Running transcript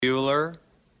Bueller,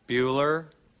 Bueller,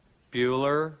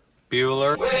 Bueller,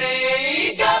 Bueller.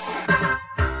 Wake up!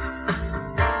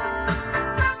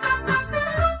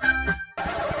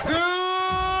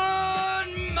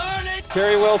 Good morning!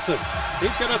 Terry Wilson.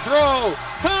 He's going to throw.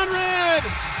 Conrad!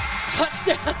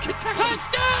 Touchdown, Kentucky!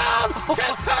 Touchdown!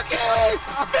 Kentucky!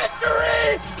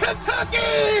 Victory!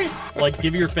 Kentucky! Like,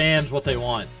 give your fans what they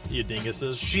want, you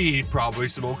dinguses. She probably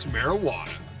smokes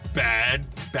marijuana. Bad,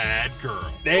 bad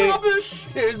girl. Rubbish!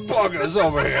 There's buggers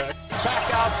over here.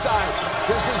 Back outside.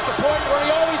 This is the point where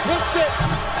he always hits it.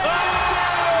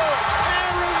 Oh!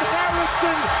 Aaron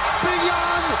Harrison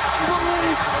beyond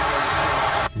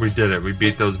belief. We did it. We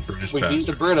beat those British We beat bastards.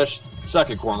 the British. Suck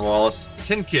it, Cornwallis.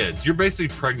 10 kids. You're basically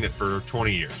pregnant for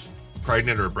 20 years.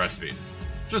 Pregnant or breastfeeding.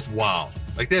 Just wow.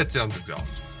 Like, that sounds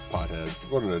exhausting. Potheads.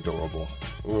 What an adorable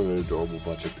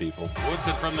bunch of people.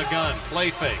 Woodson from the gun, play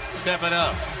fake, step it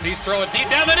up. He's throwing deep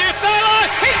down the near sideline.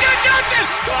 He's got Johnson.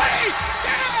 20,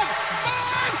 10,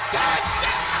 5,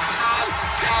 touchdown,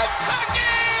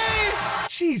 Kentucky!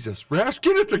 Jesus, Rash,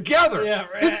 get it together. Yeah,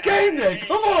 right. It's game day.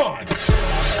 Come on.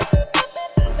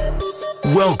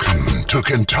 Welcome to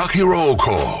Kentucky Roll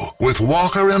Call with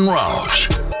Walker and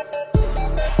Roush.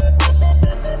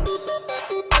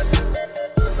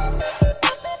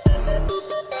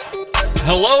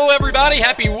 Hello, everybody.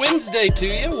 Happy Wednesday to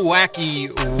you. Wacky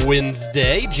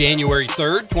Wednesday, January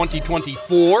 3rd,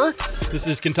 2024. This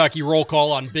is Kentucky Roll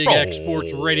Call on Big X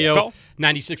Sports Radio,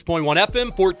 96.1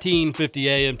 FM, 1450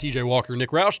 AM. TJ Walker,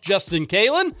 Nick Roush, Justin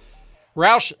Kalen.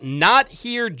 Roush, not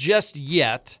here just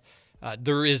yet.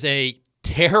 There is a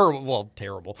terrible.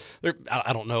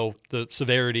 I don't know the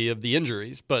severity of the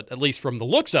injuries, but at least from the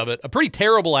looks of it, a pretty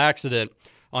terrible accident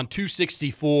on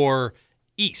 264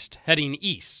 East, heading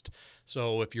east.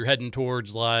 So if you're heading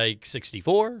towards like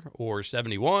 64 or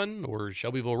 71 or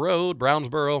Shelbyville Road,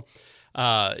 Brownsboro,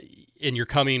 and you're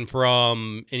coming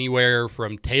from anywhere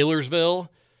from Taylorsville,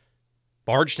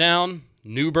 Bardstown,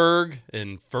 Newburgh,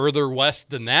 and further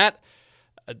west than that,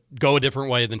 go a different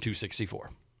way than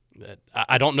 264.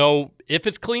 I don't know if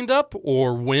it's cleaned up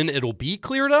or when it'll be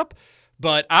cleared up,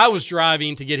 but I was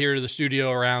driving to get here to the studio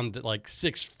around like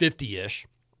 6:50-ish,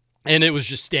 and it was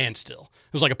just standstill.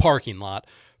 It was like a parking lot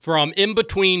from in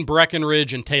between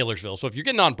Breckenridge and Taylorsville. So if you're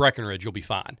getting on Breckenridge, you'll be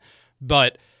fine.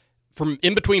 But from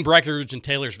in between Breckenridge and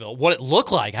Taylorsville, what it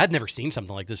looked like, I'd never seen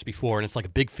something like this before, and it's like a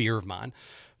big fear of mine.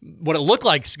 What it looked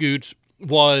like, Scoots,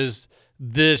 was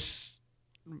this,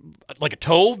 like a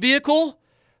tow vehicle,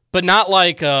 but not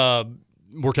like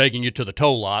we're taking you to the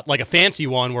tow lot, like a fancy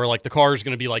one where like the car is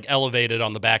going to be like elevated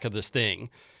on the back of this thing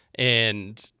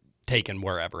and taken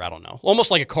wherever. I don't know.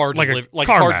 Almost like a car delivery, like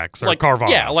CarMax or Carvana.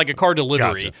 Yeah, like a car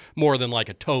delivery, Gotcha. more than like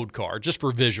a towed car, just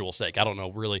for visual sake. I don't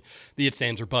know really the ifs,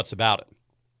 ands, or buts about it.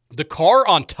 The car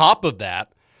on top of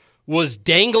that was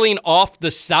dangling off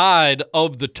the side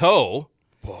of the tow,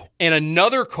 and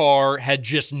another car had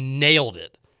just nailed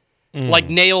it, like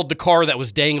nailed the car that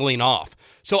was dangling off.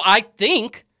 So I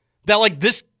think that like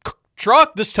this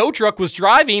tow truck was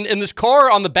driving, and this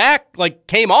car on the back like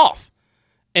came off.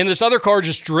 And this other car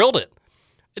just drilled it.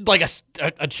 Like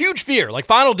a huge fear, like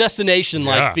Final Destination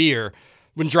like fear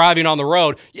when driving on the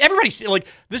road. Everybody, like,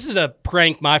 this is a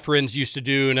prank my friends used to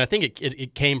do, and I think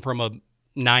it came from a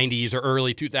 90s or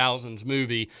early 2000s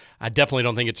movie. I definitely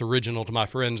don't think it's original to my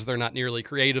friends. They're not nearly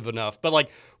creative enough. But like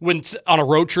when on a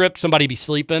road trip, somebody be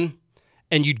sleeping,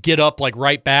 and you'd get up like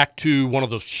right back to one of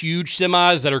those huge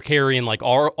semis that are carrying like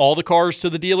all the cars to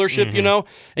the dealership, you know?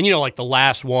 And you know, like the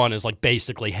last one is like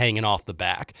basically hanging off the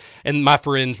back. And my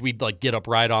friends, we'd like get up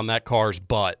right on that car's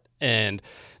butt, and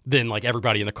then like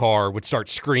everybody in the car would start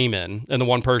screaming, and the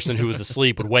one person who was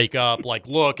asleep would wake up, like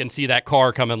look and see that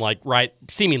car coming like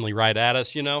seemingly right at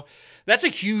us, you know? That's a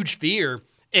huge fear,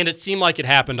 and it seemed like it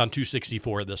happened on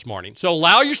 264 this morning. So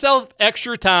allow yourself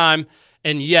extra time,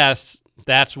 and yes,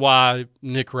 that's why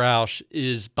Nick Roush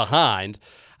is behind.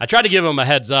 I tried to give him a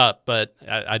heads up, but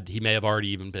he may have already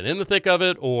even been in the thick of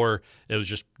it, or it was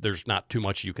just there's not too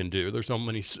much you can do. There's so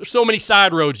many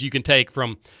side roads you can take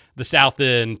from the south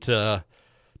end to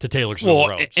Taylorsville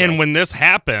Road. So. And when this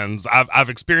happens,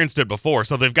 I've experienced it before.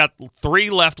 So they've got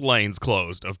 3 left lanes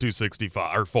closed of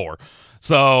 265 or 4.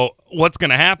 So what's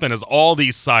going to happen is all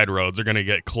these side roads are going to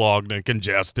get clogged and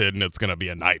congested, and it's going to be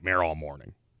a nightmare all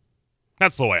morning.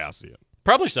 That's the way I see it.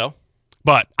 Probably so.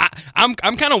 But I'm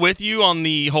kind of with you on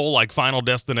the whole like Final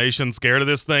Destination scared of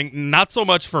this thing. Not so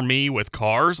much for me with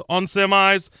cars on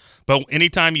semis, but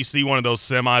anytime you see one of those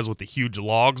semis with the huge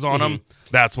logs on them,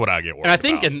 that's what I get worried about. And I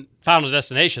think in Final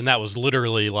Destination, that was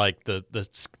literally like the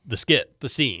skit, the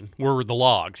scene, were the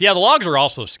logs. Yeah, the logs are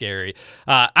also scary.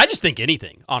 I just think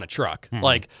anything on a truck.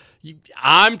 Like,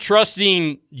 I'm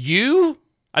trusting you.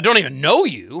 I don't even know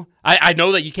you. I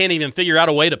know that you can't even figure out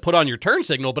a way to put on your turn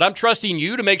signal, but I'm trusting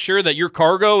you to make sure that your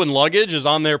cargo and luggage is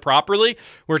on there properly,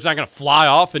 where it's not going to fly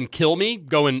off and kill me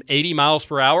going 80 miles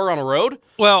per hour on a road.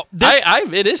 Well,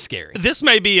 it is scary. This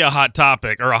may be a hot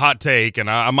topic or a hot take, and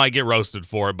I might get roasted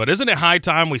for it, but isn't it high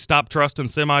time we stop trusting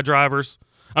semi-drivers?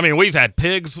 I mean, we've had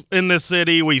pigs in this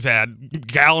city. We've had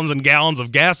gallons and gallons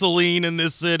of gasoline in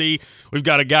this city. We've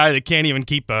got a guy that can't even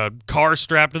keep a car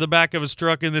strapped to the back of his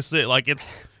truck in this city. Like,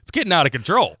 it's getting out of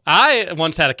control. I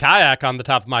once had a kayak on the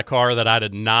top of my car that I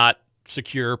did not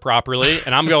secure properly,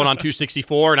 and I'm going on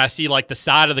 264, and I see like the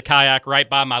side of the kayak right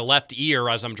by my left ear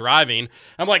as I'm driving.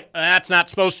 I'm like, that's not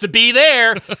supposed to be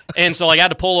there. And so like I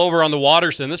had to pull over on the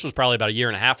Waterson. This was probably about a year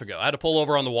and a half ago. I had to pull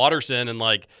over on the Waterson and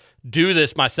like do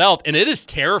this myself, and it is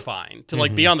terrifying to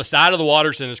like be on the side of the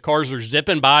Waterson as cars are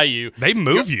zipping by you. They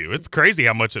move you. It's crazy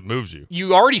how much it moves you.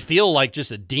 You already feel like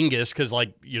just a dingus because,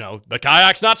 like, you know, the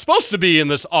kayak's not supposed to be in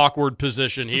this awkward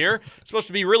position here. It's supposed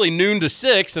to be really noon to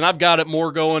 6, and I've got it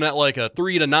more going at like a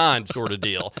 3 to 9 sort of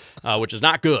deal, which is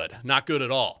not good. Not good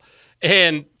at all.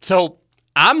 And so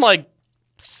I'm like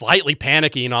slightly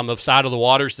panicking on the side of the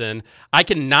Waterson. I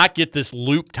cannot get this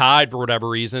loop tied for whatever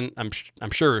reason. I'm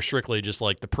sure it's strictly just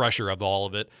like the pressure of all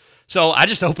of it. So I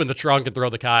just open the trunk and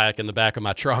throw the kayak in the back of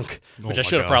my trunk, which I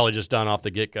should have probably just done off the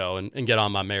get-go and get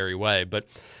on my merry way. But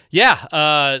yeah,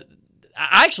 I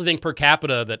actually think per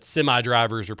capita that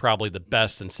semi-drivers are probably the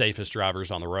best and safest drivers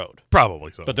on the road.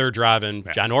 Probably so. But they're driving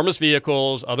ginormous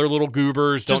vehicles. Other little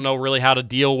goobers don't know really how to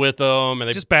deal with them. And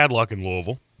they just bad luck in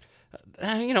Louisville.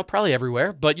 You know, probably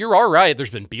everywhere. But you're all right. There's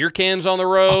been beer cans on the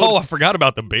road. Oh, I forgot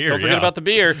about the beer. Don't forget about the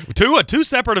beer. Two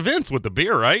separate events with the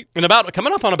beer, right? And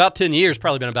coming up on about 10 years,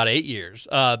 probably been about 8 years.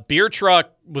 Beer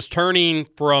truck was turning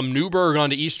from Newburgh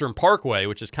onto Eastern Parkway,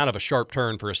 which is kind of a sharp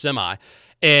turn for a semi.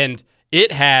 And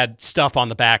it had stuff on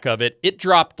the back of it. It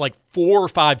dropped like 4 or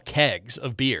 5 kegs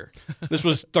of beer. This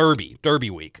was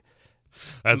Derby week.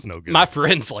 That's no good. My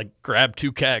friends like grabbed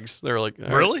 2 kegs. They were like,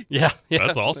 really? Right. Yeah.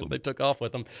 That's awesome. They took off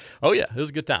with them. Oh, yeah. It was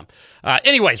a good time.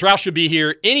 Anyways, Roush should be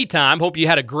here anytime. Hope you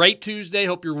had a great Tuesday.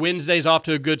 Hope your Wednesday's off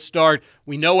to a good start.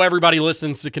 We know everybody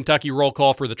listens to Kentucky Roll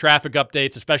Call for the traffic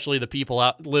updates, especially the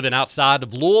people living outside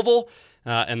of Louisville.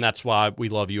 And that's why we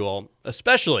love you all,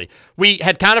 especially. We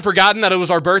had kind of forgotten that it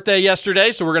was our birthday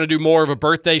yesterday, so we're going to do more of a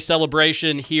birthday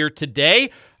celebration here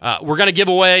today. We're going to give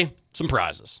away some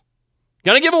prizes.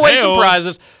 Going to give away some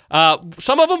prizes.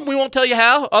 Some of them we won't tell you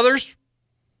how. Others,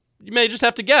 you may just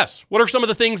have to guess. What are some of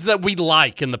the things that we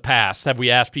like in the past have we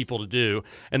asked people to do,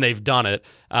 and they've done it?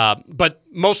 But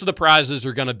most of the prizes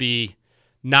are going to be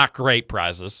not great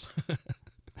prizes. I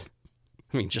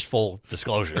mean, just full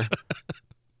disclosure.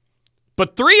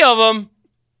 But 3 of them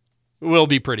will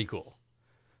be pretty cool.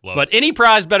 But any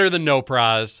prize better than no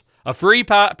prize. A free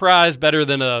prize better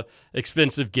than a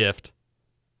expensive gift.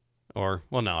 Or,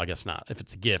 well, no, I guess not. If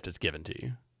it's a gift, it's given to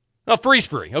you. Oh, free's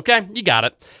free, okay? You got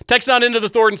it. Text on into the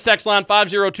Thornton's text line,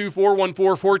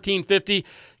 502-414-1450.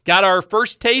 Got our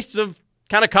first taste of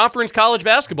kind of conference college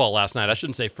basketball last night. I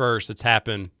shouldn't say first. It's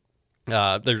happened.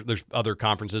 There's other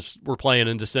conferences we're playing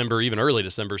in December, even early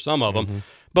December, some of them.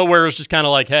 But where it was just kind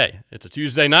of like, hey, it's a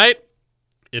Tuesday night.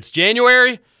 It's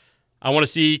January. I want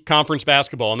to see conference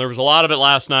basketball. And there was a lot of it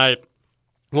last night.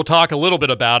 We'll talk a little bit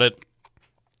about it.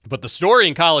 But the story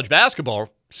in college basketball,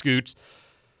 Scoots,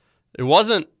 it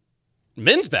wasn't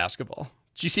men's basketball.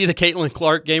 Did you see the Caitlin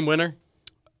Clark game winner?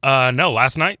 No,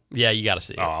 last night? Yeah, you got to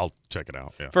see it. Oh, I'll check it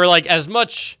out. Yeah. For like as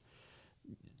much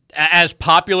as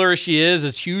popular as she is,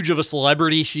 as huge of a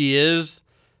celebrity she is,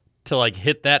 to like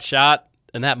hit that shot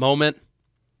in that moment,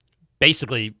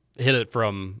 basically hit it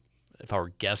from, if I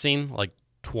were guessing, like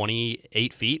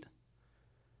 28 feet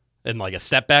and like a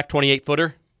step back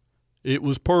 28-footer. It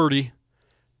was pretty.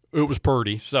 It was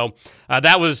pretty. So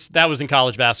that was in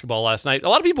college basketball last night. A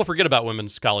lot of people forget about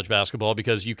women's college basketball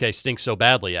because UK stinks so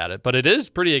badly at it, but it is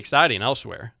pretty exciting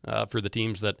elsewhere for the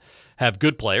teams that have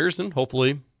good players, and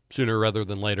hopefully sooner rather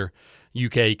than later,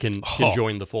 UK can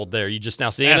join the fold there. You just now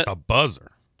seeing it? At the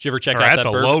buzzer. Did you ever check out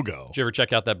that logo? Did you ever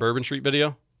check out that Bourbon Street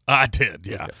video? I did,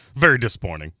 yeah. Okay. Very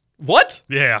disappointing. What?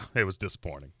 Yeah, it was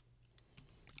disappointing.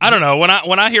 I don't know.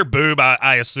 When I hear boob,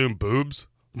 I assume boobs,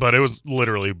 but it was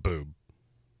literally boob.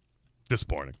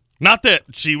 Disappointing. Not that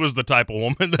she was the type of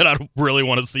woman that I'd really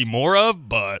want to see more of,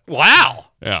 but Wow.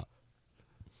 yeah.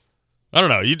 I don't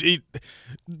know.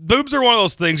 Boobs are one of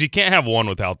those things you can't have one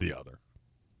without the other.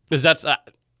 Is that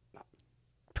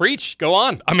preach? Go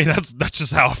on. I mean, that's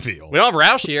just how I feel. We don't have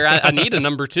Roush here. I need a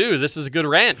number 2. This is a good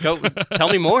rant. Go tell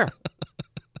me more.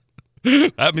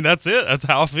 I mean, that's it. That's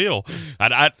how I feel.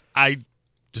 I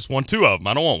just want 2 of them.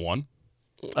 I don't want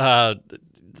one.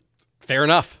 Fair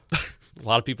enough. A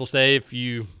lot of people say if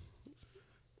you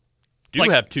do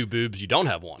have 2 boobs, you don't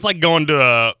have one. It's like going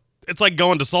to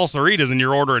Salsaritas and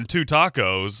you're ordering 2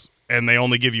 tacos and they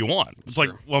only give you one. It's like,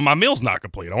 well, my meal's not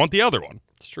complete. I want the other one.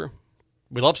 It's true.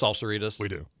 We love Salsaritas. We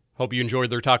do. Hope you enjoyed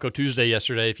their Taco Tuesday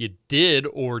yesterday. If you did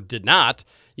or did not,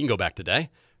 you can go back today.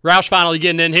 Roush finally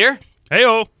getting in here.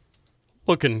 Hey-o.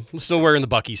 Still wearing the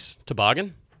Buc-ee's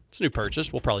toboggan. It's a new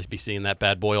purchase. We'll probably be seeing that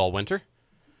bad boy all winter.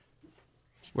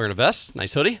 Wearing a vest.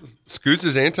 Nice hoodie. Scoots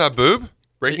is anti-boob?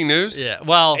 Breaking news? Yeah,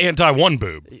 well. Anti-one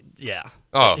boob. Yeah.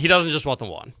 Oh. He doesn't just want the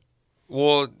one.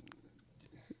 Well.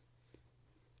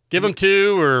 Give him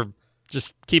 2 or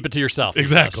just keep it to yourself.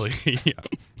 Exactly. Yeah.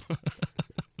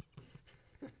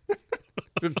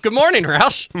 Good morning,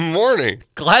 Roush. Morning.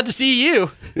 Glad to see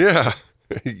you. Yeah.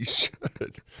 You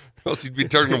should. Or else you'd be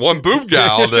talking to one boob guy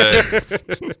all day.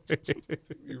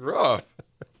 It'd be rough.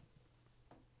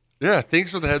 Yeah,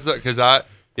 thanks for the heads up, because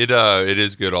it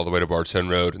is good all the way to Bardstown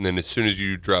Road, and then as soon as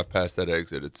you drive past that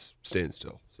exit, it's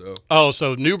standstill.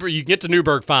 So Newburgh, you can get to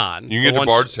Newburgh fine. You can get to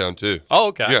Bardstown too. Oh,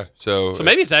 okay. Yeah, so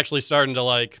maybe it's actually starting to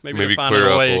maybe they're finding clear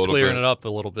a up way a of clearing bit. it up a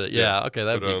little bit. Yeah, okay,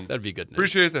 that'd be good news.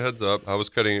 Appreciate the heads up. I was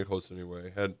cutting it close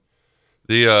anyway. Had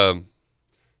the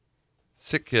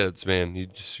sick kids, man.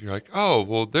 You're like, oh,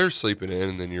 well, they're sleeping in,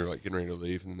 and then you're like getting ready to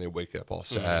leave, and then they wake up all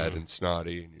sad and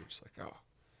snotty, and you're just like, oh.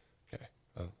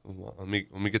 Well, let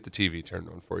me get the TV turned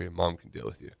on for you. Mom can deal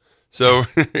with you. So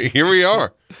here we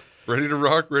are, ready to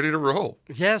rock, ready to roll.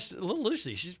 Yes, little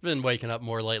Lucy. She's been waking up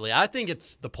more lately. I think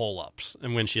it's the pull-ups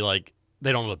and when she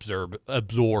they don't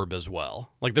absorb as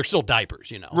well. Like they're still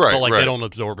diapers, Right, but right. They don't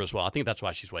absorb as well. I think that's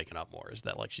why she's waking up more. Is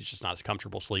that she's just not as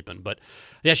comfortable sleeping. But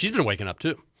yeah, she's been waking up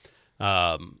too,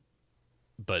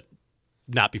 but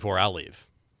not before I leave.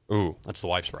 Ooh, that's the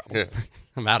wife's problem. Yeah.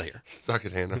 I'm out of here. Suck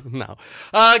it, Hannah. No.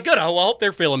 Good. Well, I hope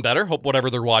they're feeling better. Hope whatever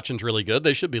they're watching's really good.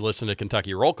 They should be listening to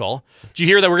Kentucky Roll Call. Did you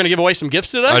hear that we're going to give away some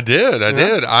gifts today? I did.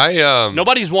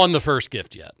 Nobody's won the first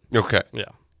gift yet. Okay. Yeah.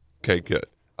 Okay, good.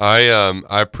 I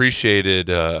appreciated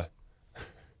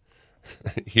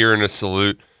hearing a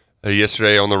salute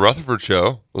yesterday on the Rutherford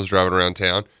show. I was driving around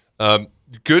town.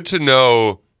 Good to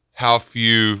know how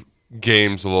few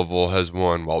games Louisville has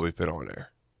won while we've been on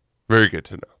air. Very good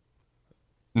to know.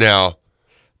 Now,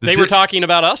 they were talking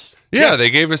about us? Yeah, they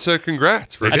gave us a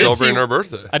congrats for celebrating our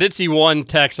birthday. I did see one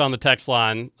text on the text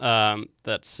line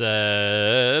that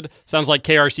said, sounds like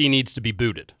KRC needs to be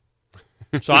booted.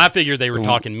 So I figured they were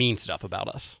talking mean stuff about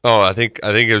us. Oh, I think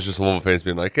it was just Louisville fans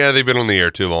being like, yeah, they've been on the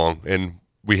air too long, and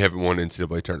we haven't won an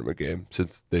NCAA tournament game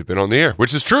since they've been on the air,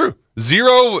 which is true. 0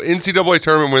 NCAA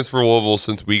tournament wins for Louisville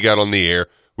since we got on the air,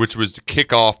 which was to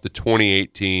kick off the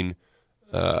 2018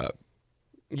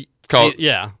 Conference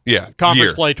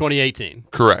year. play 2018.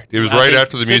 Correct. It was right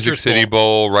after the Music City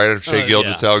Bowl, right after Shea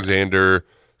Gilgeous-Alexander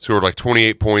scored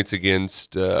 28 points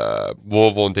against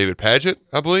Louisville and David Padgett,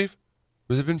 I believe.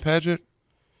 Was it been Padgett?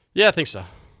 Yeah, I think so.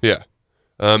 Yeah.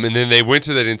 And then they went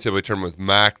to that NCAA tournament with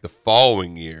Mac the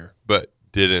following year, but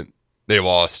didn't. They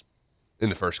lost in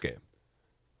the first game.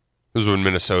 This was when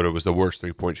Minnesota was the worst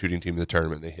three-point shooting team in the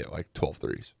tournament. They hit 12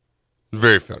 threes.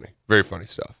 Very funny. Very funny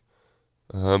stuff.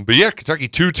 But yeah, Kentucky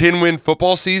 2 10-win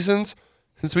football seasons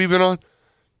since we've been on.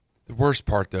 The worst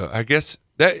part, though, I guess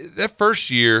that first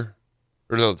year,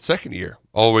 the second year,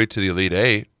 all the way to the Elite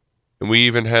Eight, and we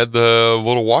even had the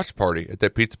little watch party at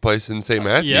that pizza place in St.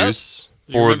 Matthews. Yes.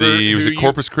 For was it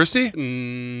Corpus Christi?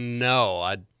 No,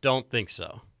 I don't think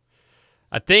so.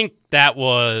 I think that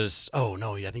was, I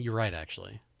think you're right,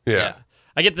 actually. Yeah.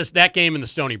 I get that game and the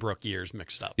Stony Brook years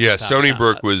mixed up. Yeah, Stony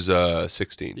Brook was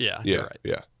 16. Yeah, you're right.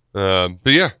 Yeah.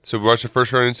 But yeah, so we watched the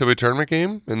first round NCAA tournament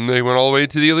game, and they went all the way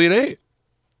to the Elite Eight.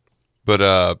 But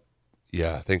I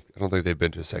don't think they've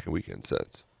been to a second weekend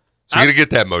since. So you got to get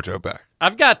that mojo back.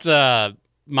 I've got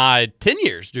my 10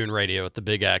 years doing radio at the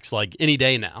Big X any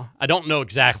day now. I don't know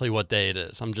exactly what day it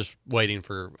is. I'm just waiting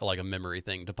for a memory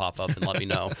thing to pop up and let me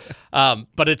know.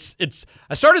 But it's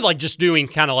I started just doing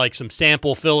kind of some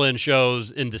sample fill-in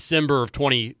shows in December of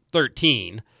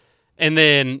 2013. And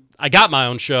then I got my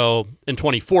own show in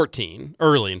 2014,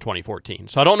 early in 2014.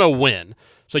 So I don't know when.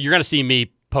 So you're going to see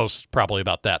me post probably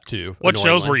about that too. What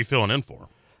shows were you filling in for?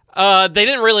 They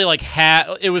didn't really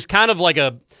have. It was kind of like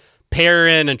a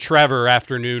Perrin and Trevor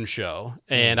afternoon show,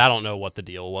 and I don't know what the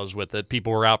deal was with it.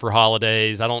 People were out for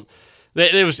holidays.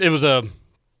 It was a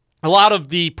lot of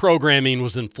the programming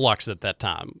was in flux at that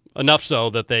time. Enough so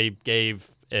that they gave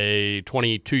a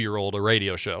 22-year-old a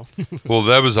radio show. Well,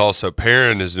 that was also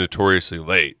Perrin is notoriously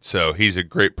late, so he's a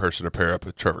great person to pair up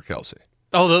with Trevor Kelsey.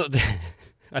 Oh,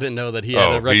 I didn't know that he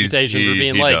had a reputation for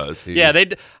being late. Does.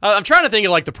 I'm trying to think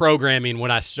of like the programming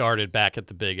when I started back at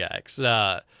the Big X.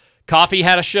 Coffee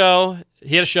had a show.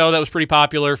 He had a show that was pretty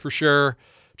popular for sure.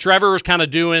 Trevor was kind of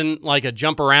doing like a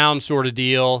jump around sort of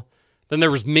deal. Then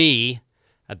there was me.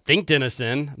 I think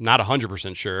Dennison. I'm not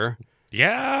 100% sure.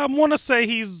 Yeah, I want to say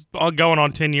he's going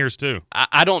on 10 years too.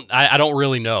 I don't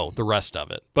really know the rest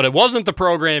of it, but it wasn't the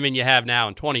programming you have now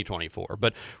in 2024.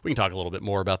 But we can talk a little bit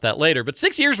more about that later. But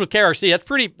 6 years with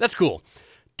KRC, that's cool.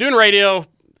 Doing radio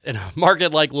in a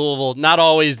market like Louisville, not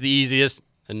always the easiest,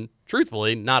 and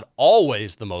truthfully, not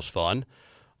always the most fun.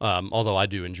 Although I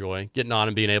do enjoy getting on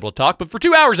and being able to talk. But for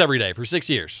 2 hours every day for 6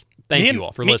 years, thank you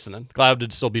all for listening. Glad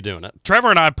to still be doing it.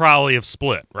 Trevor and I probably have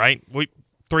split, right?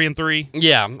 3-3.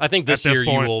 Yeah, I think this year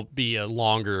you will be a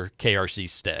longer KRC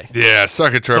stay. Yeah,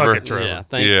 suck it, Trevor. Yeah,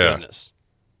 thank goodness.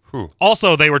 Whew.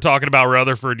 Also, they were talking about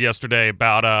Rutherford yesterday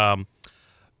about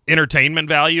entertainment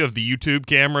value of the YouTube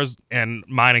cameras and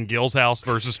mine and Gil's house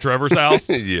versus Trevor's house.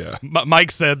 Yeah.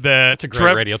 Mike said that that's a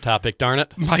great radio topic, darn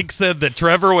it. Mike said that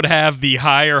Trevor would have the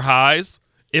higher highs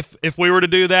if we were to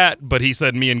do that, but he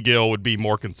said me and Gil would be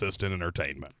more consistent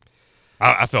entertainment.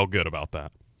 I felt good about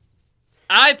that.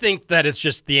 I think that it's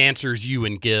just the answers you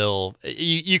and Gil.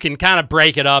 You can kind of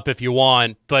break it up if you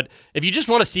want, but if you just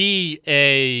want to see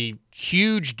a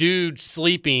huge dude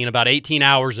sleeping about 18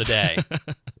 hours a day,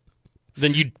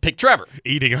 then you'd pick Trevor.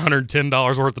 Eating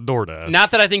 $110 worth of DoorDash.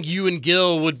 Not that I think you and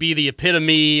Gil would be the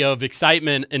epitome of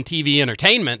excitement and TV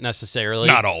entertainment necessarily.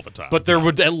 Not all the time. But there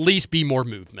would at least be more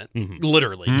movement. Mm-hmm.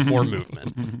 Literally, more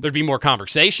movement. There'd be more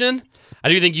conversation. I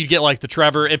do think you'd get like the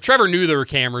Trevor. If Trevor knew there were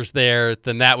cameras there,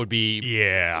 then that would be,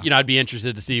 I'd be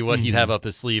interested to see what he'd have up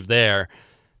his sleeve there.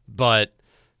 But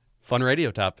fun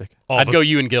radio topic. I'd go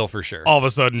you and Gil for sure. All of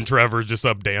a sudden, Trevor's just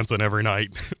up dancing every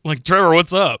night. Like, Trevor,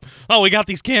 what's up? Oh, we got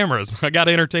these cameras. I got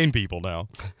to entertain people now.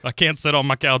 I can't sit on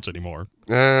my couch anymore.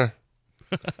 You're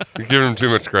giving him too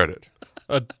much credit.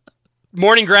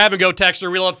 Morning grab and go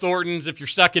texter. We love Thornton's. If you're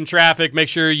stuck in traffic, make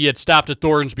sure you had stopped at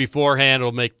Thornton's beforehand.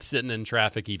 It'll make sitting in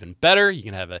traffic even better. You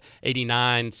can have a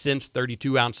 89-cent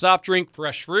 32-ounce soft drink,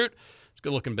 fresh fruit. It's a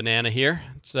good-looking banana here.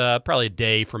 It's probably a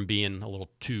day from being a little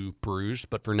too bruised,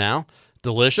 but for now,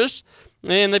 delicious.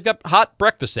 And they've got hot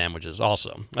breakfast sandwiches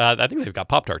also. I think they've got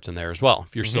Pop-Tarts in there as well,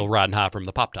 if you're still riding high from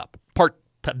the Pop-Tart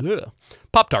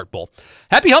Bowl.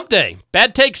 Happy Hump Day.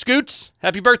 Bad take, Scoots.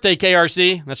 Happy birthday,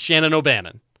 KRC. That's Shannon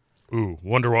O'Bannon. Ooh,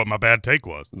 wonder what my bad take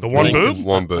was. The one boob?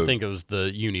 One boob. I think it was the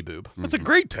uni boob. That's a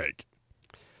great take.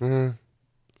 I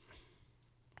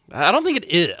don't think it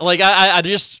is. Like, I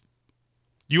just...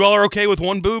 You all are okay with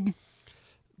one boob?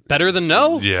 Better than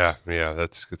no? Yeah,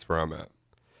 that's where I'm at.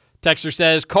 Texter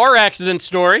says, car accident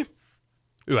story.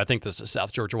 Ooh, I think this is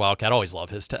South Georgia Wildcat. I always love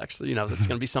his text. You know, that's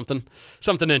going to be something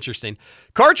interesting.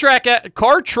 Car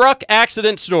truck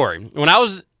accident story. When I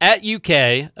was at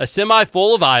UK, a semi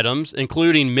full of items,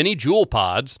 including mini Juul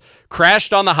pods,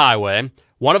 crashed on the highway.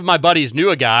 One of my buddies knew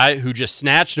a guy who just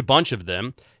snatched a bunch of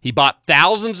them. He bought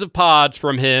thousands of pods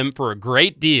from him for a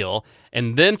great deal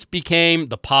and then became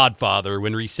the pod father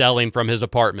when reselling from his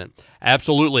apartment.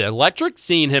 Absolutely electric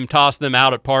seeing him toss them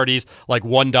out at parties like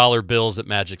 $1 bills at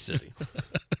Magic City.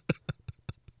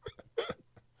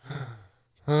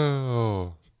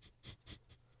 Oh.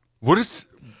 What is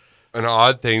an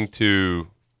odd thing to...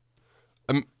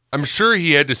 I'm sure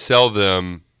he had to sell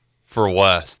them for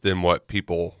less than what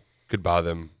people could buy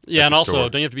them. Yeah, and also,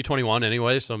 don't you have to be 21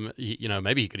 anyway? So,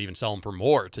 maybe he could even sell them for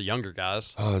more to younger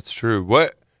guys. Oh, that's true.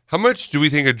 How much do we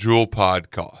think a Juul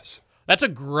pod costs? That's a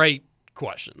great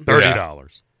question. $30.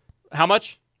 Yeah. How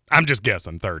much? I'm just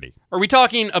guessing 30. Are we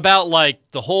talking about like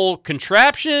the whole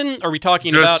contraption? Are we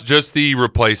talking about just the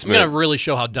replacement? I'm gonna really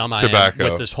show how dumb I am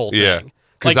with this whole thing.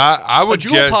 Because I would a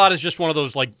Juul pod is just one of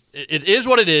those like it is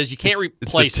what it is. You can't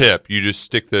replace it's the tip. You just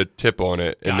stick the tip on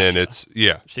it, and then it's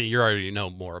See, you already know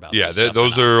more about. Yeah, this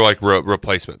those are like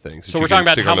replacement things. So we're talking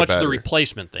about how much the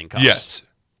replacement thing costs. Yes,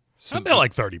 I bet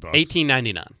like $30.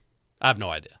 $18.99. I have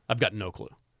no idea. I've got no clue.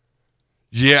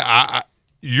 Yeah,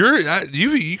 you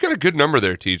got a good number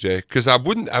there, TJ. Because I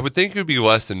would think it would be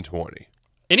less than 20.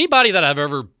 Anybody that I've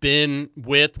ever been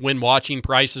with when watching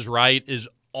Price is Right is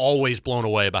always blown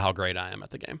away by how great I am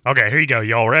at the game. Okay, here you go.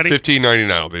 Y'all ready?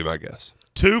 $15.99 will be my guess.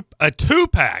 A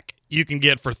 2-pack you can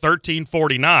get for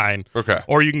 $13.49. Okay.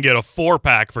 Or you can get a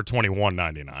 4-pack for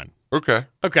 $21.99. Okay.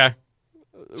 Okay.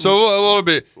 So a little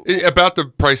bit about the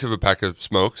price of a pack of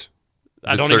smokes.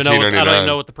 I don't even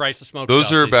know what the price of smokes.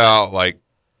 Those are about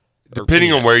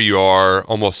depending on where you are,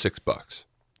 almost $6.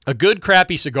 A good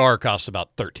crappy cigar costs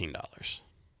about $13.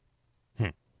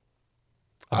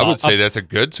 I would say that's a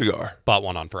good cigar. Bought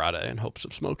one on Friday in hopes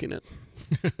of smoking it.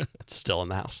 It's still in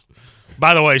the house.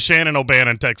 By the way, Shannon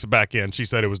O'Bannon texted back in. She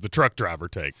said it was the truck driver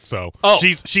take. So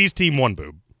she's team one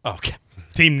boob. Okay.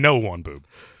 Team no one boob.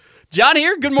 John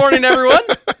here. Good morning, everyone.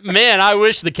 Man, I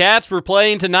wish the Cats were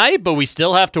playing tonight, but we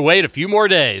still have to wait a few more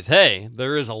days. Hey,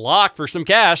 there is a lock for some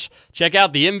cash. Check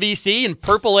out the MVC and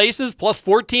Purple Aces plus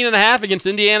 14.5 against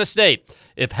Indiana State.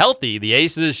 If healthy, the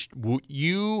Aces,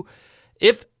 you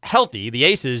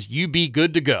be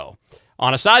good to go.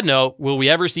 On a side note, will we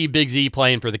ever see Big Z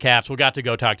playing for the Cats? We'll got to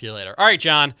go talk to you later. All right,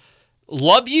 John.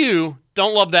 Love you.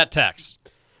 Don't love that text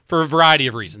for a variety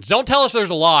of reasons. Don't tell us there's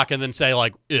a lock and then say,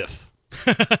 if.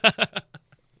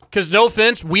 Because no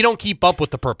offense, we don't keep up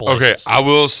with the Purple Aces. Okay, I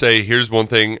will say here's one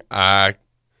thing I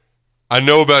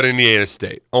know about Indiana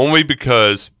State, only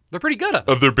because they're pretty good at it.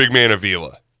 Of their big man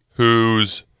Avila,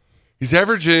 he's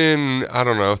averaging,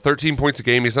 13 points a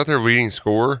game. He's not their leading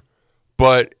scorer,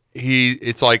 but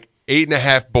it's like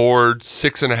 8.5 boards,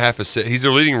 6.5 assists. He's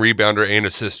their leading rebounder and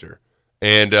assister,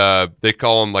 and they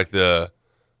call him like the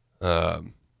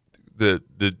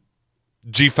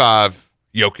G5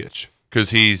 Jokic because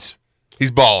he's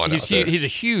balling. He's a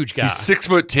huge guy. He's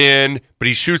 6'10", but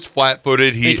he shoots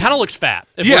flat-footed. He kind of looks fat.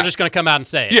 If we're just going to come out and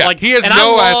say it, yeah, he has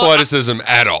no athleticism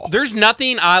at all. There's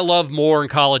nothing I love more in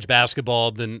college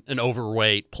basketball than an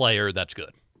overweight player that's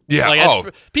good. Yeah.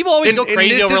 People always go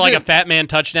crazy over a fat man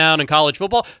touchdown in college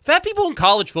football. Fat people in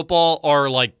college football are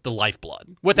like the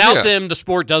lifeblood. Without them, the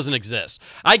sport doesn't exist.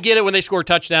 I get it when they score a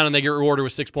touchdown and they get rewarded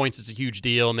with 6 points. It's a huge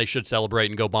deal, and they should celebrate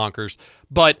and go bonkers.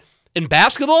 But in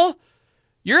basketball,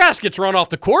 your ass gets run off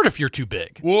the court if you're too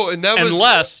big. Well,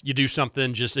 unless you do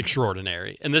something just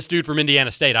extraordinary. And this dude from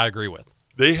Indiana State, I agree with.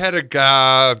 They had a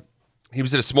guy. He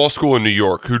was at a small school in New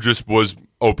York who just was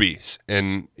obese,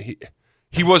 and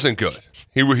he wasn't good.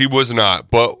 He was not,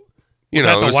 but was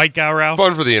that the white guy, Ralph?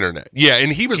 Fun for the internet. Yeah,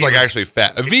 and he was actually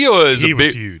fat. Avila is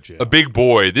huge, a big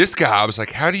boy. This guy, I was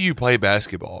like, how do you play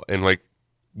basketball and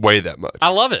weigh that much? I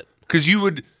love it because you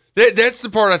would. That's the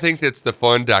part I think that's the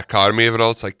fun dichotomy of it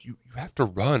all. It's like you have to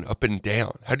run up and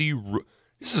down. How do you?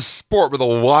 This is a sport with a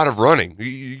lot of running.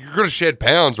 You're going to shed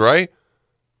pounds, right?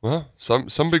 Well, some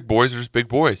big boys are just big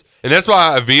boys, and that's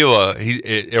why Avila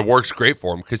it works great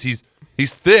for him because he's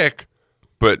thick.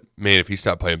 But, man, if he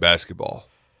stopped playing basketball,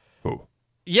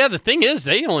 Yeah, the thing is,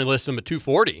 they only list him at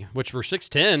 240, which for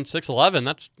 6'10", 6'11",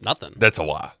 that's nothing. That's a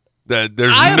lie.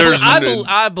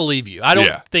 I believe you. I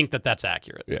don't think that's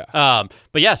accurate. Yeah.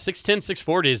 But, 6'10",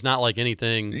 6'40" is not like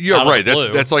anything. You're right.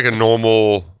 That's like a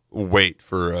normal weight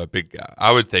for a big guy.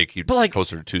 I would think he'd be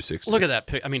closer to 260. Look at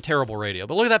that. terrible radio,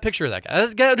 but look at that picture of that guy.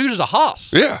 That dude is a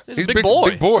hoss. Yeah. He's a big boy.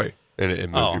 Big boy. And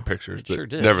it moved your pictures, but sure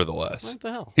did. Nevertheless. What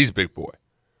the hell? He's a big boy.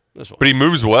 But he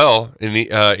moves well. And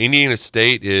Indiana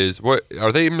State is what?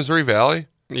 Are they in Missouri Valley?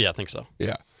 Yeah, I think so.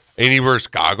 Yeah, and he wears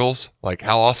goggles.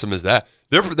 How awesome is that?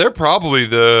 They're probably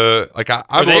the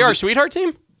Are they our sweetheart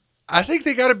team? I think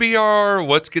they got to be our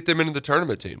let's get them into the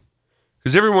tournament team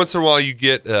because every once in a while you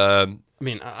get. I'm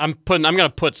going to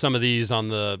put some of these on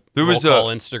the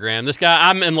Instagram. This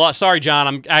guy, sorry, John.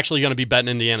 I'm actually going to be betting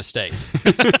Indiana State.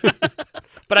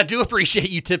 But I do appreciate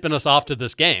you tipping us off to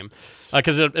this game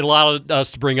because it allowed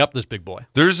us to bring up this big boy.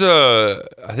 There's I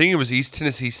think it was East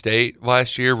Tennessee State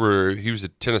last year where he was a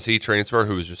Tennessee transfer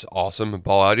who was just awesome and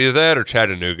ball out. Either that or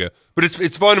Chattanooga. But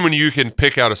it's fun when you can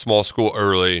pick out a small school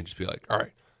early and just be like, all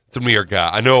right, it's going to be our guy.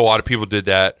 I know a lot of people did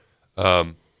that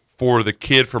for the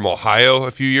kid from Ohio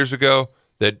a few years ago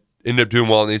that ended up doing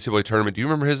well in the NCAA tournament. Do you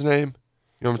remember his name?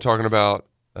 You know what I'm talking about?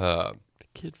 The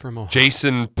kid from Ohio.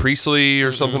 Jason Priestley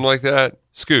or something like that.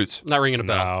 Scoots. Not ringing a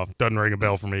bell. No, doesn't ring a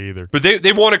bell for me either. But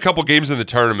they won a couple games in the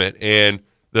tournament, and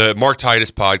the Mark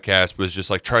Titus podcast was just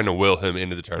trying to will him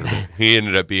into the tournament. He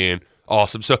ended up being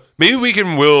awesome. So maybe we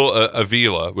can will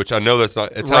Avila, which I know that's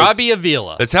not. Robbie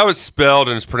Avila. That's how it's spelled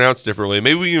and it's pronounced differently.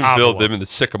 Maybe we can build them in the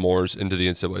Sycamores into the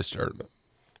NCAA tournament.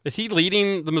 Is he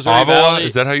leading the Missouri Valley?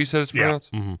 Is that how you said it's pronounced?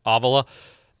 Yeah. Mm-hmm. Avila.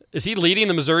 Is he leading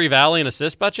the Missouri Valley in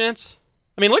assists by chance?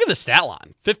 I mean, look at the stat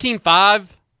line.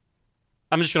 15-5.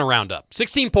 I'm just going to round up.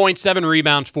 16 points, 7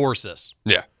 rebounds, 4 assists.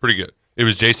 Yeah, pretty good. It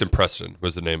was Jason Preston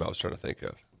was the name I was trying to think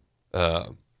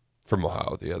of from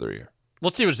Ohio the other year.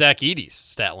 Let's see what Zach Edey's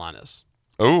stat line is.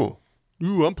 Ooh,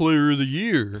 I'm player of the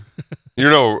year. you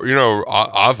know,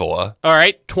 Avila. All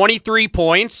right, 23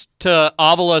 points to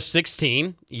Avila's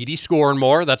 16. Edey scoring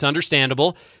more. That's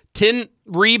understandable. 10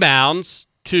 rebounds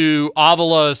to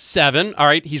Avila 7. All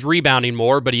right, he's rebounding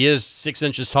more, but he is 6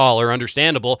 inches taller.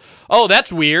 Understandable. Oh,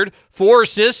 that's weird. 4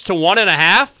 assists to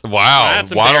 1.5. Wow,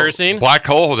 That's embarrassing. Black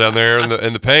hole down there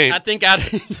in the paint. I think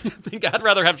I'd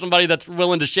rather have somebody that's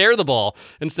willing to share the ball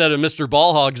instead of Mr.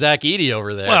 Ballhog Zach Edey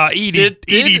over there. Well,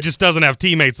 Edey just doesn't have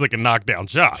teammates that can knock down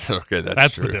shots. Okay,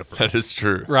 that's true. the difference. That is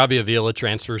true. Robbie Avila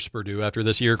transfers to Purdue after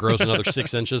this year, grows another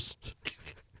 6 inches.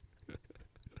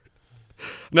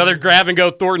 Another grab and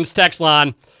go Thornton's text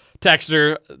line.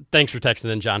 Texter, thanks for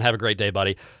texting in, John. Have a great day,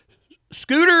 buddy.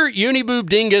 Scooter Uniboob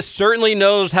Dingus certainly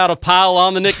knows how to pile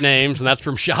on the nicknames, and that's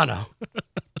from Shano.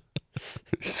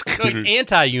 Like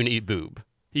anti-Uniboob.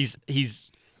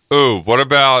 He's. Ooh, what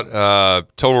about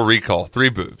Total Recall? 3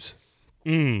 boobs.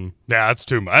 Yeah, that's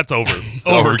too much. That's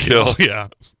Overkill. Yeah.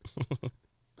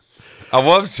 I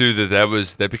love too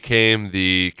that became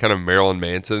the kind of Marilyn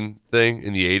Manson thing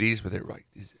in the 80s, where they were like,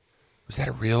 was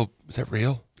that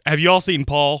real? Have you all seen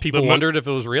Paul? People wondered if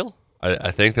it was real.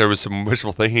 I think there was some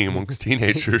wishful thinking amongst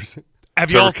teenagers. Have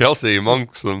Trevor Kelsey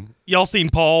amongst them. Y'all seen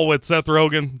Paul with Seth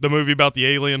Rogen, the movie about the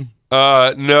alien?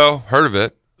 No, heard of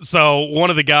it. So one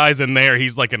of the guys in there,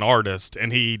 he's like an artist,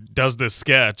 and he does this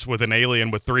sketch with an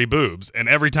alien with 3 boobs. And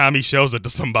every time he shows it to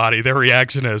somebody, their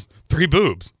reaction is 3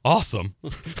 boobs. Awesome.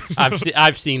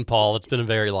 I've seen Paul. It's been a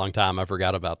very long time. I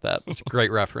forgot about that. It's a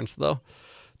great reference, though.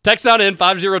 Text on in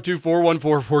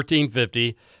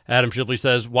 502-414-1450. Adam Shipley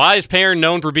says, why is Perrin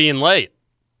known for being late?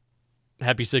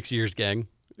 Happy 6 years, gang.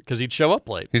 Because he'd show up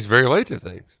late. He's very late to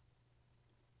things.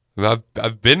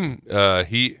 I've been I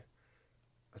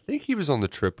think he was on the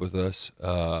trip with us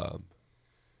to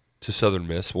Southern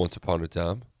Miss once upon a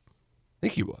time. I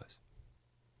think he was.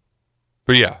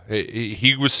 But yeah,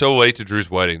 he was so late to Drew's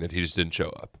wedding that he just didn't show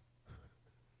up.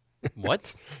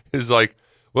 What? He's like,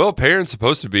 well, Perrin's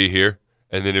supposed to be here.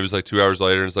 And then it was like 2 hours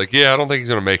later, and it's like, yeah, I don't think he's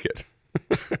going to make it.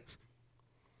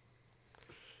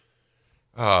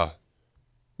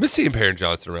 Miss seeing Perrin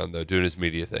Johnson around, though, doing his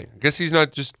media thing. I guess he's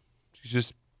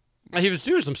just... He was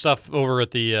doing some stuff over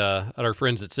at the at our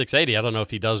friends at 680. I don't know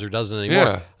if he does or doesn't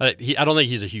anymore. Yeah. I don't think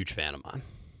he's a huge fan of mine.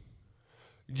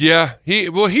 Yeah, he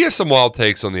has some wild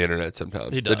takes on the internet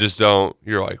sometimes. He does. That just don't.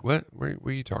 You're like, what? What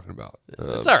are you talking about?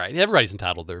 It's all right. Everybody's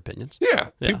entitled to their opinions.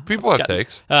 Yeah. People have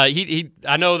takes.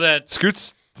 I know that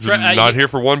Scoot's not here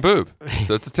for one boob,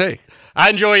 so that's a take. I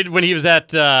enjoyed when he was at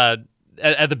the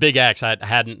Big X. I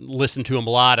hadn't listened to him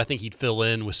a lot. I think he'd fill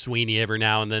in with Sweeney every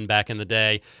now and then back in the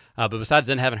day. But besides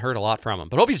then, haven't heard a lot from him.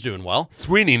 But hope he's doing well.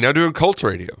 Sweeney now doing Colts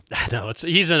radio. No,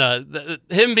 he's in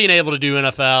him being able to do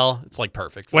NFL. It's like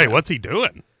perfect. Wait, what's he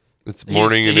doing? It's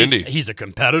morning in Indy. He's a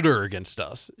competitor against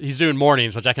us. He's doing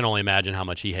mornings, which I can only imagine how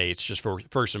much he hates. Just for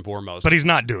first and foremost. But he's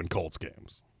not doing Colts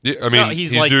games. Yeah, I mean, no,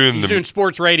 he's doing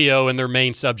sports radio, and their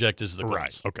main subject is the Colts.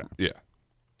 Right. Okay. Yeah.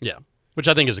 Which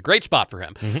I think is a great spot for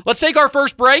him. Mm-hmm. Let's take our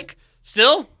first break.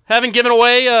 Still haven't given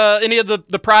away any of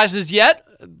the prizes yet.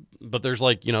 But there's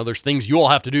there's things you all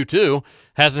have to do too.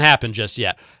 Hasn't happened just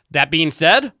yet. That being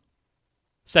said,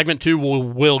 segment 2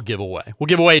 will give away. We'll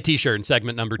give away a T-shirt in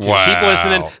segment number 2. Wow. Keep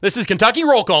listening. This is Kentucky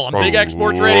Roll Call on Big X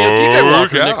Sports Radio. TJ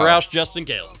Walker, Nick Roush, Justin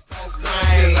Galen.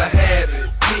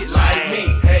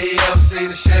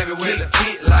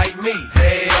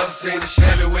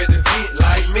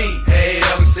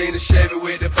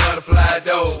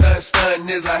 Stuntin'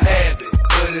 is a habit.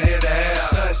 Put it in the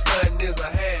house. Stuntin' is a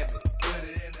habit.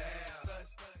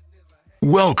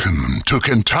 Welcome to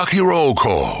Kentucky Roll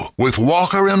Call with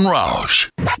Walker and Roush.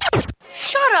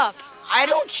 Shut up. I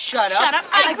don't shut up. Shut up.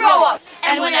 I grow up.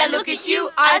 And when I look at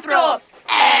you, I throw up.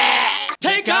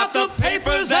 Take out the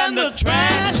papers and the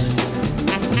trash,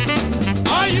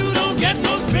 or you don't get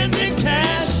no spending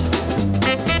cash.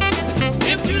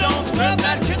 If you don't scrub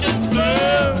that kitchen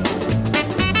floor,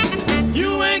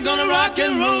 you ain't gonna rock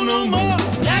and roll no more.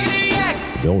 Yakety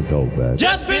yak. Don't talk back.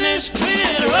 Just finish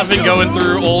cleaning up. I've been going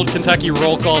through old Kentucky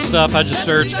Roll Call stuff. I just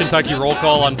searched Kentucky Roll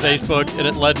Call on Facebook, and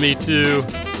it led me to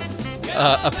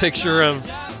a picture of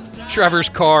Trevor's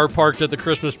car parked at the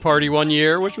Christmas party one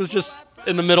year, which was just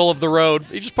in the middle of the road.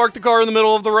 He just parked the car in the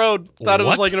middle of the road. Thought it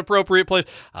was like an appropriate place.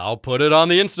 I'll put it on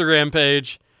the Instagram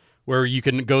page where you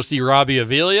can go see Robbie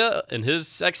Avila and his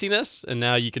sexiness, and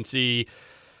now you can see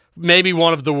maybe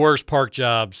one of the worst park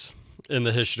jobs in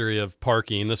the history of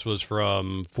parking. This was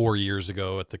from 4 years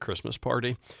ago at the Christmas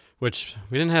party, which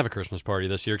we didn't have a Christmas party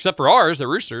this year, except for ours at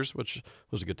Roosters, which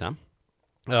was a good time.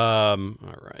 All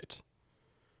right. Let's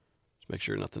make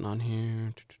sure nothing on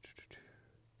here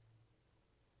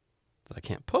that I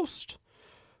can't post.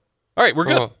 All right, we're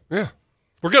good. Yeah.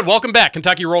 We're good. Welcome back.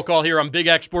 Kentucky Roll Call here on Big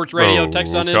X Sports Radio.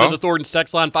 Text on into the Thornton's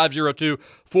text line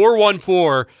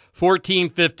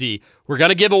 502-414-1450. We're going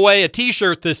to give away a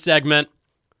T-shirt this segment.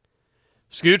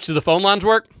 Scoots, do the phone lines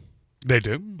work? They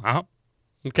do. Uh-huh.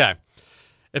 Okay.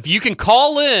 If you can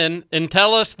call in and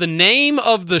tell us the name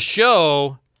of the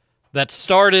show that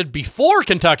started before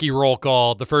Kentucky Roll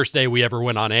Call the first day we ever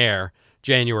went on air,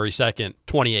 January 2nd,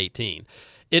 2018.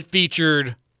 It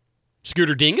featured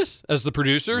Scooter Dingus as the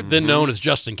producer, then known as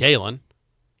Justin Kalen.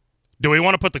 Do we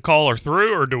want to put the caller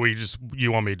through, or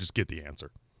you want me to just get the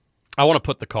answer? I want to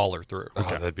put the caller through.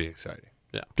 Okay. Oh, that'd be exciting.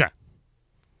 Yeah. Okay.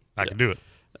 I can do it.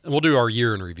 And we'll do our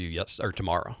year in review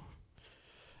tomorrow.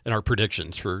 And our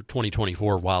predictions for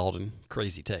 2024 wild and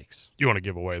crazy takes. You want to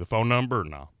give away the phone number or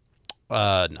no?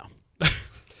 No.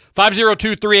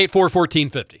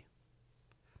 502-384-1450.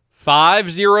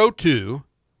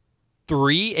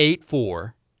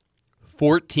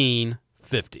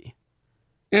 502-384-1450.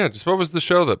 Yeah, just what was the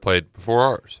show that played before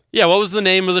ours? Yeah, what was the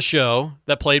name of the show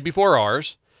that played before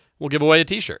ours? We'll give away a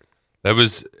T-shirt. It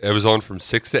was on from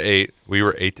 6 to 8. We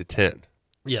were 8 to 10.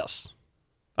 Yes.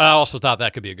 I also thought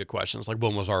that could be a good question. It's like,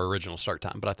 when was our original start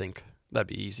time? But I think that'd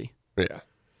be easy. Yeah.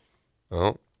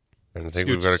 Well, and I think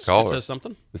Scoots, we've got a caller. says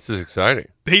something? This is exciting.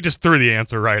 He just threw the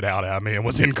answer right out at me and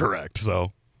was incorrect,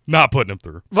 so not putting him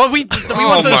through. Well,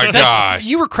 oh my gosh!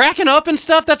 You were cracking up and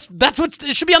stuff. That's what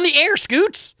it should be on the air,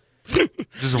 Scoots.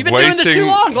 Just You've been doing this too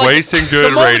long. Wasting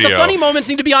good radio. The funny moments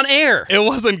need to be on air. It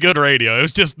wasn't good radio. It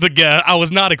was just the guess. I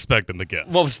was not expecting the guess.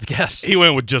 What was the guess? He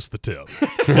went with just the tip.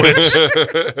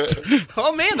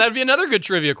 Oh, man, that'd be another good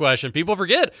trivia question. People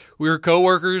forget we were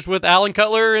co-workers with Alan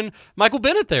Cutler and Michael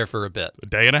Bennett there for a bit. A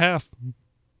day and a half.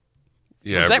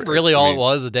 Yeah, was that really all it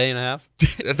was, a day and a half?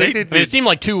 I think it seemed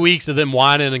like 2 weeks of them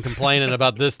whining and complaining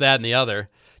about this, that, and the other.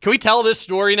 Can we tell this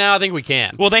story now? I think we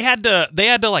can. Well, they had to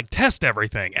like test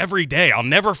everything every day. I'll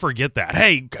never forget that.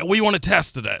 Hey, we want to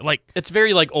test today. Like, it's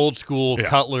very like old school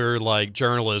Cutler like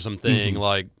journalism thing.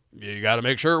 Like, you got to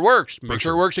make sure it works. Make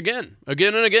sure it works again and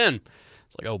again.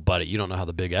 It's like, oh, buddy, you don't know how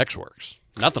the Big X works.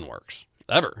 Nothing works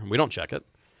ever. We don't check it.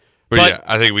 But yeah,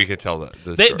 I think we can tell that.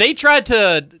 They tried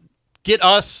to get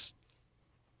us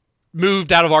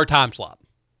moved out of our time slot.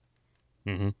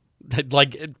 Mm-hmm.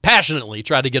 Like, passionately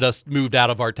tried to get us moved out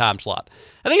of our time slot.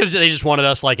 I think they just wanted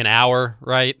us like an hour,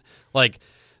 right? Like,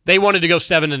 they wanted to go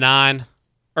 7 to 9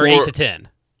 or 8 to 10.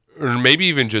 Or maybe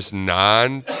even just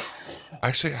 9.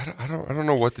 Actually, I don't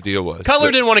know what the deal was.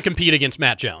 Cutler didn't want to compete against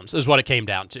Matt Jones, is what it came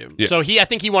down to. Yeah. So I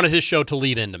think he wanted his show to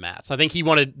lead into Matt's. I think he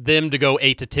wanted them to go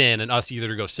 8 to 10 and us either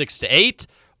to go 6 to 8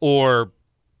 or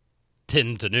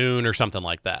 10 to noon or something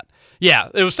like that. Yeah,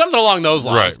 it was something along those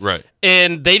lines. Right.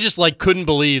 And they just like couldn't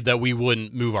believe that we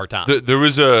wouldn't move our time. There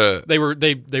was they were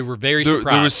very surprised.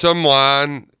 There was some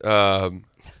line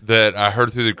that I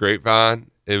heard through the grapevine.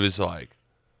 It was like,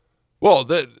 well,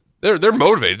 they're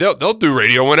motivated. They'll do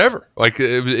radio whenever. Like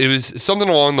it was something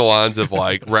along the lines of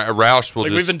like Roush will.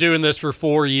 Like, we've been doing this for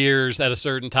 4 years at a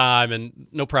certain time, and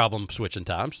no problem switching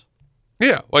times.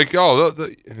 Yeah, like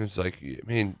and it's like, I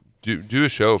mean, do a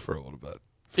show for a little bit.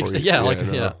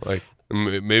 Like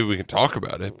maybe we can talk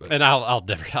about it. But. And I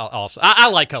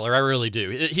like Cutler. I really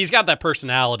do. He's got that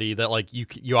personality that like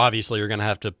you obviously are going to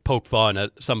have to poke fun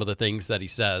at some of the things that he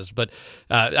says. But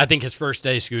I think his first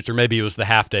day, Scoots, or maybe it was the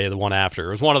half day of the one after.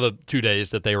 It was one of the 2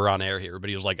 days that they were on air here. But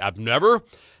he was like, I've never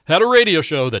had a radio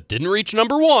show that didn't reach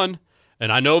number 1,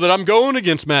 and I know that I'm going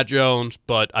against Matt Jones,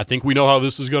 but I think we know how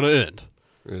this is going to end.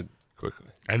 Quickly.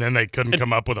 And then they couldn't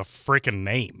come up with a freaking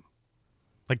name.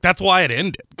 Like, that's why it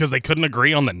ended, because they couldn't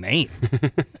agree on the name.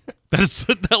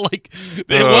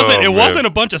 It wasn't a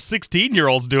bunch of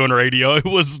 16-year-olds doing radio. It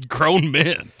was grown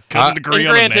men. Couldn't agree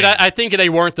on the name. I think they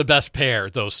weren't the best pair,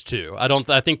 those two.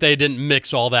 I think they didn't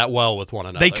mix all that well with one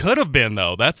another. They could have been,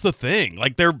 though. That's the thing.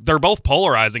 Like, they're both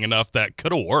polarizing enough that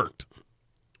could have worked.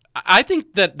 I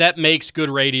think that makes good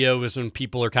radio is when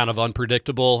people are kind of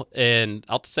unpredictable, and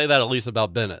I'll say that at least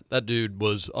about Bennett. That dude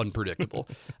was unpredictable.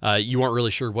 You weren't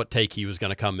really sure what take he was going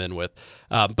to come in with.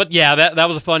 But yeah, that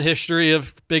was a fun history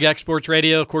of Big X Sports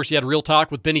Radio. Of course, you had Real Talk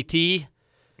with Benny T.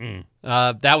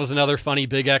 That was another funny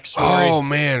Big X story. Oh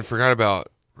man, forgot about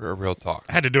Real Talk.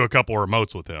 I had to do a couple of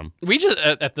remotes with him. We just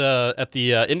at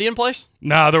the Indian place.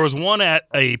 No, there was one at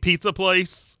a pizza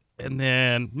place. And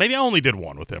then maybe I only did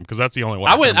one with him because that's the only one.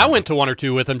 I went to 1 or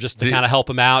 2 with him just to kind of help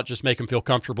him out, just make him feel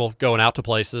comfortable going out to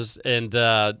places. And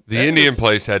the Indian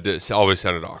place always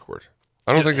sounded awkward.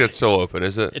 I don't think that's still open,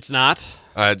 is it? It's not.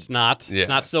 It's not. Yeah. It's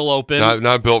not still open.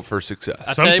 Not built for success.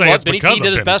 I tell you what, Benny T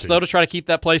did his best though to try to keep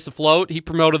that place afloat. He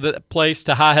promoted the place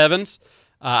to high heavens.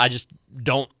 I just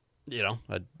don't.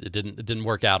 It didn't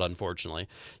work out, unfortunately.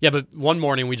 Yeah, but one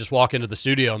morning we just walk into the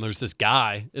studio and there's this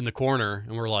guy in the corner,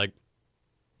 and we're like,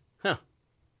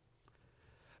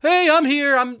 hey, I'm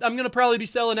here. I'm going to probably be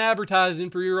selling advertising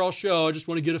for your all show. I just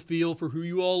want to get a feel for who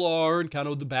you all are and kind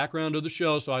of the background of the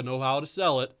show so I know how to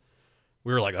sell it.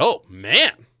 We were like, oh,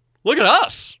 man, look at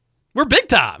us. We're big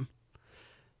time.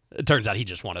 It turns out he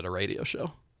just wanted a radio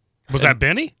show. Was that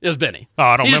Benny? It was Benny. Oh,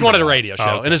 I don't He just remember wanted a that. radio show.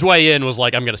 Oh, okay. And his way in was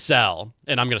like, I'm going to sell.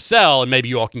 And I'm going to sell, and maybe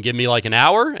you all can give me like an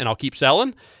hour, and I'll keep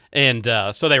selling. And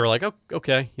so they were like, oh,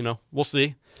 okay, we'll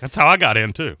see. That's how I got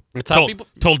in, too. It's how people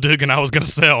told Dugan I was going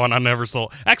to sell, and I never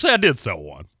sold. Actually, I did sell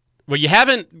one. Well, you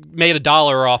haven't made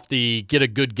 $1 off the get a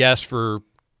good guess for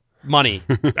money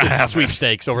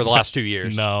sweepstakes over the last 2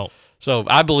 years. No. So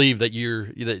I believe that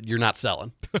you're not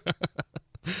selling.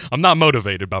 I'm not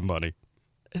motivated by money.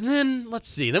 And then, let's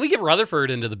see. Then we get Rutherford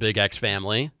into the Big X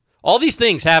family. All these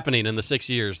things happening in the 6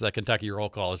 years that Kentucky Roll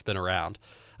Call has been around.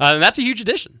 And that's a huge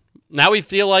addition. Now we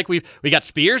feel like we got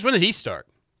Spears. When did he start?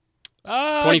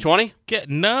 2020?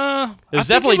 No. It was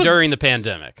definitely during the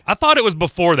pandemic. I thought it was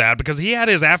before that because he had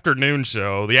his afternoon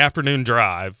show, the afternoon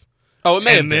drive. Oh, it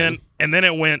may have been. And then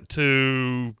it went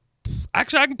to...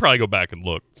 Actually, I can probably go back and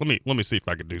look. Let me see if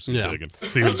I can do some digging.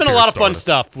 There's been a lot of fun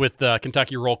stuff with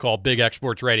Kentucky Roll Call, Big X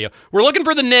Sports Radio. We're looking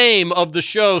for the name of the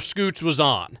show Scoots was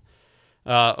on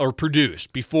or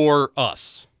produced before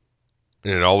us.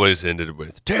 And it always ended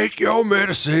with, take your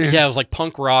medicine. Yeah, it was like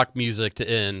punk rock music to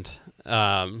end,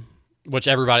 which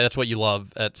that's what you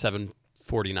love at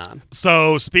 7:49.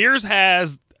 So Spears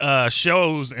has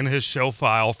shows in his show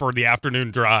file for the afternoon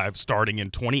drive starting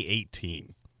in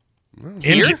 2018.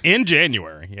 In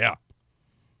January, yeah.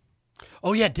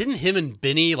 Oh yeah, didn't him and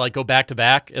Benny like go back to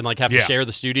back and like have to Yeah. share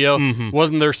the studio? Mhm.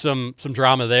 Wasn't there some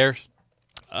drama there?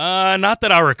 Not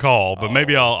that I recall, but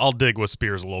maybe I'll dig with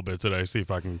Spears a little bit today, see if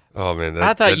I can. Oh man,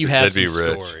 I thought you had that'd some be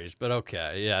rich. stories, but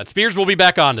okay, yeah. Spears will be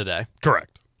back on today.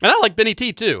 Correct. And I like Benny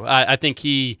T too. I think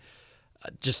he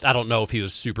I don't know if he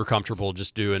was super comfortable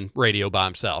just doing radio by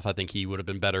himself. I think he would have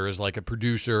been better as like a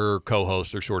producer,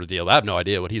 co-host, or sort of deal. I have no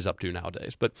idea what he's up to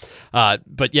nowadays. But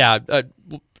yeah,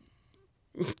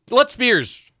 let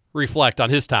Spears reflect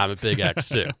on his time at Big X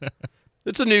too.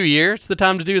 It's a new year. It's the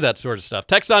time to do that sort of stuff.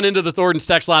 Text on into the Thornton's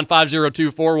text line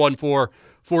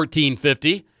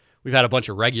 502-414-1450. We've had a bunch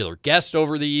of regular guests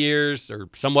over the years, or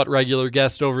somewhat regular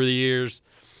guests over the years.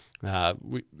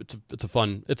 It's a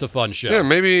fun show. Yeah,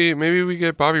 maybe we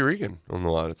get Bobby Regan on the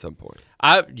line at some point.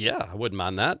 I wouldn't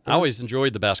mind that. I always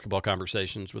enjoyed the basketball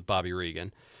conversations with Bobby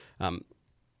Regan.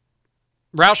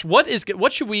 Roush,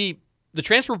 what should we? The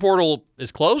transfer portal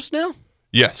is closed now.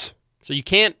 Yes. So you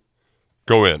can't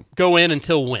go in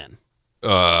until when?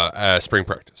 Spring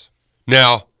practice.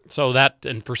 Now. So that,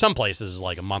 and for some places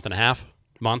like a month.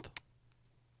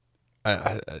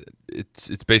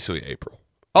 It's basically April.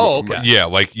 Oh, okay. Yeah,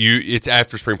 like it's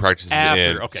after spring practice is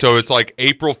in. Okay. So it's like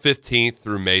April 15th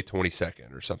through May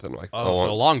 22nd or something like that. Oh,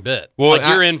 so a long bit. Well,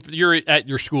 like you're at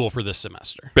your school for this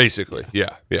semester. Basically,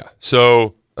 yeah.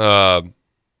 So, and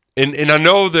I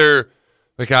know they're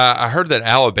like I heard that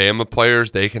Alabama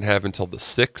players, they can have until the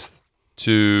 6th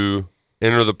to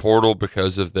enter the portal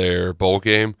because of their bowl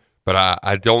game, but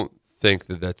I don't think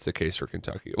that that's the case for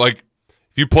Kentucky. Like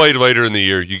if you played later in the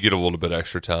year, you get a little bit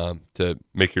extra time to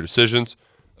make your decisions.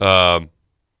 But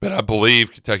I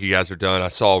believe Kentucky guys are done. I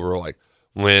saw where like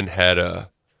Lynn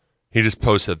he just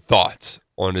posted thoughts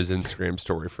on his Instagram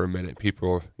story for a minute.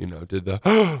 People, did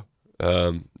the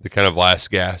kind of last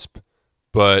gasp.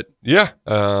 But yeah,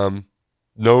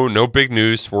 no big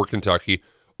news for Kentucky.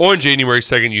 On January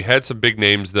 2nd, you had some big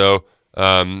names though,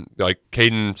 like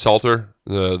Caden Salter,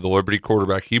 the Liberty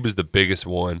quarterback. He was the biggest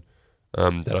one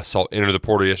that I saw enter the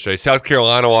portal yesterday. South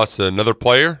Carolina lost another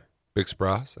player. Big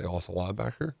surprise. They lost a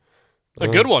linebacker. A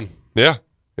good one. Yeah.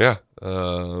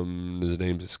 His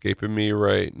name's escaping me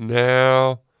right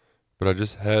now, but I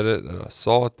just had it and I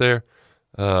saw it there.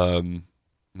 No,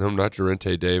 not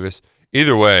Jarente Davis.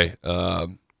 Either way, yeah.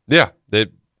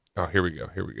 Here we go.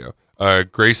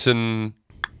 Grayson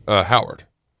Howard,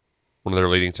 one of their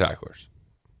leading tacklers.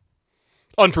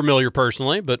 Unfamiliar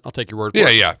personally, but I'll take your word for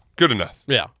it. Yeah. Good enough.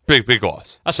 Yeah. Big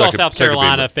loss. I saw South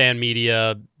Carolina fan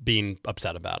media being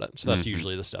upset about it, so that's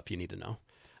usually the stuff you need to know.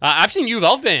 I've seen U of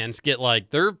L fans get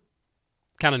they're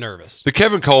kind of nervous. The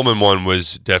Kevin Coleman one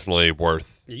was definitely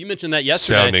worth. You mentioned that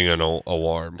yesterday. Sounding an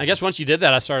alarm. I guess once you did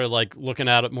that, I started looking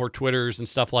at more Twitters and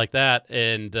stuff like that,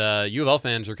 and U of L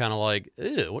fans are kind of like,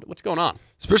 ew, what's going on?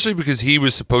 Especially because he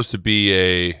was supposed to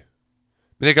be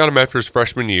they got him after his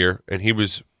freshman year, and he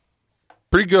was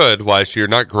pretty good last year,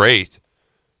 not great,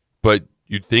 but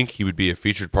you'd think he would be a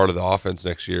featured part of the offense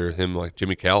next year, him like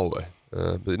Jimmy Callaway.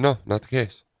 But no, not the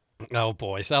case. Oh,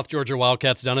 boy. South Georgia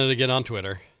Wildcats done it again on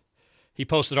Twitter. He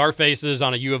posted our faces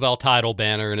on a U of L title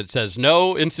banner, and it says,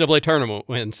 no NCAA tournament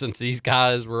win since these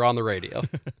guys were on the radio.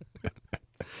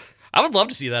 I would love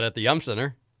to see that at the Yum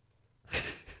Center.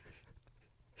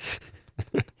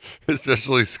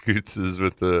 Especially Scoots'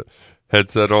 with the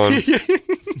headset on.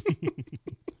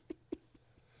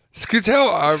 Scoots,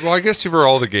 well, I guess for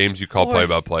all the games you call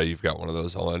play-by-play, you've got one of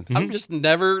those on. I'm just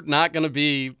never not going to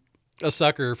be a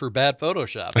sucker for bad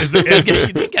Photoshop. I guess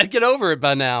you think I'd get over it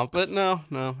by now, but no.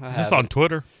 Is this on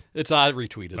Twitter? I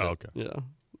retweeted it. Okay. Yeah.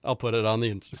 I'll put it on the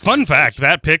Instagram. Fun fact,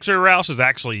 that picture, Roush, is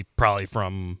actually probably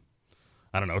from,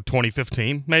 I don't know,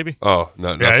 2015 maybe? Oh,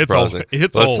 not surprising.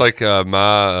 It's old. It's like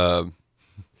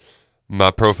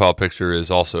my profile picture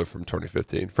is also from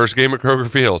 2015. First game at Kroger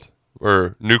Field,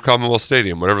 or New Commonwealth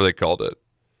Stadium, whatever they called it.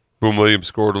 Boom Williams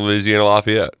scored in Louisiana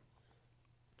Lafayette.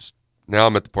 Now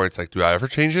I'm at the point, it's like, do I ever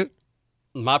change it?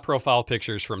 My profile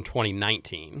picture is from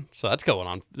 2019, so that's going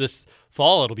on. This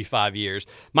fall, it'll be 5 years.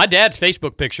 My dad's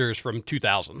Facebook picture is from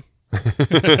 2000.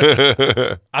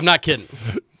 I'm not kidding.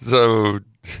 So...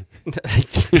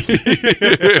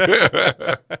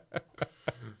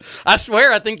 I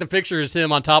swear, I think the picture is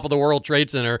him on top of the World Trade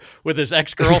Center with his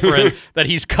ex-girlfriend that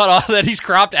he's cut off, that he's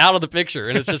cropped out of the picture,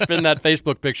 and it's just been that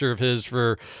Facebook picture of his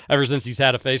for ever since he's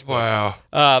had a Facebook.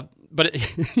 Wow. But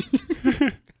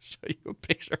show you a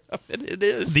picture of it. It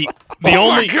is the oh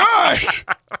only. My gosh!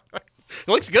 It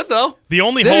looks good though. The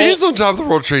only that is on top of the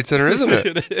World Trade Center, isn't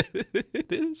it?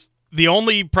 It is. The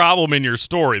only problem in your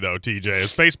story, though, TJ,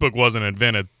 is Facebook wasn't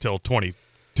invented till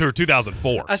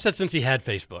 2004. I said since he had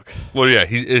Facebook. Well, yeah,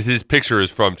 his picture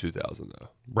is from 2000, though.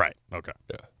 Right. Okay.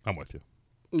 Yeah. I'm with you.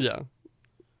 Yeah.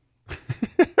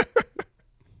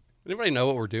 Anybody know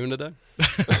what we're doing today?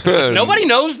 Nobody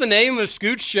knows the name of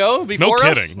Scoot's show before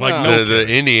us? us? No kidding. Like, the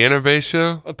Indiana-based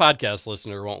show? A podcast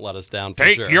listener won't let us down for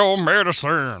Take sure. your medicine.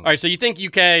 All right, so you think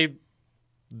UK,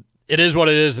 it is what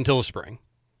it is until the spring.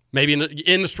 Maybe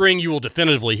in the spring you will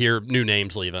definitively hear new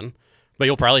names leaving, but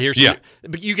you'll probably hear some. Yeah.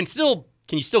 But you can still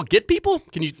get people?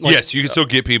 Can you? Yes, you can still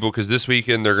get people because this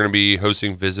weekend they're going to be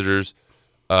hosting visitors.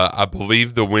 I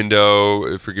believe the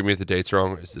window, forgive me if the date's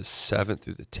wrong, is the 7th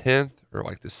through the 10th or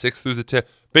like the 6th through the 10th.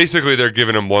 Basically, they're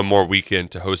giving them one more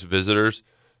weekend to host visitors.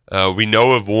 We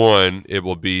know of one. It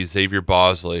will be Xavier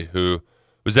Bosley, who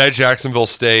was at Jacksonville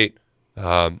State.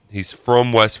 He's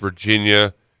from West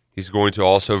Virginia. He's going to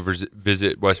also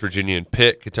visit West Virginia and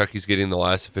Pitt. Kentucky's getting the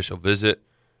last official visit.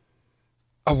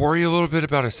 I worry a little bit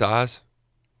about his size,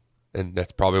 and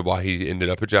that's probably why he ended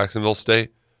up at Jacksonville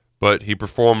State. But he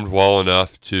performed well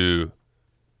enough to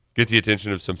get the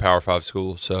attention of some Power 5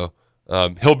 schools. So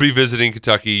he'll be visiting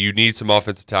Kentucky. You need some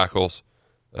offensive tackles,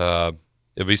 at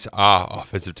least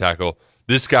offensive tackle.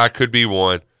 This guy could be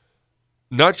one.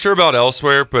 Not sure about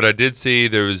elsewhere, but I did see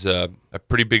there was a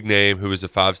pretty big name who was a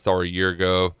 5-star a year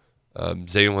ago.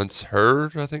 Zaylen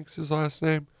Hurd, I think is his last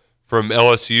name, from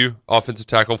LSU, offensive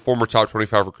tackle, former top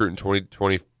 25 recruit in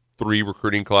 2023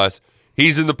 recruiting class.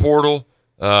 He's in the portal.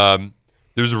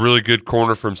 There's a really good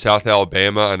corner from South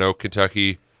Alabama. I know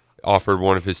Kentucky offered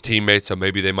one of his teammates, so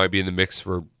maybe they might be in the mix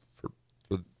for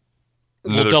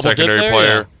another secondary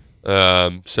player. Yeah.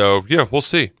 So, yeah, we'll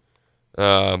see.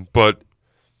 But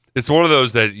it's one of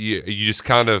those that you just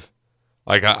kind of,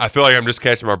 like, I feel like I'm just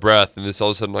catching my breath, and this all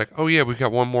of a sudden, like, oh, yeah, we've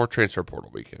got one more transfer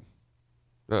portal weekend.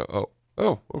 Oh,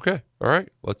 okay. All right.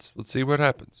 Let's see what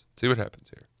happens. See what happens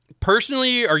here.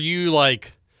 Personally, are you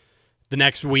like, the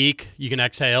next week you can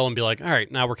exhale and be like, all right,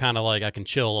 now we're kind of like, I can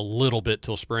chill a little bit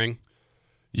till spring?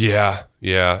 Yeah.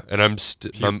 And I'm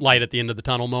light at the end of the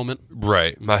tunnel moment.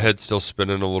 Right. My head's still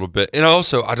spinning a little bit. And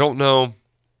also, I don't know.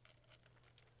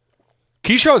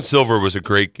 Keyshawn Silver was a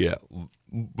great get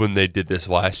when they did this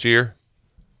last year.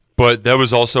 But that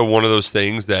was also one of those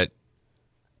things that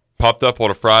popped up on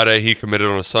a Friday. He committed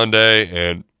on a Sunday.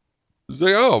 And it was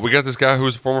like, oh, we got this guy who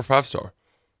was a former 5-star.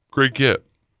 Great get.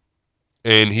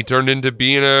 And he turned into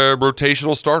being a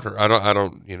rotational starter.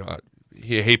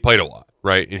 He played a lot,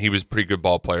 right? And he was a pretty good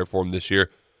ball player for him this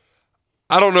year.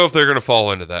 I don't know if they're going to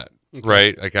fall into that,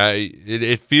 right? Like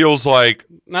it feels like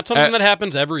not something that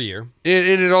happens every year.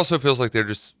 And it also feels like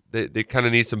they kind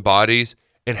of need some bodies.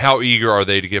 And how eager are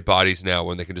they to get bodies now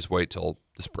when they can just wait till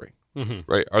the spring,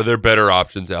 right? Are there better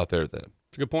options out there then?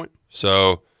 That's a good point.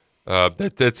 So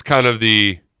that's kind of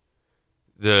the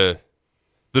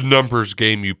numbers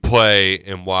game you play,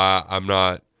 and why I'm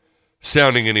not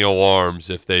sounding any alarms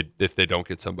if they don't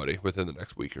get somebody within the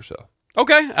next week or so.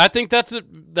 Okay, I think that's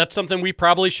something we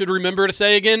probably should remember to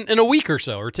say again in a week or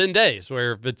so, or 10 days,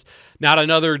 where if it's not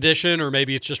another edition, or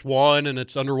maybe it's just one and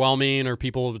it's underwhelming, or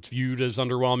it's viewed as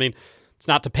underwhelming, it's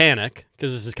not to panic,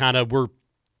 because this is kind of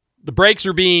the brakes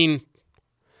are being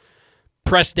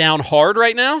pressed down hard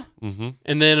right now, Mm-hmm.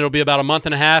 and then it'll be about a month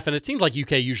and a half, and it seems like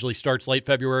UK usually starts late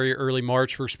February, early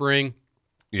March for spring.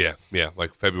 Yeah,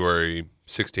 like February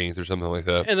 16th or something like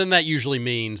that. And then that usually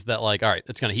means that, like, all right,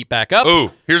 it's going to heat back up.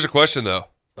 Oh, here's a question, though.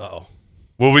 Uh-oh.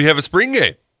 Will we have a spring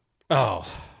game? Oh.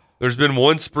 There's been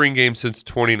one spring game since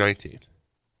 2019.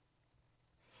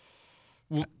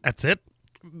 That's it?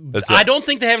 I don't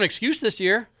think they have an excuse this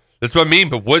year. That's what I mean,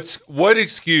 but what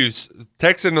excuse?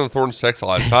 Text into the Thornton's text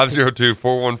line,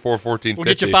 502-414-1450. We'll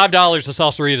get you $5 to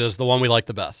Salsaritas, the one we like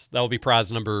the best. That will be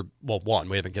prize number, 1.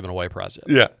 We haven't given away a prize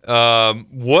yet. Yeah.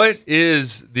 What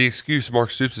is the excuse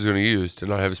Mark Stoops is going to use to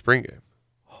not have a spring game?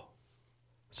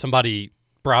 Somebody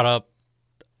brought up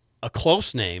a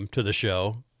close name to the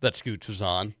show that Scoots was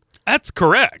on. That's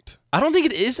correct. I don't think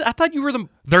it is. I thought you were the...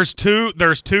 There's two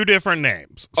different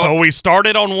names. So we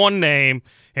started on one name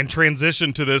and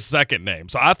transitioned to this second name.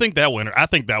 So I think that one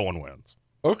wins.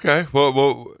 Okay.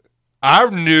 Well, I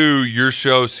knew your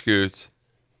show, Scoots,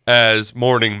 as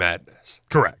Morning Madness.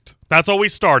 Correct. That's what we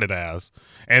started as.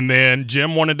 And then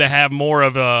Jim wanted to have more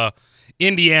of a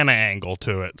Indiana angle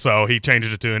to it, so he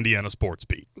changed it to Indiana Sports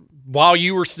Beat. While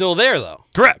you were still there, though?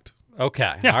 Correct.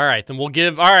 Okay. Yeah. All right. Then we'll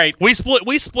give... All right. We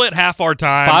split half our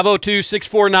time.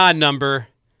 502-649 number.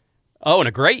 Oh, and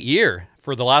a great year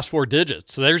for the last 4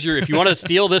 digits. So there's your... If you want to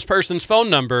steal this person's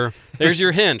phone number, there's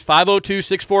your hint.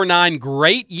 502-649,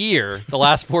 great year, the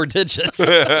last 4 digits.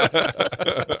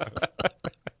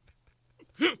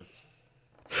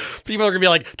 People are going to be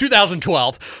like,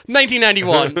 2012,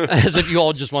 1991, as if you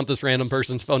all just want this random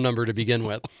person's phone number to begin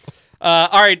with.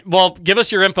 All right, well, give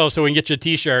us your info so we can get you a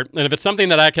T-shirt. And if it's something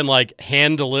that I can, like,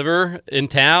 hand deliver in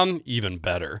town, even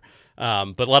better.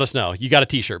 But let us know. You got a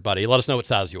T-shirt, buddy. Let us know what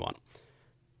size you want.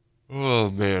 Oh,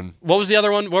 man. What was the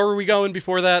other one? Where were we going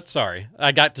before that? Sorry.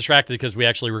 I got distracted because we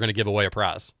actually were going to give away a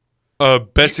prize.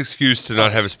 Best excuse to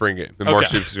not have a spring game that Mark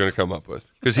Stoops is going to come up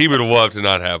with. Because he would love to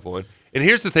not have one. And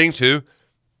here's the thing, too.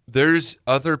 There's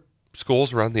other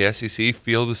schools around the SEC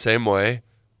feel the same way,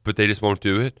 but they just won't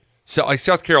do it. So, like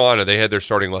South Carolina, they had their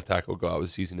starting left tackle go out with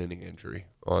a season-ending injury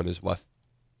on his left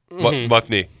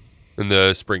knee in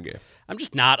the spring game. I'm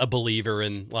just not a believer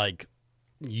in, like,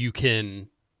 you can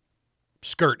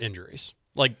skirt injuries.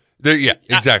 Like, yeah,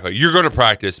 exactly. You're going to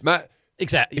practice.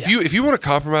 Exactly. If you want to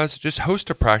compromise, just host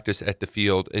a practice at the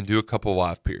field and do a couple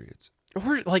live periods.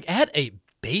 Or, like, at a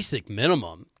basic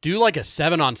minimum, do like a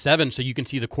 7-on-7 so you can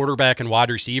see the quarterback and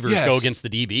wide receivers go against the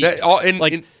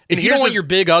DBs. If you don't want your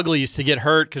big uglies to get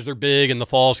hurt because they're big and the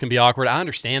falls can be awkward, I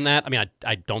understand that. I mean,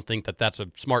 I don't think that that's a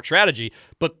smart strategy,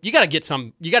 but you got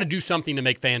to do something to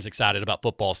make fans excited about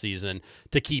football season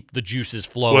to keep the juices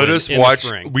flowing. Let us in watch. The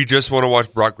spring. We just want to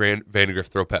watch Brock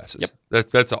Vandegrift throw passes. Yep.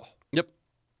 That's all. Yep.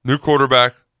 New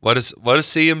quarterback. Let us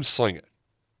see him sling it,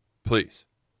 please.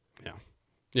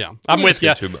 Yeah, I'm with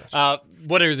you. Too much.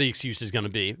 What are the excuses going to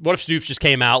be? What if Stoops just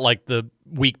came out like the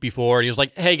week before and he was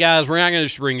like, "Hey guys, we're not going to do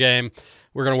spring game.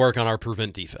 We're going to work on our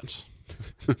prevent defense."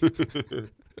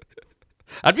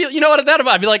 I'd be,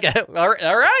 I'd be like, all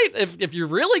right, if you're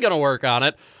really going to work on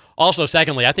it. Also,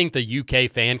 secondly, I think the UK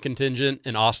fan contingent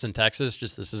in Austin, Texas,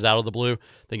 just this is out of the blue,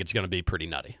 I think it's going to be pretty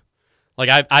nutty.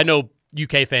 Like I know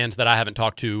UK fans that I haven't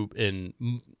talked to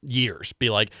in years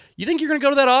be like, you think you're going to go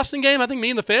to that Austin game? I think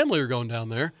me and the family are going down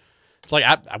there. It's like,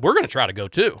 we're going to try to go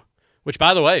too. Which,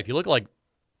 by the way, if you look like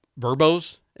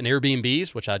Verbos and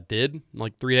Airbnbs, which I did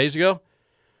like 3 days ago,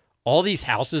 all these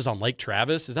houses on Lake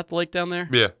Travis, is that the lake down there?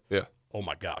 Yeah. Oh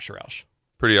my gosh, Roush.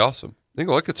 Pretty awesome. I think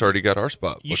Licket's already got our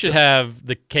spot. You should have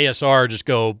the KSR just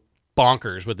go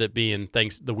bonkers with it being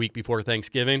the week before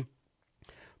Thanksgiving.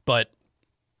 But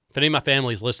if any of my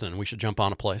family's listening, we should jump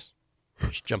on a place.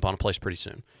 We should jump on a place pretty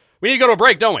soon. We need to go to a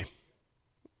break, don't we?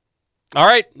 All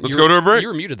right. Let's go to a break. You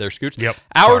were muted there, Scoots. Yep.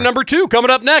 Hour number 2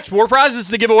 coming up next. More prizes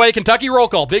to give away. Kentucky Roll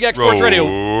Call. Big X Sports Radio.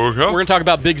 We're going to talk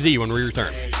about Big Z when we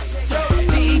return.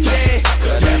 DJ,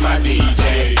 good at my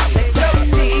DJ.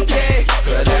 DJ,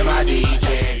 good at my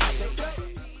DJ.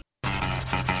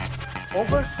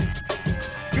 Over?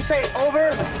 You say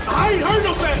over? I ain't heard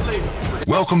no bad thing.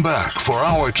 Welcome back for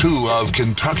hour 2 of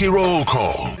Kentucky Roll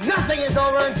Call Nothing is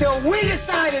over until we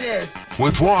decide it is.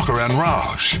 with Walker and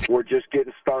Roush. We're just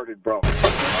getting started, bro.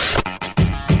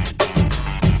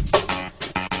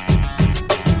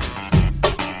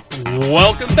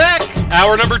 Welcome back.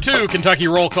 Hour number 2, Kentucky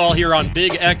Roll Call here on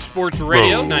Big X Sports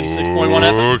Radio,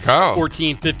 96.1 FM,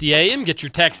 1450 AM. Get your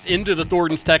text into the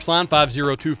Thornton's text line,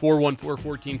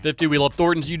 502-414-1450. We love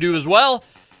Thornton's. You do as well.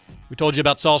 We told you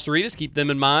about Salsaritas. Keep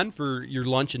them in mind for your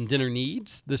lunch and dinner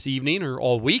needs this evening or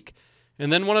all week.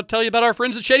 And then want to tell you about our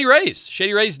friends at Shady Rays.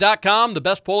 ShadyRays.com, the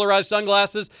best polarized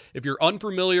sunglasses. If you're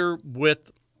unfamiliar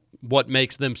with what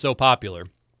makes them so popular.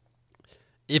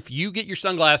 If you get your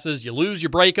sunglasses, you lose, you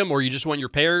break them, or you just want your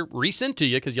pair resent to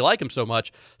you because you like them so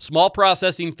much, small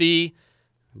processing fee,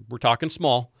 we're talking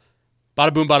small,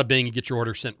 bada boom, bada bing, you get your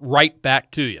order sent right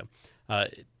back to you.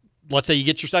 Let's say you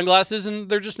get your sunglasses and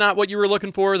they're just not what you were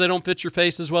looking for. They don't fit your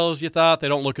face as well as you thought. They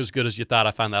don't look as good as you thought.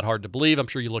 I find that hard to believe. I'm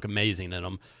sure you look amazing in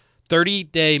them.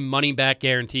 30-day money-back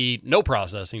guarantee, no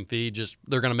processing fee, just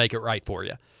they're going to make it right for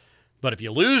you. But if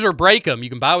you lose or break them, you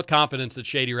can buy with confidence at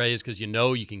Shady Rays because you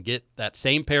know you can get that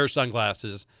same pair of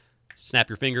sunglasses, snap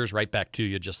your fingers right back to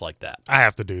you just like that. I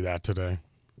have to do that today.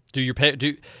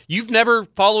 You've never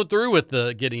followed through with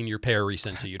getting your pair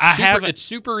resent to you? It's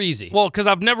super easy. Well, because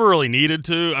I've never really needed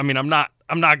to. I mean, I'm not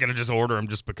going to just order them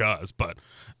just because. But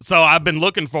so I've been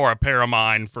looking for a pair of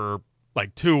mine for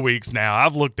like 2 weeks now.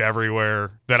 I've looked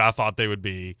everywhere that I thought they would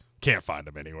be. Can't find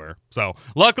them anywhere. So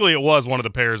luckily it was one of the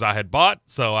pairs I had bought,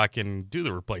 so I can do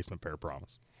the replacement pair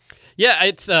promise. Yeah,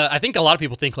 it's. I think a lot of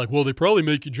people think like, well, they probably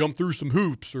make you jump through some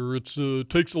hoops, or it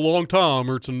takes a long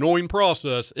time, or it's an annoying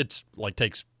process. It's like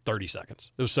takes 30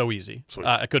 seconds. It was so easy.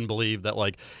 I couldn't believe that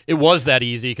like it was that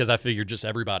easy because I figured just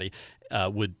everybody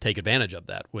would take advantage of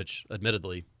that, which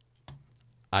admittedly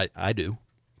I do.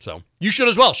 So you should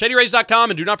as well.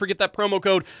 ShadyRays.com, and do not forget that promo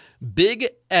code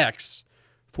BIGX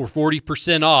for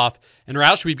 40% off. And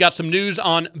Roush, we've got some news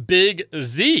on Big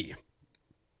Z.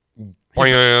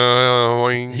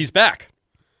 He's back.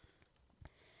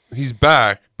 He's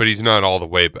back, but he's not all the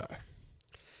way back.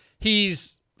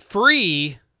 He's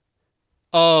free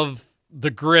of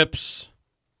the grips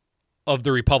of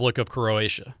the Republic of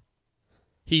Croatia.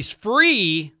 He's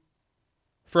free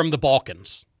from the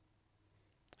Balkans.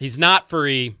 He's not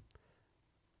free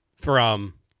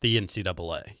from the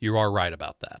NCAA. You are right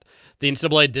about that. The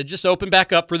NCAA did just open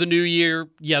back up for the new year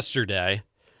yesterday.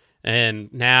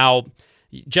 And now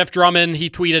Jeff Drummond, he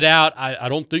tweeted out, I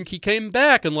don't think he came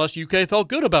back unless UK felt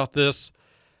good about this.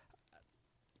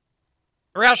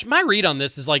 Roush, my read on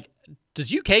this is like,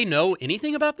 does UK know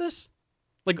anything about this?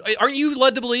 Like, aren't you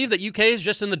led to believe that UK is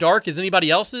just in the dark as anybody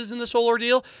else is in this whole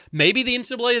ordeal? Maybe the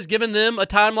NCAA has given them a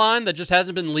timeline that just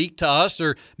hasn't been leaked to us,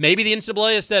 or maybe the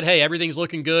NCAA has said, hey, everything's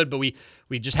looking good, but we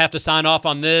just have to sign off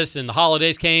on this, and the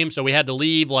holidays came, so we had to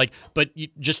leave. Like, but you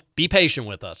just be patient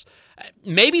with us.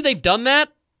 Maybe they've done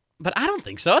that, but I don't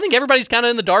think so. I think everybody's kind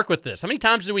of in the dark with this. How many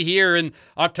times do we hear in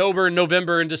October and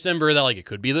November and December that, like, it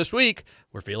could be this week?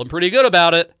 We're feeling pretty good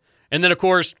about it. And then, of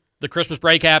course, the Christmas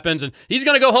break happens, and he's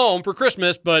going to go home for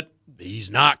Christmas, but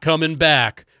he's not coming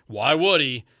back. Why would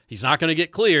he? He's not going to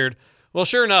get cleared. Well,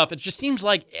 sure enough, it just seems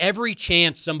like every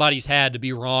chance somebody's had to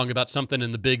be wrong about something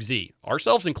in the Big Z,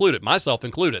 ourselves included, myself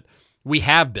included, we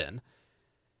have been.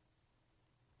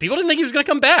 People didn't think he was going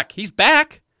to come back. He's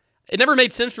back. It never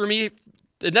made sense for me.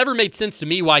 It never made sense to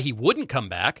me why he wouldn't come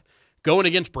back. Going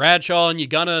against Bradshaw and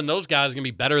Ugonna and those guys are going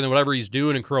to be better than whatever he's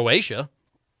doing in Croatia.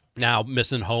 Now,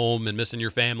 missing home and missing your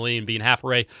family and being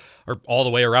halfway or all the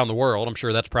way around the world, I'm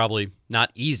sure that's probably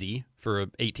not easy for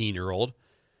an 18-year-old.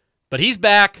 But he's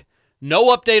back.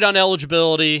 No update on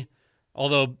eligibility.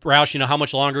 Although, Roush, how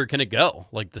much longer can it go?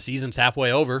 Like, the season's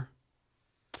halfway over.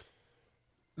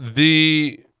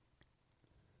 I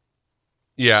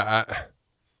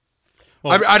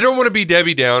don't want to be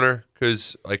Debbie Downer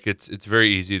because like it's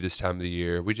very easy this time of the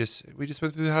year. We just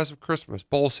went through the House of Christmas,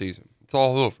 bowl season. It's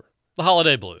all over. The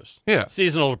holiday blues. Yeah.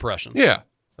 Seasonal depression. Yeah.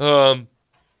 But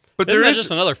isn't that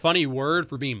just another funny word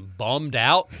for being bummed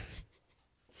out?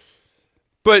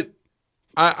 But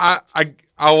I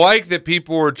like that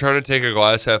people were trying to take a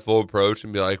glass half full approach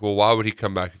and be like, well, why would he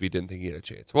come back if he didn't think he had a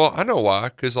chance? Well, I know why.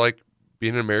 Because like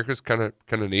being in America is kind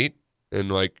of neat. And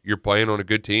like you're playing on a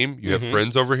good team. You have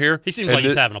friends over here. He seems like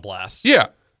he's having a blast. Yeah.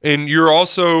 And you're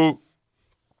also,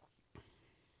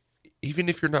 even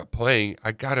if you're not playing,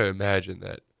 I got to imagine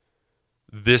that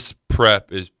this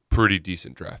prep is pretty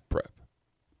decent draft prep.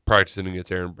 Practicing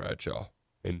against Aaron Bradshaw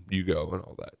and Hugo and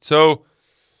all that. So,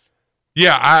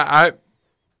 yeah,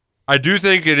 I do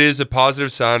think it is a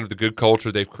positive sign of the good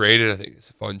culture they've created. I think it's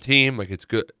a fun team. Like it's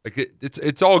good. Like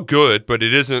it's all good, but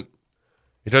it isn't.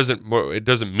 It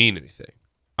doesn't mean anything.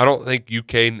 I don't think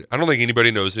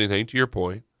anybody knows anything. To your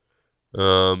point,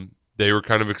 they were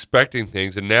kind of expecting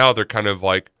things, and now they're kind of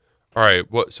like, all right,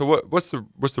 what's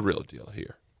the real deal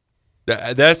here?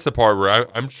 That's the part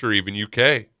where I'm sure even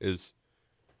UK is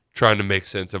trying to make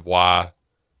sense of why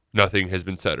nothing has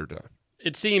been said or done.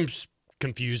 It seems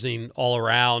confusing all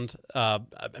around. I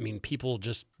mean, people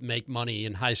just make money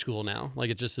in high school now.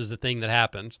 Like, it just is a thing that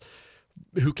happens.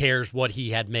 Who cares what he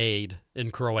had made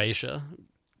in Croatia?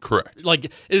 Correct.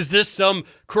 Like, is this some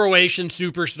Croatian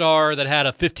superstar that had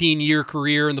a 15-year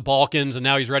career in the Balkans and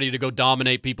now he's ready to go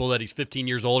dominate people that he's 15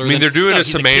 years older? I mean, they're doing a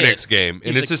he's semantics game, and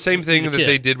He's it's the same thing he's a that kid.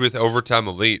 they did with Overtime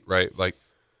Elite, right? Like,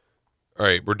 all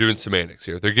right, we're doing semantics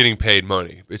here. They're getting paid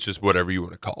money. It's just whatever you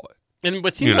want to call it. And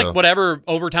it seems like whatever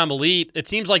Overtime Elite, it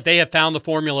seems like they have found the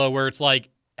formula where it's like,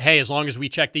 hey, as long as we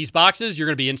check these boxes, you're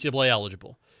going to be NCAA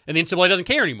eligible. And the NCAA doesn't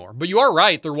care anymore. But you are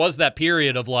right. There was that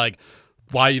period of like,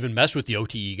 why even mess with the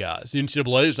OTE guys? The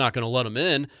NCAA is not going to let them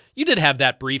in. You did have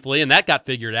that briefly, and that got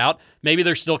figured out. Maybe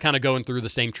they're still kind of going through the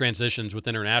same transitions with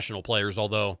international players,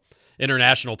 although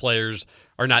international players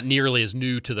are not nearly as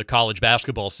new to the college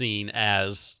basketball scene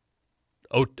as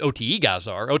OTE guys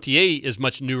are. OTA is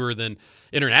much newer than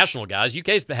international guys.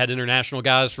 UK's had international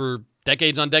guys for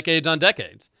decades on decades on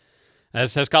decades,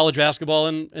 as has college basketball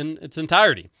in its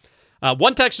entirety.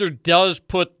 One texter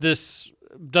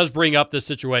does bring up this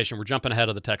situation. We're jumping ahead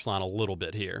of the text line a little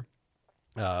bit here.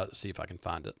 Let's see if I can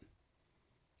find it.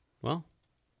 Well,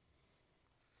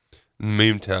 in the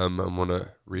meantime, I'm going to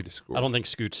read a score. I don't think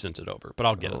Scoots sent it over, but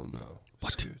I'll get it. Oh, no.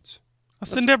 What? Scoots. I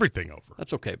send everything over.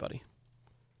 That's okay, buddy.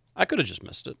 I could have just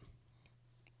missed it.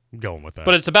 I'm going with that.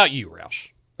 But it's about you, Roush.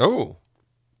 Oh.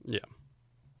 Yeah.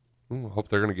 Ooh, I hope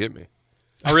they're going to get me.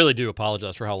 I really do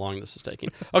apologize for how long this is taking.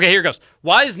 Okay, here goes.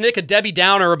 Why is Nick a Debbie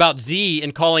Downer about Z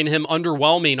and calling him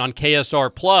underwhelming on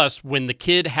KSR Plus when the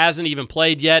kid hasn't even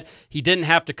played yet? He didn't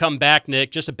have to come back, Nick.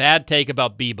 Just a bad take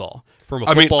about B-ball from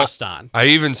a football stein. I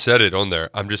even said it on there.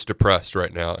 I'm just depressed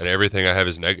right now, and everything I have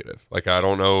is negative. Like, I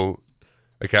don't know.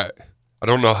 Like, I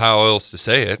don't know how else to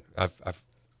say it.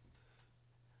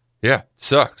 Yeah, it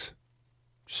sucks.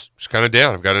 Just kind of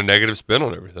down. I've got a negative spin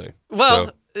on everything. Well,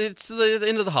 so. It's the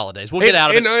end of the holidays. We'll get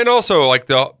out of it. And also, like,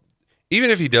 even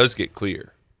if he does get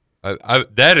clear, I'm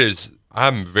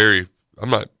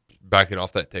not backing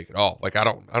off that take at all. Like, I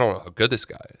don't know how good this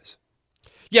guy is.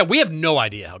 Yeah, we have no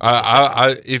idea how good this guy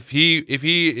is. If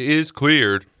he is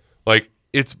cleared, like,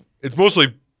 it's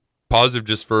mostly positive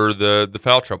just for the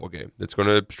foul trouble game that's going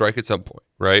to strike at some point,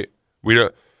 right? We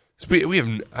have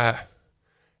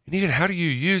and even how do you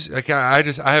use? Like, I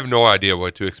have no idea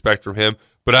what to expect from him.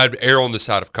 But I'd err on the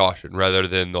side of caution rather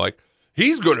than like,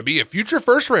 he's going to be a future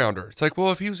first rounder. It's like,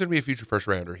 well, if he was going to be a future first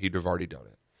rounder, he'd have already done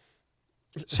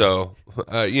it. So,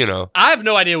 I have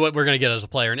no idea what we're going to get as a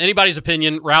player. In anybody's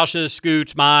opinion, Roush's,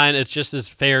 Scoots, mine, it's just as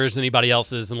fair as anybody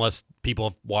else's unless people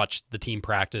have watched the team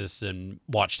practice and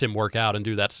watched him work out and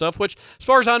do that stuff, which, as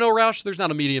far as I know, Roush, there's not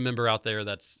a media member out there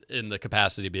that's in the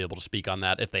capacity to be able to speak on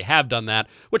that if they have done that,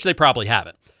 which they probably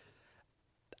haven't.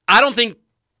 I don't think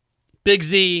Big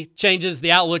Z changes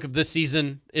the outlook of this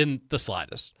season in the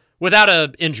slightest without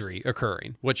an injury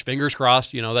occurring, which, fingers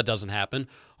crossed, that doesn't happen,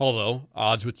 although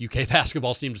odds with UK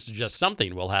basketball seem to suggest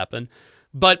something will happen.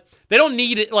 But they don't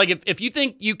need it. Like, if you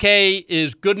think UK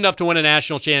is good enough to win a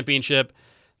national championship,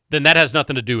 then that has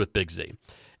nothing to do with Big Z.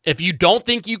 If you don't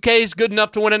think UK is good enough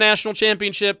to win a national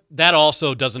championship, that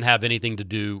also doesn't have anything to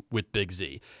do with Big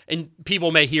Z. And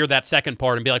people may hear that second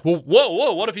part and be like, well,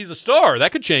 whoa, what if he's a star?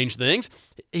 That could change things.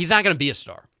 He's not going to be a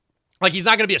star. Like, he's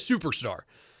not going to be a superstar.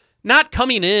 Not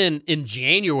coming in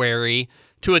January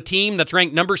to a team that's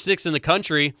ranked number 6 in the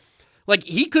country. Like,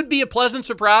 he could be a pleasant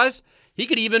surprise. He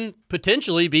could even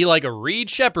potentially be like a Reed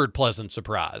Shepherd pleasant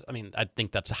surprise. I mean, I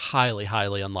think that's highly,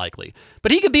 highly unlikely.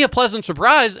 But he could be a pleasant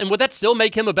surprise, and would that still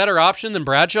make him a better option than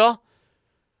Bradshaw?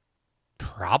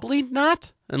 Probably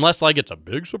not, unless, like, it's a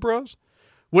big surprise.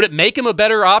 Would it make him a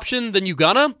better option than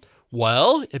Ugonna?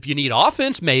 Well, if you need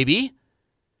offense, maybe.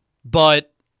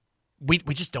 But we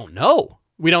just don't know.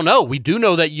 We don't know. We do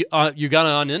know that Ugonna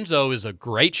Onyenso is a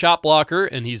great shot blocker,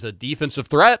 and he's a defensive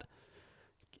threat.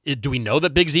 Do we know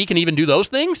that Big Z can even do those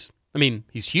things? I mean,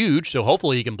 he's huge, so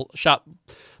hopefully he can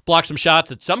block some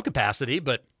shots at some capacity.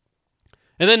 And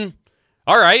then,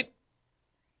 all right,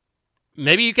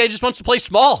 maybe UK just wants to play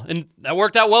small, and that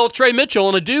worked out well with Trey Mitchell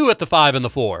and Adu at the 5 and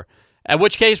the 4. At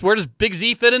which case, where does Big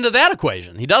Z fit into that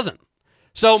equation? He doesn't.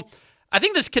 So I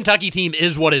think this Kentucky team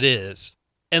is what it is,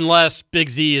 unless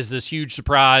Big Z is this huge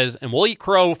surprise, and we'll eat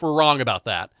crow if we're wrong about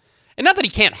that. And not that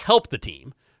he can't help the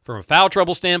team. From a foul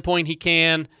trouble standpoint, he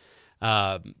can.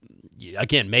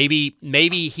 Again, maybe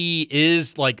he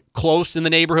is like close in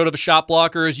the neighborhood of a shot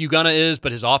blocker as Ugonna is,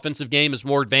 but his offensive game is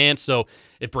more advanced. So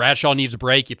if Bradshaw needs a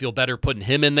break, you feel better putting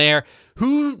him in there.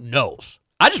 Who knows?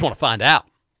 I just want to find out.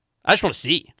 I just want to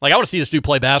see. Like, I want to see this dude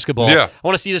play basketball. Yeah. I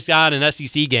want to see this guy in an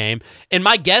SEC game. And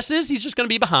my guess is he's just going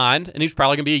to be behind, and he's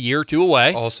probably going to be a year or two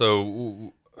away.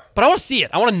 Also, but I want to see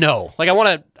it. I want to know. Like, I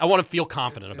want to feel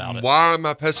confident about it. Why am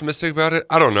I pessimistic about it?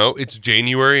 I don't know. It's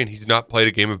January, and he's not played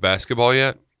a game of basketball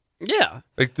yet. Yeah.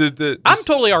 Like I'm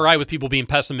totally all right with people being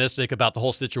pessimistic about the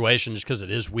whole situation just because it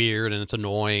is weird and it's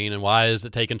annoying and why is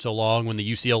it taking so long when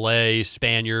the UCLA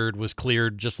Spaniard was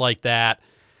cleared just like that.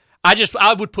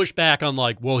 I would push back on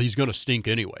like, well, he's going to stink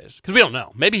anyways because we don't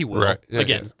know. Maybe he will. Right. Yeah,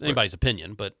 Again, anybody's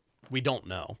opinion, but we don't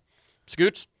know.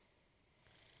 Scoots?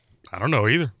 I don't know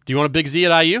either. Do you want a big Z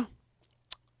at IU?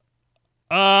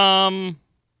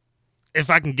 If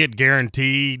I can get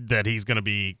guaranteed that he's going to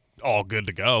be all good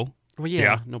to go. Well,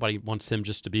 yeah. Nobody wants him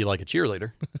just to be like a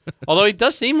cheerleader. Although he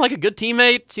does seem like a good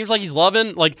teammate. Seems like he's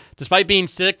loving, like, despite being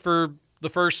sick for the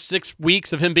first 6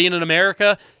 weeks of him being in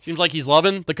America, seems like he's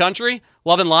loving the country,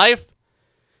 loving life.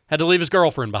 Had to leave his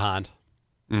girlfriend behind.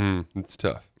 It's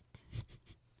tough.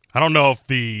 I don't know if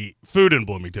the food in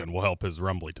Bloomington will help his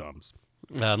rumbly tums.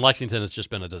 In Lexington, it's just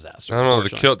been a disaster. I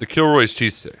don't know, the Kilroy's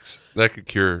cheese sticks. That could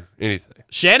cure anything.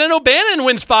 Shannon O'Bannon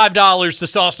wins $5 to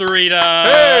Saucerita.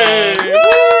 Hey!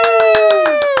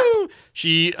 Woo!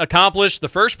 She accomplished the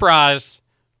first prize,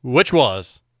 which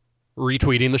was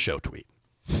retweeting the show tweet.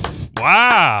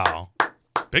 Wow.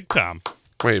 Big time.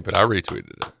 Wait, but I retweeted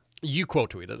it. You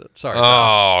quote tweeted it. Sorry.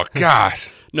 Oh, gosh.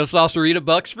 No Saucerita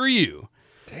bucks for you.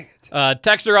 Dang it.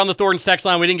 Texter on the Thornton's text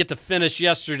line. We didn't get to finish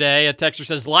yesterday. A texter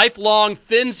says, lifelong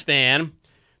Finns fan.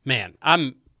 Man,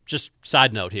 I'm just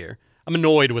side note here. I'm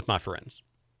annoyed with my friends.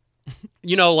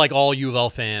 You know, like all U of L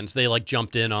fans, they like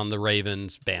jumped in on the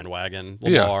Ravens bandwagon,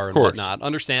 Lamar and whatnot.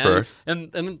 Understand? Correct.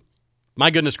 And my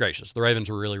goodness gracious, the Ravens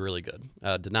were really, really good.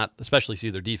 Did not especially see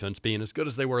their defense being as good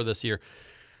as they were this year.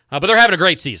 But they're having a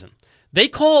great season. They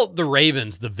call the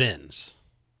Ravens the Vins.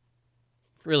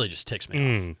 Really just ticks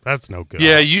me off. That's no good.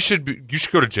 Yeah, you should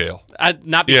go to jail. I'd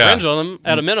not be friends with them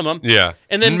at a minimum. Yeah.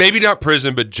 And then maybe not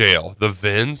prison, but jail. The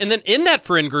Vins. And then in that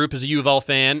friend group is a U of L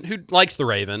fan who likes the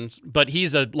Ravens, but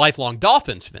he's a lifelong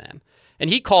Dolphins fan.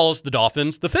 And he calls the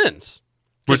Dolphins the Fins.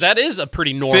 Because that is a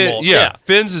pretty normal.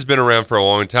 Fins has been around for a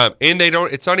long time. And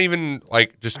it's not even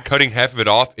like just cutting half of it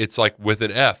off. It's like with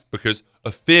an F because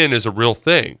a fin is a real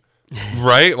thing.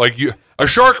 Right? Like a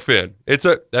shark fin. That's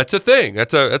a thing.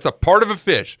 That's a part of a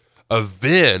fish. A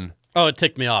VIN. Oh, it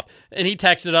ticked me off. And he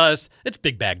texted us. It's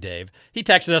Big Bag Dave. He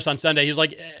texted us on Sunday. He was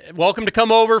like, welcome to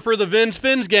come over for the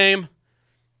Fins game.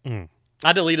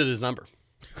 I deleted his number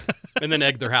and then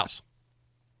egged their house.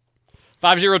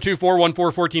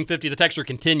 502-414-1450. The texter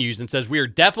continues and says, we are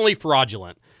definitely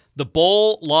fraudulent. The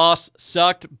bowl loss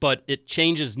sucked, but it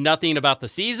changes nothing about the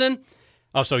season.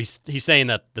 Oh, so he's saying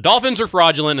that the Dolphins are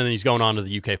fraudulent, and then he's going on to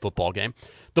the UK football game.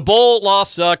 The bowl loss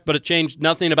sucked, but it changed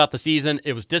nothing about the season.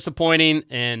 It was disappointing,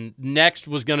 and next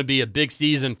was going to be a big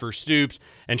season for Stoops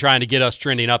and trying to get us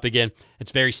trending up again.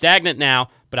 It's very stagnant now,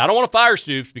 but I don't want to fire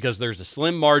Stoops because there's a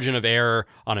slim margin of error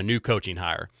on a new coaching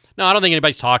hire. No, I don't think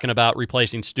anybody's talking about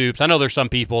replacing Stoops. I know there's some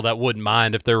people that wouldn't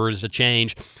mind if there was a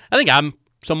change. I think I'm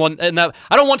someone, and that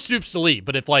I don't want Stoops to leave,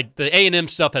 but if like the A&M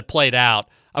stuff had played out,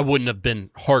 I wouldn't have been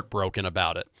heartbroken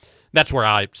about it. That's where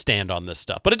I stand on this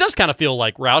stuff. But it does kind of feel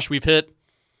like, Roush, we've hit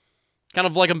kind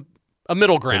of like a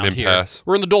middle ground here.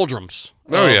 We're in the doldrums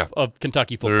of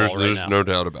Kentucky football right now. There's no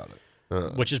doubt about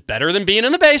it. Which is better than being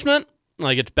in the basement.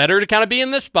 Like, it's better to kind of be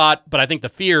in this spot, but I think the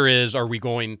fear is, are we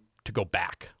going to go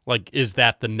back? Like, is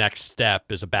that the next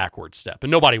step, is a backward step?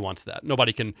 And nobody wants that.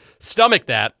 Nobody can stomach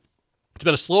that. It's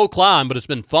been a slow climb, but it's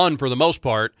been fun for the most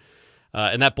part.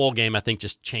 And that bowl game, I think,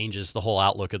 just changes the whole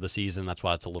outlook of the season. That's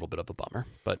why it's a little bit of a bummer.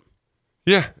 But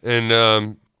yeah,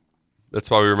 and that's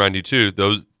why we remind you, too,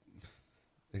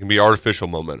 it can be artificial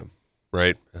momentum,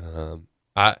 right?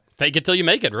 Fake it till you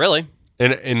make it, really.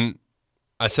 And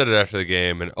I said it after the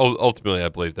game, and ultimately I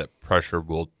believe that pressure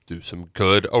will do some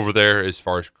good over there as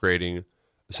far as creating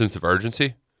a sense of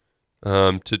urgency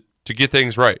to get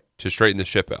things right, to straighten the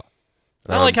ship out.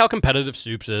 I like how competitive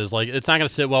Stoops is. Like, it's not going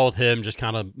to sit well with him just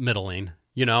kind of middling,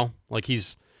 you know? Like, he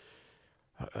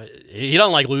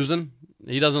doesn't like losing.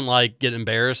 He doesn't like getting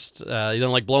embarrassed. He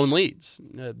doesn't like blowing leads.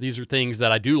 These are things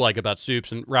that I do like about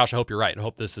Stoops. And, Roush, I hope you're right. I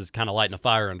hope this is kind of lighting a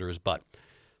fire under his butt.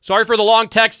 Sorry for the long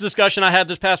text discussion I had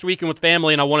this past weekend with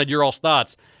family, and I wanted your all's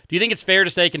thoughts. Do you think it's fair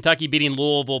to say Kentucky beating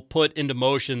Louisville put into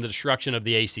motion the destruction of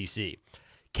the ACC?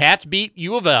 Cats beat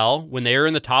U of L when they were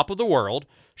in the top of the world.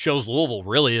 Shows Louisville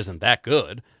really isn't that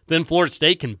good. Then Florida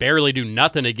State can barely do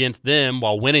nothing against them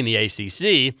while winning the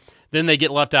ACC. Then they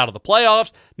get left out of the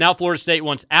playoffs. Now Florida State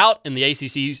wants out, and the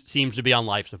ACC seems to be on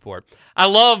life support. I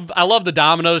love the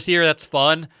dominoes here. That's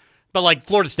fun. But, like,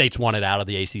 Florida State's wanted out of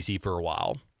the ACC for a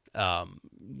while.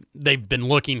 They've been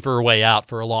looking for a way out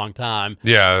for a long time.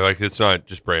 Yeah, like, it's not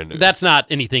just brand new. That's not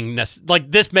anything like,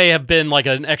 this may have been like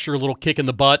an extra little kick in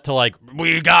the butt to, like,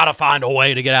 we got to find a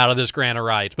way to get out of this grant of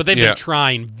rights. But they've been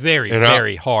trying very,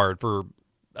 very hard for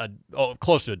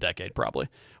close to a decade, probably.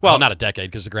 Well, not a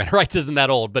decade because the grant of rights isn't that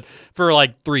old, but for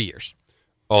like 3 years.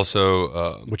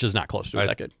 Also, which is not close to a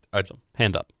decade. So,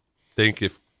 hand up. Think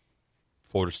if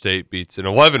Florida State beats an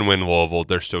 11-win Louisville,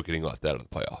 they're still getting left out of the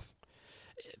playoff.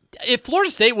 If Florida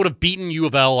State would have beaten U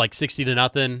of L like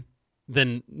 60-0,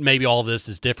 then maybe all of this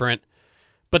is different.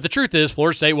 But the truth is,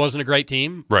 Florida State wasn't a great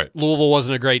team. Right. Louisville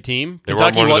wasn't a great team. They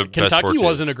weren't one of the best Kentucky four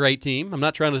wasn't teams. a great team. I'm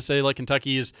not trying to say like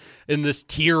Kentucky is in this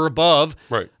tier above.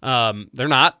 Right. They're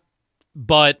not.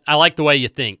 But I like the way you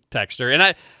think, Texter.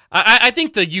 And I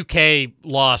think the UK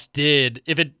loss did,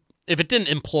 if it didn't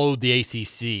implode the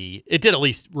ACC, it did at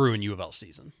least ruin U of L's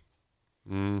season.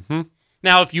 Mm-hmm.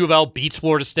 Now, if U of L beats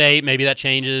Florida State, maybe that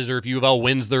changes. Or if U of L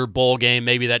wins their bowl game,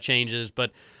 maybe that changes.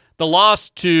 But the loss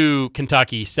to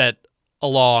Kentucky set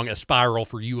along a spiral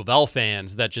for U of L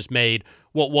fans that just made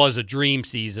what was a dream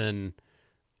season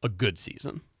a good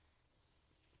season.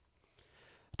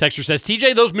 Texter says,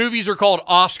 TJ, those movies are called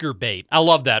Oscar bait. I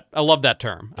love that. I love that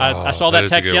term. I saw that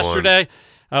text yesterday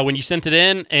when you sent it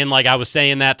in, and like I was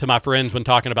saying that to my friends when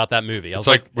talking about that movie. I was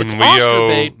like when it's Leo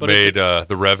bait, made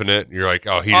The Revenant, you're like,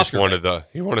 oh, he Oscar just wanted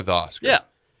the Oscar. Yeah.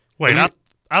 Wait,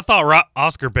 I thought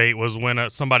Oscar bait was when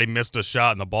somebody missed a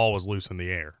shot and the ball was loose in the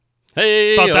air.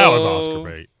 Hey, thought that was Oscar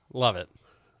bait. Love it.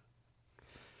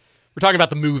 We're talking about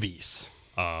the movies.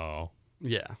 Oh.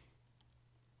 Yeah.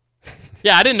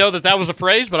 Yeah, I didn't know that was a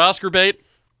phrase, but Oscar bait.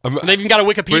 They've even got a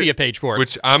Wikipedia page for it.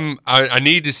 Which I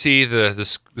need to see the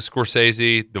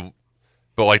Scorsese,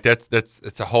 but like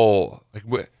it's a whole like.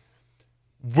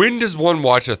 When does one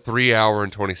watch a 3 hour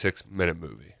and 26-minute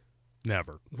movie?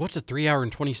 Never. What's a 3 hour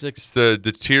and 26? It's the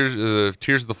Tears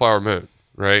of the Flower Moon,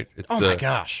 right? It's my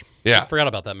gosh. Yeah. I forgot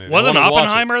about that movie. Wasn't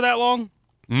Oppenheimer that long?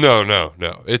 No.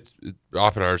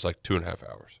 Oppenheimer's like 2.5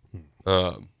 hours.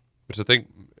 Which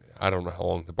I don't know how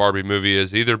long the Barbie movie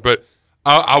is either, but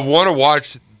I've wanted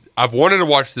to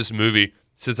watch this movie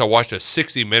since I watched a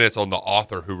 60 Minutes on the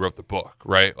author who wrote the book,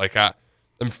 right? Like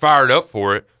I'm fired up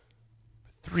for it.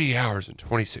 3 hours and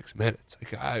 26 minutes.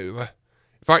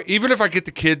 Like even if I get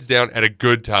the kids down at a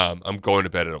good time, I'm going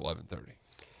to bed at 11:30.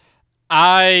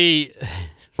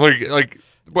 Like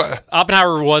what?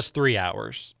 Oppenheimer was 3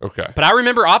 hours. Okay. But I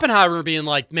remember Oppenheimer being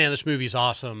like, man, this movie's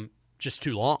awesome. Just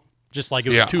too long. Just like it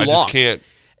was too long. I just can't.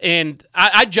 And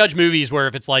I judge movies where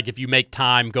if you make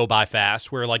time go by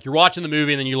fast, where like you're watching the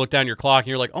movie and then you look down your clock and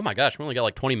you're like, oh my gosh, we only got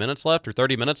like 20 minutes left or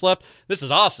 30 minutes left. This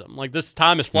is awesome. Like this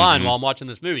time is flying while I'm watching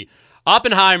this movie.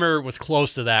 Oppenheimer was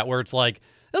close to that, where it's like,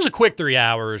 that was a quick 3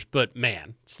 hours, but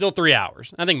man, still 3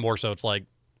 hours. I think more so it's like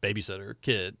babysitter,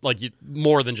 kid, like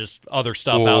more than just other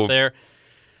stuff out there.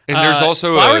 And there's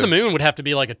also Flower of the Moon would have to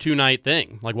be like a 2-night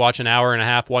thing, like watch an hour and a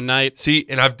half one night. See,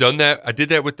 and I've done that. I did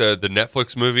that with the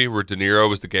Netflix movie where De Niro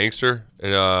was the gangster,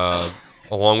 and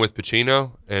along with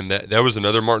Pacino, and that was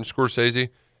another Martin Scorsese.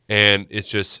 And it's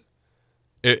just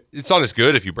it's not as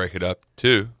good if you break it up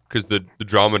too, because the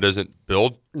drama doesn't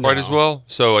build quite as well.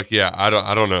 So like, yeah, I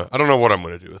don't know what I'm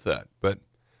going to do with that, but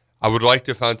I would like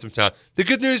to find some time. The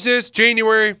good news is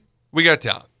January we got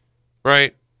time,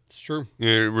 right? It's true.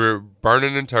 We're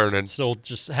burning and turning. Still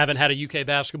just haven't had a UK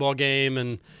basketball game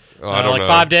in I don't know.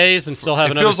 5 days and still have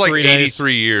it another feels like 3 days.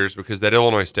 83 years because that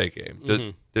Illinois State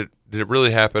game. Did it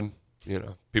really happen? You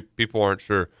know, people aren't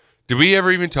sure. Did we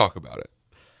ever even talk about it?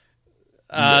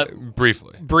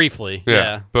 Briefly.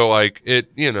 Yeah. But like it,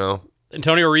 you know.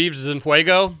 Antonio Reeves is in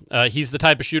fuego. He's the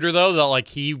type of shooter though that like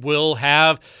he will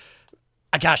have.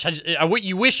 Gosh,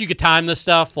 you wish you could time this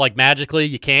stuff like magically.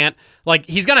 You can't. Like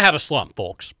he's gonna have a slump,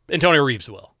 folks. Antonio Reeves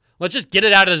will. Let's just get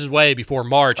it out of his way before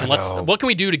March, and what can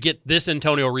we do to get this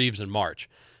Antonio Reeves in March?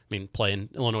 I mean, playing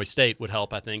Illinois State would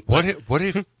help, I think. What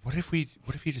if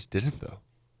he just didn't though?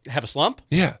 Have a slump?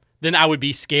 Yeah. Then I would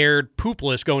be scared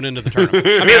poopless going into the tournament.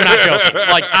 I mean, I'm not joking.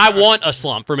 Like, I want a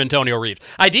slump from Antonio Reeves.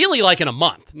 Ideally, like in a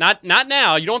month. Not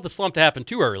now. You don't want the slump to happen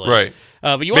too early. Right.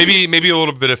 But you maybe a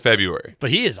little bit of February.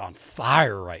 But he is on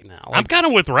fire right now. I'm kind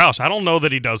of with Roush. I don't know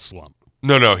that he does slump.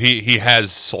 No, he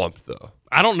has slumped though.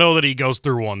 I don't know that he goes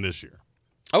through one this year.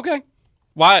 Okay.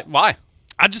 Why?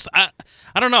 I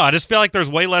don't know. I just feel like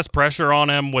there's way less pressure on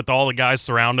him with all the guys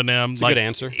surrounding him. That's a good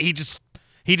answer. He just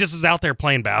is out there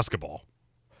playing basketball.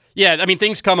 Yeah, I mean,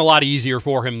 things come a lot easier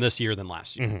for him this year than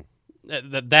last year.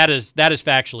 Mm-hmm. That is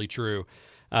factually true.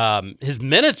 His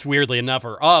minutes, weirdly enough,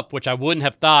 are up, which I wouldn't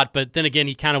have thought. But then again,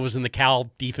 he kind of was in the Cal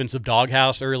defensive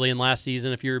doghouse early in last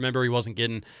season. If you remember, he wasn't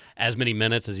getting as many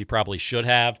minutes as he probably should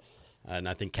have. And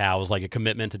I think Cal was like a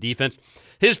commitment to defense.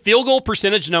 His field goal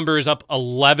percentage number is up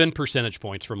 11 percentage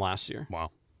points from last year.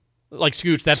 Wow. Like,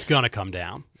 Scooch, that's going to come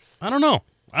down. I don't know.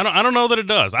 I don't know that it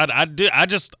does.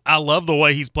 I love the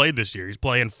way he's played this year. He's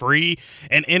playing free,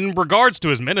 and in regards to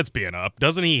his minutes being up,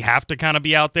 doesn't he have to kind of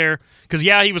be out there? Because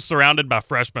he was surrounded by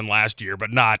freshmen last year,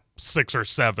 but not 6 or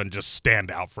 7 just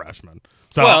standout freshmen.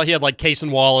 So, well, he had like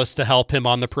Cason Wallace to help him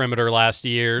on the perimeter last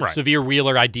year. Right. Severe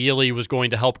Wheeler ideally was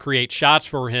going to help create shots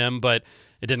for him, but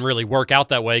it didn't really work out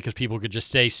that way because people could just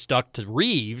stay stuck to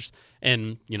Reeves,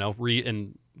 and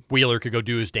and Wheeler could go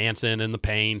do his dancing in the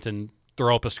paint and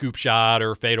throw up a scoop shot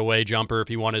or a fadeaway jumper if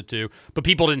he wanted to. But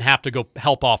people didn't have to go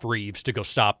help off Reeves to go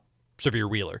stop Severe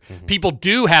Wheeler. Mm-hmm. People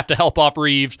do have to help off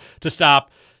Reeves to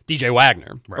stop DJ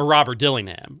Wagner or Robert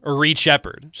Dillingham or Reed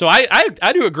Shepherd. So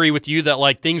I do agree with you that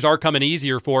like things are coming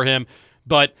easier for him,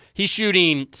 but he's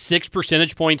shooting 6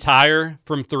 percentage points higher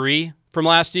from 3 from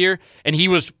last year, and he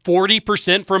was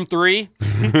 40% from 3.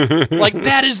 Like,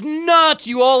 that is nuts,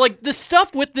 you all. Like, the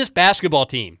stuff with this basketball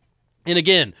team. And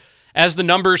again, as the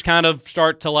numbers kind of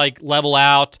start to like level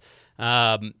out,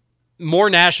 more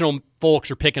national folks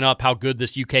are picking up how good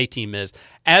this UK team is.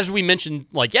 As we mentioned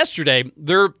like yesterday,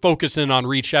 they're focusing on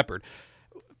Reed Shepherd.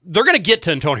 They're going to get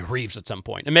to Antonio Reeves at some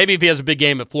point. And maybe if he has a big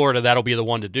game at Florida, that'll be the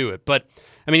one to do it. But,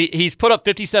 I mean, he's put up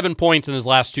 57 points in his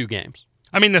last 2 games.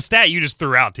 I mean, the stat you just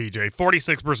threw out, TJ,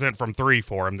 46% from 3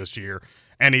 for him this year.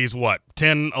 And he's,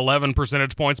 10, 11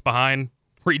 percentage points behind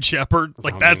Reed Shepherd?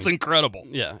 Like, that's incredible.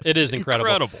 Yeah, it is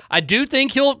incredible. I do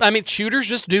think shooters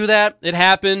just do that. It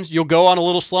happens. You'll go on a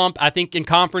little slump. I think in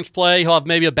conference play, he'll have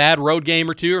maybe a bad road game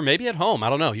or 2, or maybe at home. I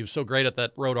don't know. He was so great at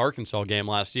that road Arkansas game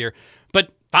last year.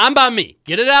 But fine by me.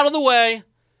 Get it out of the way.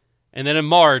 And then in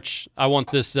March, I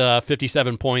want this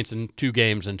 57 points in 2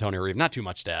 games, Antonio Reeves. Not too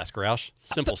much to ask, Roush.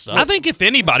 Simple stuff. I think if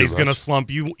anybody's going to slump,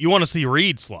 you want to see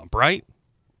Reed slump, right?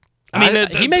 I mean,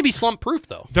 he may be slump-proof,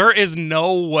 though. There is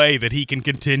no way that he can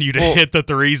continue to hit the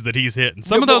threes that he's hitting.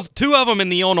 Some of those, 2 of them in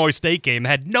the Illinois State game,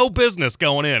 had no business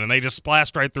going in, and they just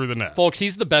splashed right through the net. Folks,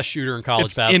 he's the best shooter in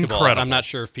college basketball. Incredible. I'm not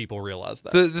sure if people realize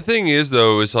that. The thing is,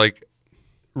 though, is like,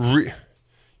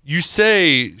 you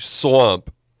say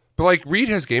slump, but like Reed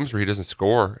has games where he doesn't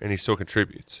score and he still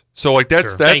contributes. So like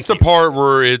that's the part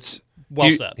where it's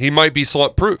well said. He might be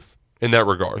slump-proof in that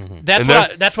regard.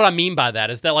 Mm-hmm. That's what I mean by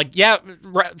that, is that like,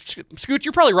 Scoot,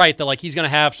 you're probably right that like he's going to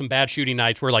have some bad shooting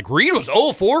nights where like Reed was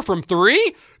 0-4 from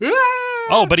 3.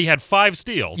 Oh, but he had 5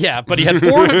 steals. Yeah, but he had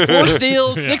 4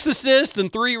 steals, 6 assists,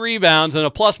 and 3 rebounds, and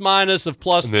a plus-minus of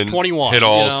plus and then 21. Hit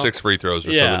all 6 free throws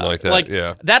or something like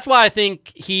that. That's why I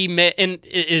think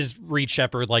is Reed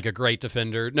Shepherd like a great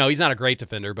defender? No, he's not a great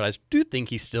defender, but I do think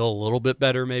he's still a little bit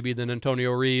better maybe than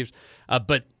Antonio Reeves.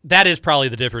 But that is probably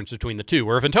the difference between the two,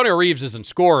 where if Antonio Reeves isn't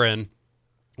scoring,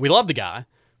 we love the guy,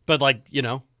 but like,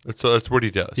 that's what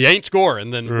he does. He ain't scoring,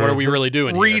 then what are we really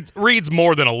doing here? Reed's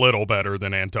more than a little better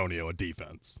than Antonio at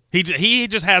defense. He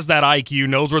just has that IQ,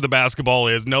 knows where the basketball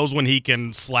is, knows when he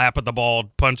can slap at the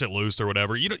ball, punch it loose or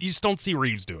whatever. You just don't see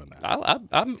Reeves doing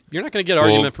that. You're not going to get an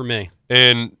argument from me.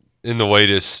 And in the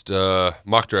latest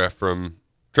mock draft from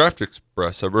Draft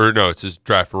Express, it's his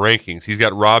draft rankings, he's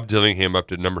got Rob Dillingham up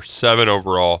to number 7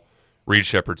 overall, Reed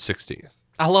Shepherd 16th.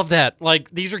 I love that. Like,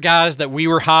 these are guys that we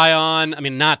were high on. I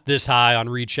mean, not this high on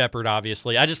Reed Shepherd,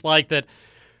 obviously. I just like that,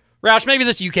 Roush, maybe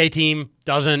this UK team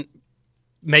doesn't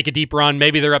make a deep run.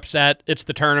 Maybe they're upset. It's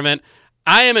the tournament.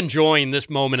 I am enjoying this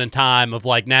moment in time of,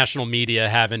 like, national media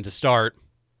having to start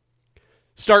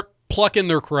plucking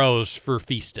their crows for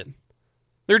feasting.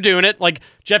 They're doing it. Like,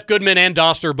 Jeff Goodman and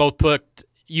Doster both picked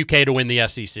UK to win the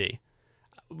SEC.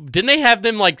 Didn't they have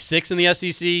them like 6 in the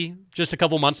SEC just a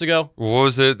couple months ago? What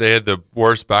was it? They had the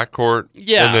worst backcourt.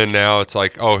 Yeah. And then now it's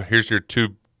like, oh, here's your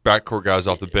 2 backcourt guys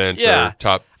off the bench. Or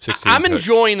top 16 I'm picks.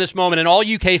 enjoying this moment, and all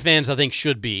UK fans, I think,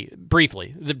 should be.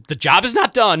 Briefly, the job is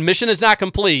not done. Mission is not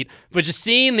complete. But just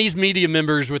seeing these media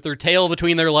members with their tail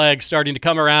between their legs starting to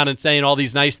come around and saying all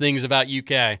these nice things about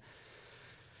UK.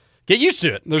 Get used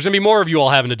to it. There's going to be more of you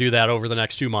all having to do that over the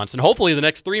next 2 months, and hopefully the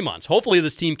next 3 months. Hopefully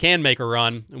this team can make a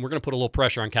run, and we're going to put a little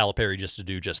pressure on Calipari just to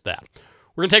do just that.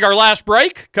 We're going to take our last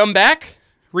break, come back,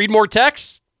 read more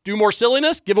texts, do more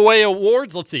silliness, give away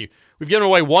awards. Let's see. We've given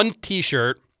away 1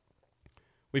 T-shirt.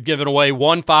 We've given away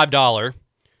 1 $5.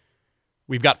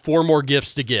 We've got 4 more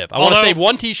gifts to give. I want to save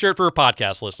 1 T-shirt for a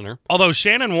podcast listener. Although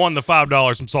Shannon won the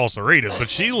 $5 from Salsaritas, but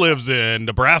she lives in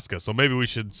Nebraska, so maybe we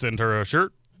should send her a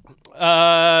shirt.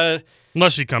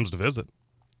 Unless she comes to visit.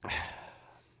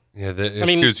 Yeah,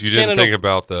 Scoots, you didn't think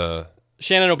about the...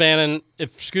 Shannon O'Bannon,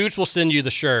 if Scoots will send you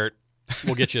the shirt,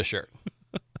 we'll get you a shirt.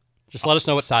 Just let us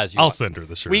know what size you want. I'll send her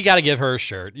the shirt. We got to give her a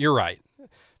shirt. You're right.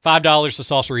 $5 to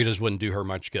Salsaritas wouldn't do her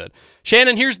much good.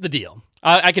 Shannon, here's the deal.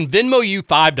 I can Venmo you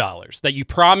 $5 that you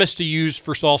promise to use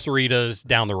for Salsaritas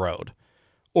down the road,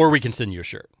 or we can send you a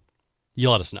shirt. You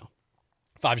let us know.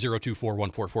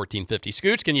 502-414-1450.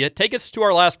 Scoots, can you take us to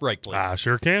our last break, please? I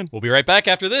sure can. We'll be right back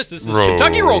after this. This is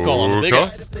Kentucky Roll Call on the Big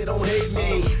X. If they don't hate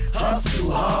me,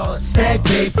 hustle hard, stack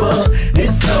paper,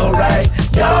 it's alright.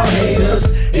 Y'all haters,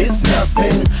 it's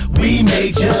nothing. We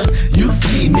major, you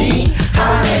see me.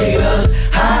 High hater,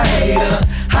 high hater,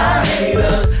 high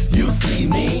hater, you see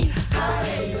me. High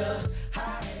hater,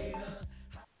 high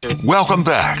hater. Welcome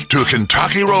back to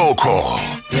Kentucky Roll Call.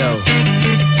 Yo.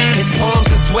 His palms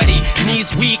are sweaty,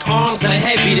 knees weak, arms are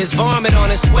heavy. There's vomit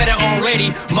on his sweater already.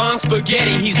 Mom's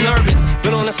spaghetti, he's nervous,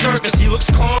 but on the surface he looks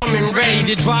calm and ready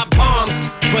to drop bombs.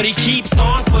 But he keeps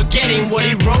on forgetting what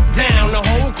he wrote down. The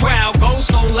whole crowd goes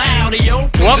so loud.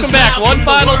 Welcome back. One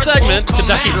final segment,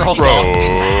 Kentucky Roll Call.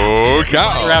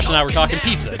 Roush and I were talking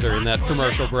pizza during that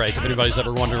commercial break, if anybody's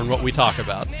ever wondering what we talk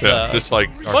about. Yeah, just like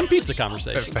fun pizza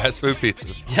conversation. Fast food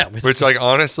pizzas. Yeah. Which, like,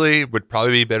 honestly, would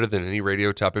probably be better than any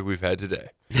radio topic we've had today.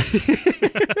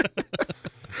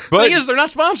 But the thing is, they're not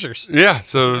sponsors. Yeah,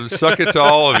 so suck it to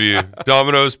all of you.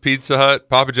 Domino's, Pizza Hut,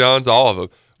 Papa John's, all of them.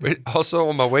 Wait, also,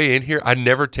 on my way in here, I'd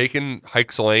never taken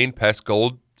Hikes Lane past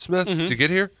Goldsmith to get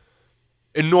here.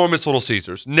 Enormous Little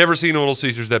Caesars. Never seen a Little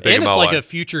Caesars that big in my life. And it's like a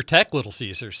future tech Little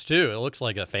Caesars, too. It looks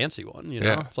like a fancy one, you know?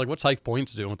 Yeah. It's like, what's Hikes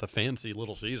Point's doing with the fancy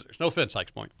Little Caesars? No offense,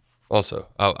 Hikes Point. Also,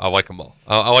 I like them all.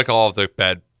 I like all of the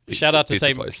bad pizza, shout out to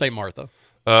St. Martha.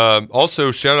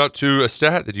 Also, shout out to a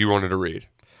stat that you wanted to read.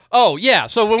 Oh, yeah.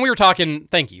 So when we were talking,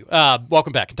 thank you.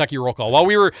 Welcome back, Kentucky Roll Call.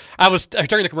 While I was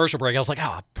during the commercial break, I was like,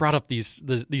 I brought up these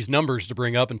numbers to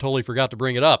bring up and totally forgot to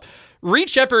bring it up. Reed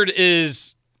Sheppard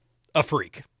is a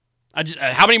freak.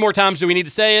 How many more times do we need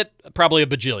to say it? Probably a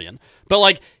bajillion. But,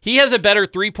 like, he has a better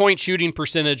three-point shooting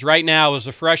percentage right now as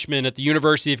a freshman at the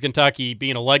University of Kentucky,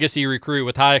 being a legacy recruit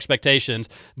with high expectations,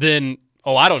 than,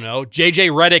 I don't know, J.J.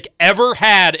 Redick ever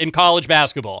had in college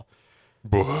basketball.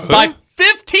 What? By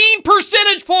 15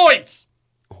 percentage points.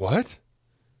 What?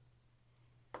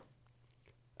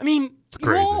 I mean, it's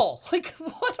crazy. Like,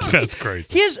 what? That's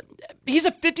crazy. He's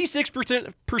a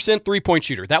 56% three-point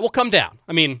shooter. That will come down.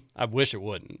 I mean, I wish it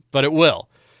wouldn't, but it will.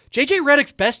 J.J.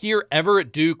 Redick's best year ever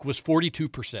at Duke was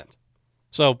 42%.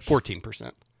 So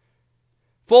 14%.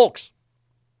 Folks,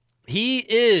 he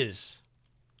is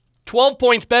 12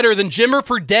 points better than Jimmer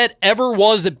Fredette ever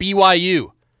was at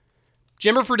BYU.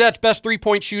 Jimmer Fredette's best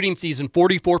three-point shooting season,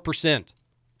 44%.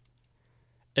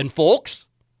 And folks,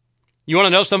 you want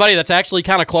to know somebody that's actually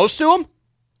kind of close to him?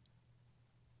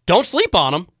 Don't sleep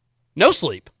on him. No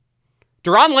sleep.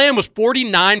 Deron Lamb was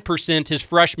 49% his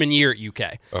freshman year at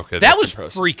UK. Okay, that was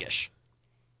impressive. Freakish.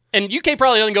 And UK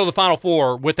probably doesn't go to the Final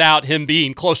Four without him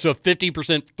being close to a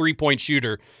 50% three-point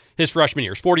shooter his freshman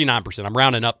year. It's 49%. I'm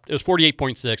rounding up. It was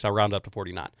 48.6. I round up to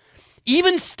 49.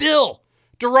 Even still,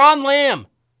 Deron Lamb,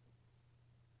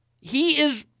 he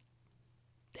is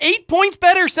 8 points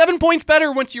better, 7 points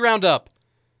better once you round up.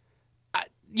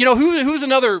 You know, who's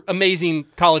another amazing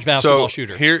college basketball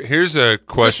shooter? Here's a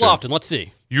question. Chris Lofton, let's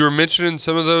see. You were mentioning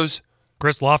some of those.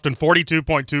 Chris Lofton,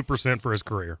 42.2% for his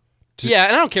career. Yeah,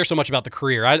 and I don't care so much about the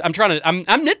career. I'm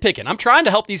nitpicking. I'm trying to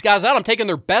help these guys out. I'm taking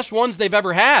their best ones they've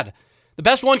ever had. The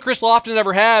best one Chris Lofton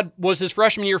ever had was his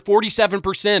freshman year,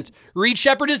 47%. Reed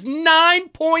Sheppard is 9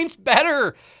 points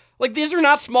better. Like, these are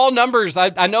not small numbers.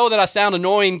 I know that I sound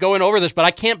annoying going over this, but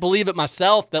I can't believe it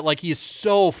myself that, like, he is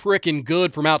so freaking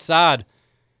good from outside.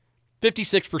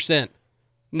 56%.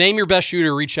 Name your best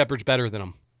shooter. Reed Sheppard's better than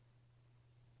him.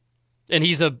 And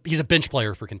he's a bench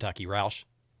player for Kentucky, Roush.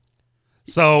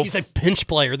 So he's a bench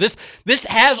player. This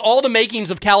has all the makings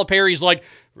of Calipari's, like,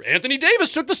 Anthony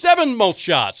Davis took the 7 most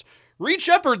shots. Reed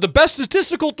Sheppard, the best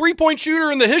statistical three-point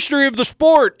shooter in the history of the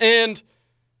sport, and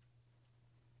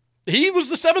he was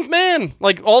the 7th man.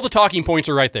 Like, all the talking points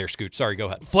are right there, Scoot. Sorry, go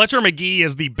ahead. Fletcher McGee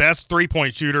is the best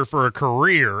three-point shooter for a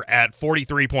career at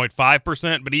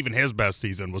 43.5%, but even his best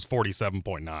season was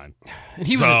 47.9. And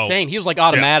he was insane. He was like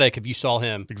automatic if you saw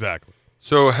him. Exactly.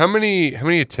 So how many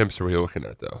attempts are we looking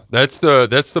at, though? That's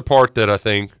the part that I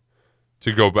think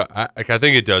to go back. I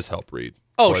think it does help Reed.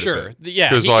 Oh, sure.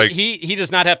 Yeah, he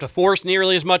does not have to force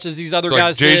nearly as much as these other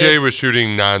guys JJ did. was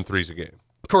shooting 9 threes a game.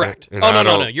 Correct. And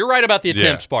no. You're right about the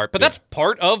attempts part. But that's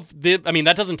part of the – I mean,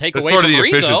 that doesn't take away from Reed, though.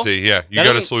 That's part of the efficiency, yeah. You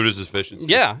got to salute his efficiency.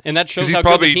 Yeah, and that shows how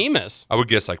good the team is. I would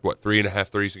guess, 3.5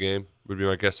 threes a game would be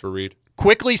my guess for Reed.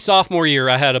 Quickly sophomore year,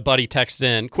 I had a buddy text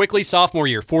in. Quickly sophomore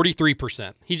year,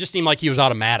 43%. He just seemed like he was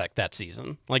automatic that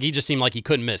season. Like, he just seemed like he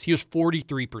couldn't miss. He was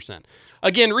 43%.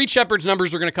 Again, Reed Sheppard's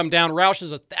numbers are going to come down. Roush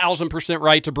is 1,000%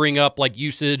 right to bring up, like,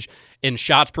 usage and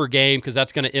shots per game because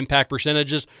that's going to impact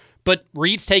percentages. But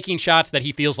Reed's taking shots that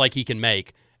he feels like he can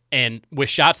make. And with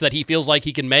shots that he feels like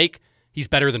he can make, he's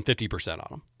better than 50% on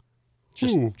them.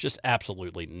 Just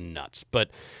absolutely nuts.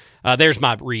 But there's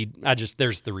my Reed.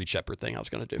 There's the Reed Shepherd thing I was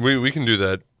going to do. We can do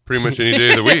that pretty much any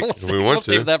day of the week if we want to.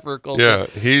 Save that for a cold. Yeah,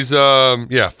 he's 4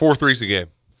 threes a game,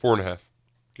 4.5.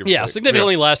 Yeah,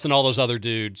 significantly less than all those other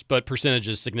dudes, but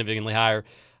percentages significantly higher.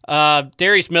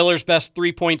 Darius Miller's best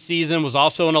 3-point season was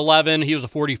also an 11. He was a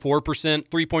 44%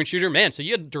 3-point shooter. Man, so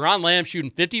you had Duran Lamb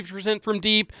shooting 50% from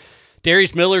deep,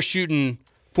 Darius Miller shooting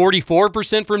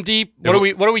 44% from deep.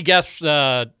 What do we guess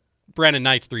Brandon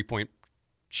Knight's 3-point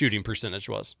shooting percentage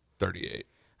was? 38.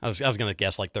 I was going to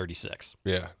guess like 36.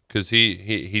 Yeah, because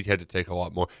he had to take a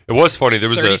lot more. It was funny. There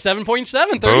was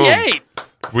 37.7, 38.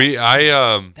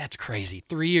 Boom. That's crazy.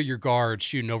 3 of your guards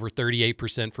shooting over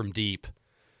 38% from deep.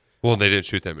 Well, they didn't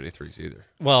shoot that many threes either.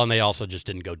 Well, and they also just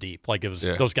didn't go deep. Like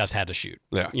those guys had to shoot.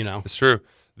 Yeah, you know, it's true.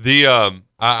 The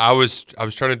I was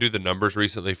trying to do the numbers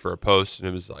recently for a post, and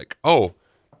it was like,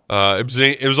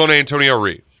 it was on Antonio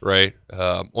Reeves, right?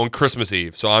 On Christmas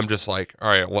Eve. So I'm just like, all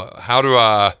right, well, how do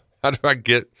I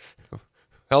get?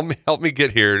 Help me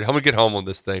get here. Help me get home on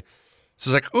this thing.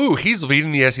 So it's like, ooh, he's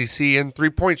leading the SEC in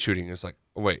 3-point shooting. It's like,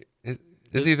 wait,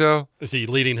 is he though? Is he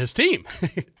leading his team?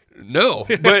 No,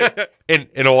 but and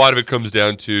a lot of it comes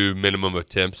down to minimum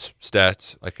attempts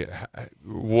stats. Like,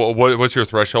 what's your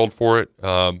threshold for it?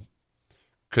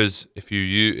 Because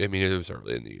it was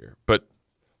early in the year. But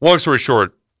long story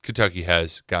short, Kentucky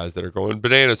has guys that are going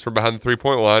bananas from behind the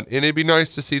 3-point line, and it'd be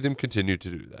nice to see them continue to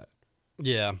do that.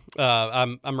 Yeah,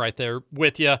 I'm right there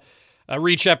with you.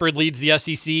 Reed Shepherd leads the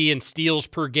SEC in steals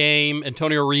per game.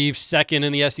 Antonio Reeves second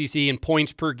in the SEC in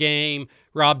points per game.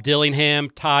 Rob Dillingham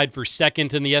tied for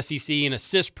second in the SEC in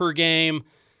assists per game.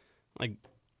 Like,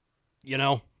 you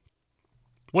know.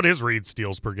 What is Reed's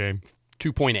steals per game?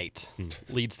 2.8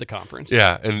 leads the conference.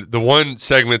 Yeah, and the one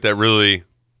segment that really,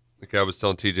 like I was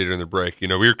telling TJ during the break, we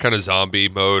were kind of zombie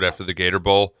mode after the Gator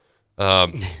Bowl,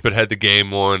 but had the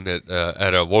game won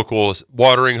at a local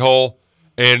watering hole.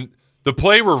 And the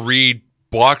play where Reed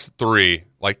blocks 3,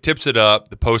 like tips it up,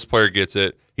 the post player gets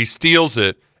it, he steals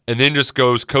it, and then just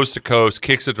goes coast to coast,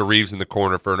 kicks it to Reeves in the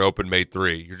corner for an open made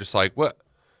 3. You're just like, what?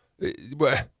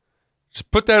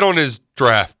 Just put that on his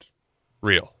draft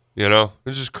reel,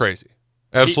 It's just crazy.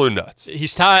 Absolutely nuts.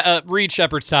 He's tied. Reed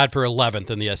Shepherd's tied for 11th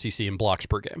in the SEC in blocks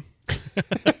per game.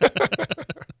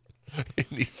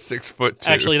 He's 6'2".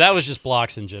 Actually, that was just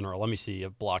blocks in general. Let me see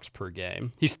blocks per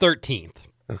game. He's 13th.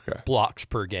 Okay. Blocks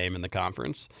per game in the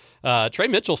conference. Trey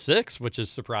Mitchell 6, which is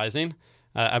surprising.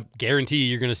 I guarantee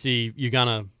you're going to see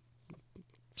Ugonna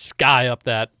sky up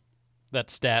that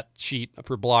stat sheet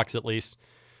for blocks at least.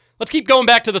 Let's keep going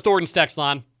back to the Thornton's text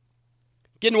line.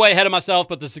 Getting way ahead of myself,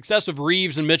 but the success of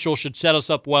Reeves and Mitchell should set us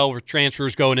up well for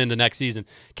transfers going into next season.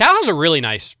 Cal has a really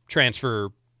nice transfer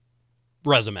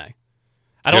resume.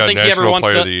 I don't think he ever wants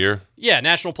National Player of the Year. Yeah,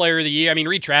 National Player of the Year. I mean,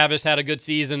 Reed Travis had a good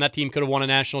season. That team could have won a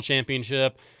national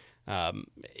championship. Let's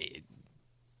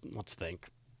think.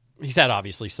 He's had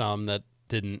obviously some that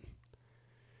didn't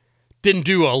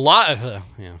do a lot. Do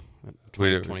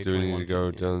we need to go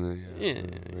down the?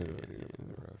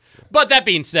 But that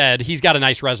being said, he's got a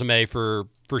nice resume for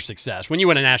success. When you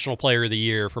win a National Player of the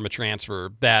Year from a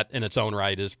transfer, that in its own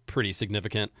right is pretty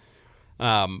significant.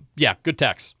 Good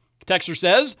text. Texter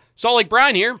says, Salt Lake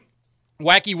Brian here.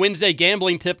 Wacky Wednesday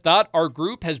gambling tip thought. Our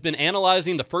group has been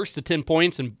analyzing the first to 10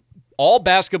 points in all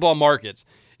basketball markets.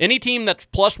 Any team that's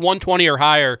plus 120 or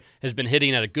higher has been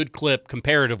hitting at a good clip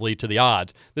comparatively to the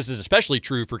odds. This is especially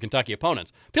true for Kentucky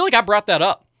opponents. I feel like I brought that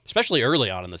up, especially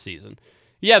early on in the season.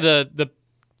 Yeah, the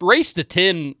race to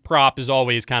 10 prop is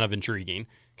always kind of intriguing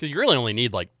because you really only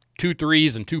need like 2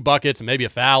 threes and 2 buckets and maybe a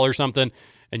foul or something,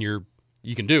 and you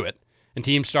can do it. And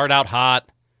teams start out hot.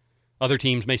 Other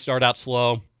teams may start out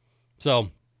slow.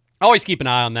 So always keep an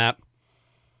eye on that.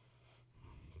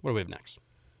 What do we have next?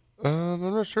 I'm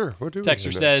not sure. What do we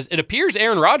Texter says, it appears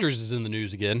Aaron Rodgers is in the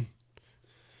news again.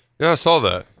 Yeah, I saw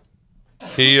that.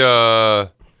 He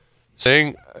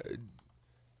saying,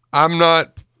 I'm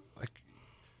not, like,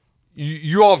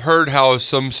 you all have heard how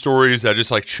some stories I just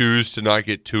like choose to not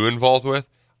get too involved with.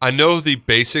 I know the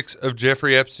basics of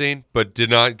Jeffrey Epstein, but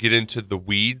did not get into the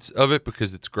weeds of it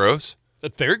because it's gross.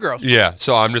 It's very gross. Yeah,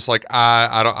 so I'm just like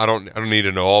I don't need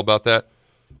to know all about that.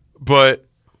 But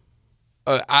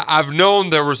I've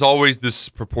known there was always this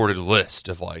purported list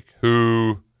of like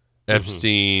who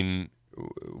Epstein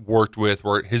worked with,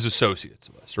 were his associates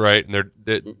list, right? And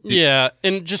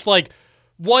and just like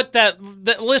what that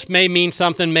list may mean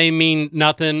something, may mean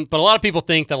nothing, but a lot of people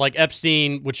think that like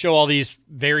Epstein would show all these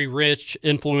very rich,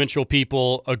 influential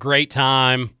people a great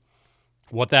time.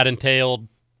 What that entailed,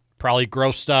 probably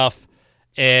gross stuff.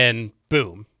 And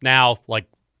boom, now like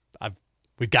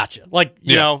we've got you. Like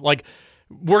you know, like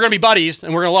we're going to be buddies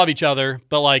and we're going to love each other,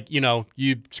 but like,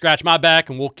 you scratch my back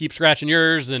and we'll keep scratching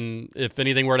yours. And if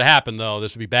anything were to happen, though,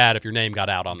 this would be bad if your name got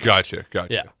out on this. Gotcha.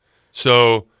 Yeah.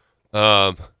 So,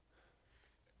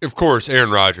 of course,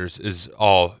 Aaron Rodgers is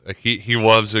all like he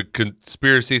loves a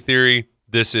conspiracy theory.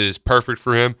 This is perfect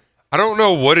for him. I don't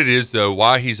know what it is though.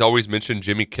 Why he's always mentioned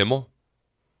Jimmy Kimmel,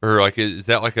 or like is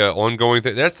that like an ongoing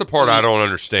thing? That's the part I don't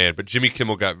understand. But Jimmy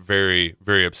Kimmel got very,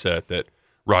 very upset that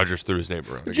Rodgers threw his name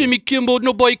around again. Jimmy Kimmel,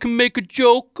 nobody can make a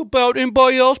joke about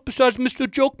anybody else besides Mr.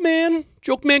 Joke Man.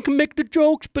 Joke Man can make the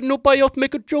jokes, but nobody else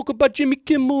make a joke about Jimmy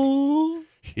Kimmel.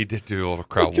 He did do a little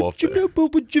crowd wolf there.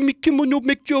 But Jimmy Kimmel don't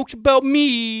make jokes about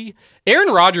me.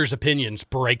 Aaron Rodgers' opinions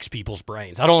breaks people's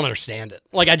brains. I don't understand it.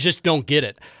 Like, I just don't get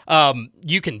it.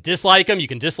 You can dislike him. You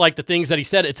can dislike the things that he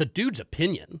said. It's a dude's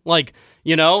opinion. Like,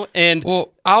 and...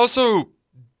 Well, I also...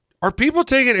 Are people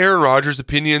taking Aaron Rodgers'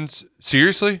 opinions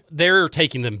seriously? They're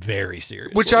taking them very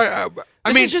seriously. Which I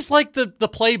mean, it's just like the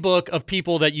playbook of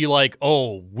people that you like,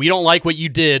 oh, we don't like what you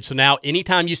did, so now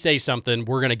anytime you say something,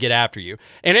 we're going to get after you.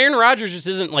 And Aaron Rodgers just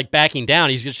isn't like backing down.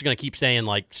 He's just going to keep saying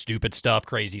like stupid stuff,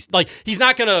 crazy. Like he's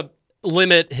not going to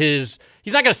he's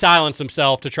not going to silence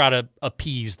himself to try to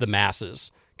appease the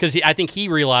masses. Because I think he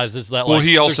realizes that. Well, like,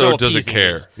 he also no doesn't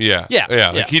care. Yeah.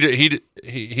 Like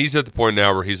he's at the point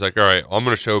now where he's like, all right, I'm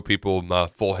going to show people my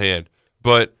full hand,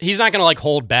 but he's not going to like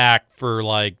hold back for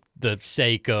like the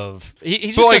sake of.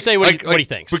 He's just going to say what he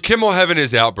thinks. But Kimmel having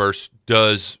his outburst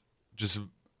does just,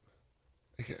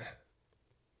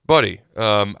 buddy.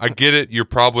 I get it. You're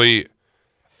probably.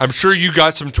 I'm sure you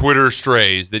got some Twitter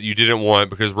strays that you didn't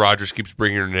want because Rodgers keeps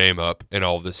bringing your name up and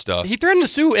all this stuff. He threatened to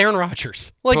sue Aaron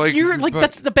Rodgers.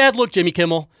 That's the bad look, Jimmy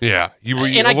Kimmel. Yeah, you were a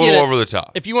little over the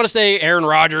top. If you want to say Aaron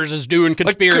Rodgers is doing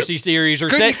conspiracy series, or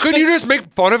couldn't you just make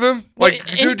fun of him? Like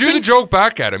do the joke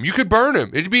back at him. You could burn him.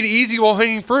 It'd be an easy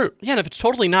low-hanging fruit. Yeah, and if it's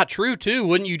totally not true too,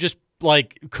 wouldn't you just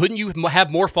couldn't you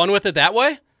have more fun with it that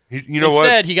way?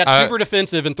 Instead, he got super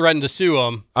defensive and threatened to sue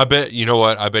him. I bet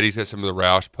he's got some of the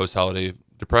Roush post-holiday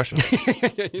depression.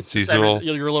 Seasonal.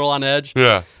 You're a little on edge.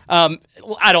 Yeah. I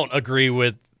don't agree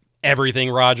with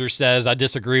everything Rodgers says. I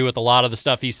disagree with a lot of the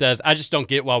stuff he says. I just don't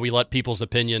get why we let people's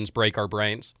opinions break our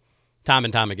brains time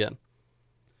and time again.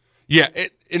 Yeah.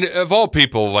 And of all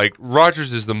people, like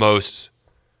Rodgers is the most.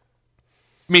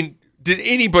 I mean, did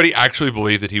anybody actually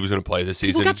believe that he was going to play this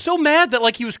season? People got so mad that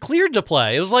like he was cleared to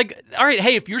play. It was like, all right,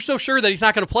 hey, if you're so sure that he's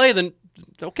not going to play, then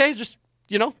okay, just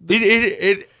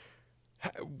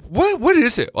What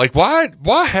is it? Like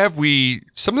why have we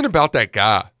something about that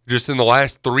guy just in the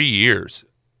last 3 years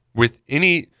with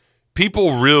any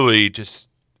people really just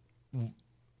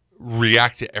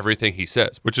react to everything he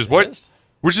says, which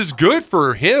is good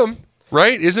for him,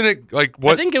 right? Isn't it like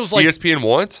what I think it was like ESPN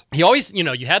wants? He always,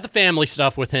 you had the family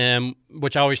stuff with him,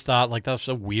 which I always thought like that was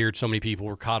so weird. So many people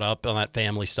were caught up on that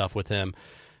family stuff with him.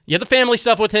 You had the family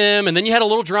stuff with him, and then you had a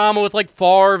little drama with like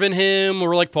Favre and him,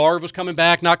 where like Favre was coming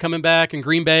back, not coming back, and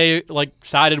Green Bay like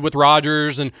sided with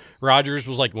Rodgers, and Rodgers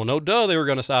was like, well, no duh, they were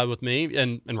going to side with me,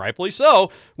 and rightfully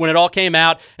so when it all came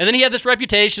out. And then he had this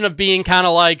reputation of being kind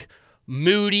of like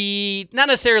moody, not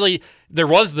necessarily. There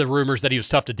was the rumors that he was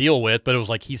tough to deal with, but it was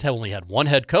like he's only had one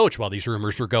head coach while these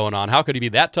rumors were going on. How could he be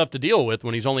that tough to deal with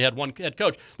when he's only had one head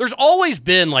coach? There's always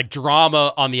been like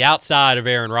drama on the outside of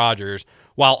Aaron Rodgers.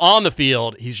 While on the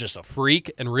field, he's just a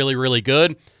freak and really, really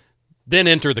good. Then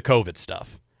enter the COVID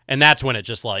stuff. And that's when it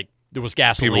just like, there was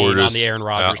gasoline on the Aaron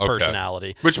Rodgers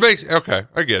personality. Which makes, I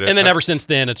get it. And then ever since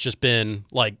then, it's just been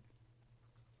like,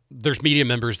 there's media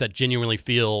members that genuinely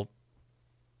feel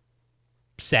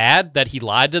sad that he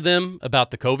lied to them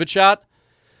about the COVID shot.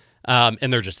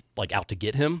 And they're just like out to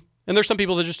get him. And there's some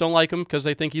people that just don't like him because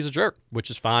they think he's a jerk, which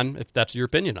is fine if that's your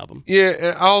opinion of him. Yeah,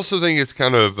 and I also think it's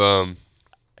kind of...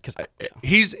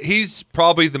 He's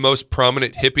probably the most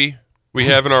prominent hippie we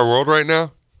have in our world right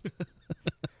now.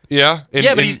 Yeah,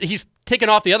 but he's taking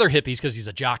off the other hippies because he's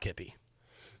a jock hippie.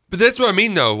 But that's what I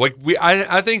mean, though. Like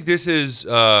I think this is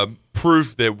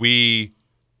proof that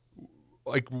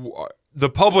the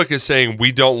public is saying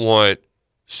we don't want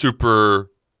super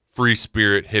free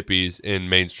spirit hippies in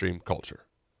mainstream culture.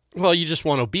 Well, you just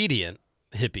want obedient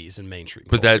hippies in mainstream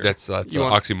culture. But that's an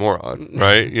oxymoron,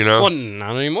 right? Well,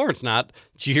 not anymore. It's not.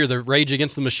 Did you hear the Rage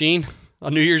Against the Machine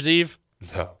on New Year's Eve?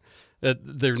 No.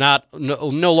 They're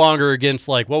no longer against,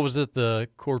 like, what was it? The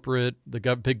corporate,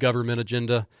 big government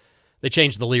agenda. They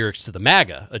changed the lyrics to the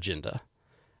MAGA agenda.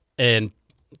 And,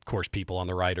 of course, people on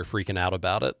the right are freaking out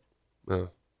about it. Oh.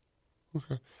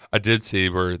 Okay. I did see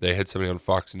where they had somebody on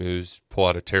Fox News pull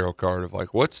out a tarot card of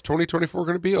like, what's 2024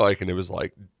 going to be like? And it was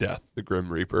like Death, the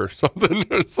Grim Reaper or something. It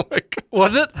was like,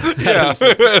 was it? Yeah,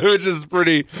 which is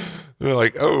pretty They're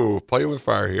like, oh, play with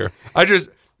fire here.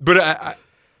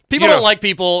 People don't like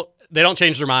people. They don't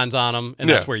change their minds on them, and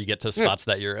that's where you get to spots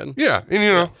that you're in. Yeah,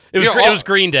 and it was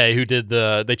Green Day who did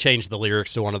they changed the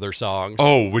lyrics to one of their songs.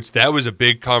 Oh, that was a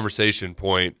big conversation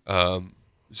point.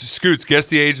 Scoots, guess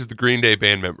the age of the Green Day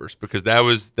band members, because that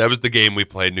was the game we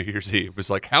played New Year's Eve. It was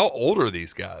like, how old are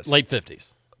these guys? Late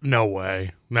 50s. No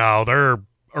way. No, they're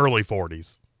early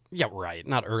 40s. Yeah, right.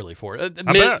 Not early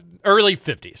 40s. Early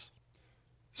 50s.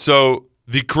 So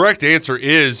the correct answer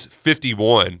is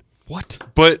 51. What?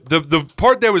 But the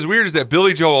part that was weird is that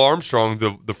Billy Joel Armstrong,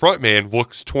 the front man,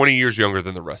 looks 20 years younger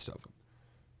than the rest of them.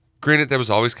 Granted, that was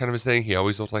always kind of his thing. He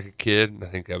always looked like a kid, and I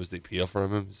think that was the appeal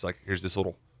from him. It's like, here's this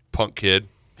little punk kid.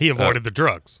 He avoided the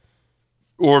drugs.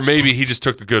 Or maybe he just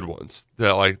took the good ones,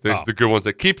 the good ones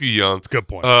that keep you young. That's a good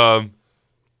point.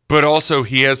 But also,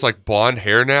 he has like blonde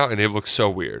hair now, and it looks so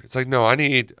weird. It's like, no, I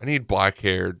need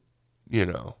black-haired,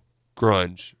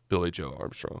 grunge Billy Joe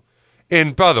Armstrong.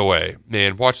 And by the way,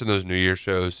 man, watching those New Year's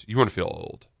shows, you want to feel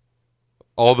old.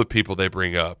 All the people they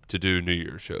bring up to do New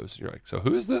Year's shows, you're like, so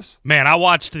who is this? Man, I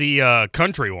watched the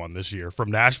country one this year from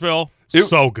Nashville.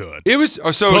 So good. It was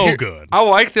so good. I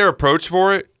like their approach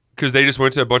for it because they just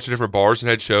went to a bunch of different bars and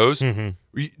had shows.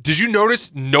 Mm-hmm. Did you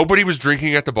notice nobody was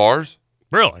drinking at the bars?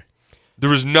 Really? There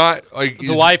was not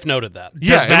the wife noted that.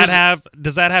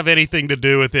 Does that have anything to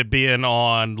do with it being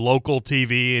on local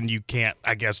TV and you can't,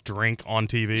 I guess, drink on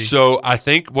TV? So I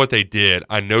think what they did,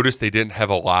 I noticed they didn't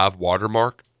have a live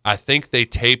watermark. I think they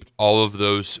taped all of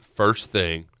those first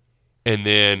thing and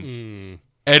then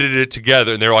edited it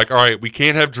together. And they're like, all right, we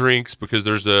can't have drinks because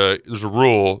there's a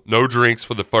rule, no drinks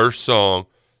for the first song.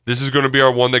 This is going to be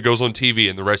our one that goes on TV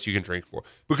and the rest you can drink for.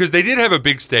 Because they did have a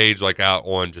big stage like out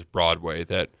on just Broadway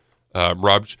that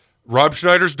Rob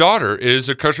Schneider's daughter is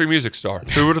a country music star.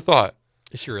 Who would have thought?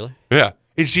 Is she really? Yeah.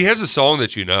 And she has a song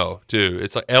that you know, too.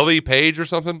 It's like Ellie Page or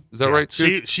something. Is that right?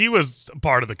 She was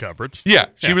part of the coverage. Yeah.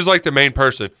 She was like the main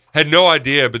person. Had no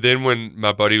idea, but then when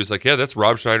my buddy was like, yeah, that's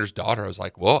Rob Schneider's daughter, I was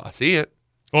like, well, I see it.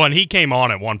 Well, and he came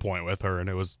on at one point with her, and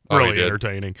it was really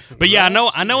entertaining. But yeah,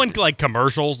 I know in like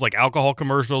commercials, like alcohol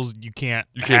commercials, you can't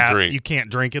drink. You can't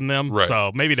drink in them. Right.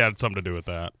 So maybe that had something to do with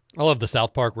that. I love the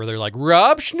South Park where they're like,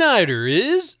 Rob Schneider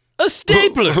is a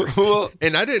stapler. Well,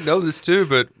 and I didn't know this too,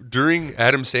 but during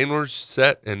Adam Sandler's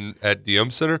set and at the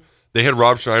Center, they had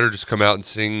Rob Schneider just come out and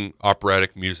sing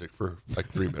operatic music for like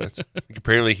 3 minutes.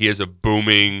 Apparently, he has a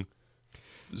booming,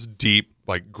 deep,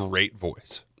 like great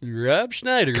voice. Rob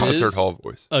Schneider concert hall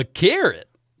voice. A carrot,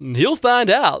 and he'll find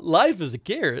out life is a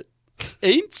carrot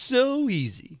ain't so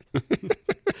easy.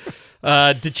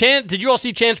 Did you all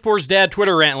see Chanceport's dad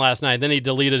Twitter rant last night? Then he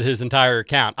deleted his entire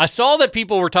account. I saw that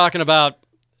people were talking about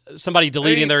somebody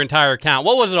deleting their entire account.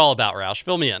 What was it all about, Roush?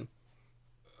 Fill me in.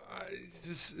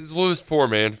 It's Louis Poor,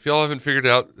 man. If y'all haven't figured it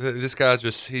out, this guy's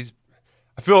just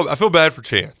I feel bad for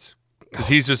Chance because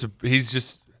he's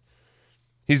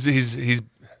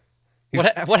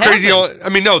what crazy happened? I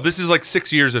mean, no, this is like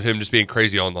 6 years of him just being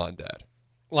crazy online dad.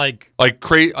 Like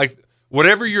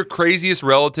whatever your craziest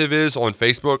relative is on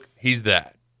Facebook, he's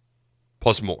that.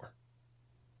 Plus more.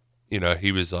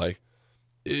 He was like,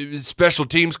 special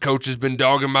teams coach has been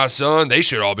dogging my son. They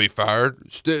should all be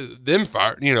fired. Them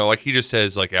fired. Like he just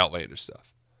says like outlandish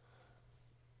stuff.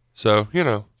 So,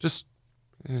 just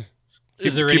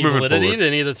is there any validity to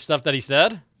any of the stuff that he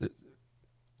said?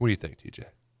 What do you think, TJ?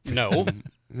 No.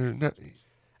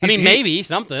 Maybe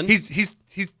something. He's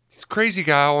a crazy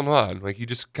guy online. Like you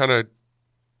just kind of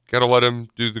got to let him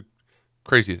do the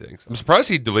crazy things. I'm surprised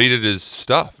he deleted his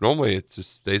stuff. Normally it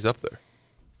just stays up there.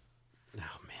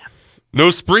 Oh, man. No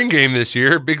spring game this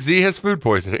year. Big Z has food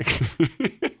poisoning.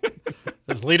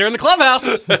 Leader in the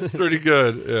clubhouse. That's pretty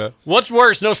good, yeah. What's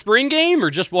worse, no spring game or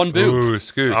just one boob? Ooh,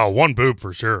 Scoots. Oh, one boob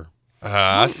for sure.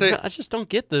 I just don't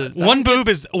get the... One boob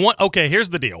is... Okay, here's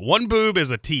the deal. One boob is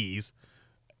a tease.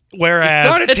 Whereas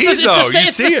it's not a tease, though.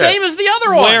 It's the same as the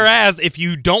other one. Whereas if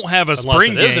you don't have a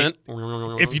spring game,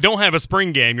 if you don't have a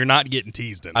spring game, you're not getting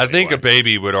teased in. I think a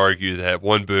baby would argue that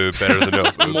one boob better than no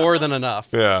boob. More than enough.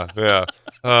 Yeah.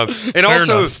 And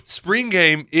also, spring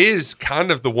game is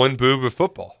kind of the one boob of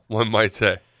football, one might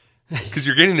say, because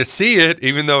you're getting to see it,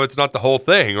 even though it's not the whole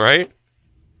thing, right?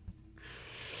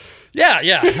 Yeah.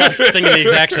 I was thinking the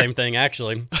exact same thing,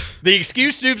 actually. The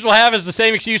excuse Stoops will have is the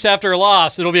same excuse after a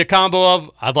loss. It'll be a combo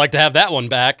of, I'd like to have that one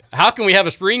back. How can we have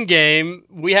a spring game?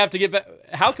 We have to get back.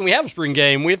 How can we have a spring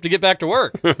game? We have to get back to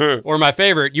work. Or my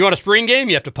favorite, you want a spring game?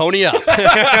 You have to pony up.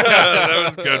 That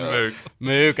was good, Mook.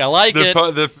 Mook, I like it.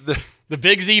 The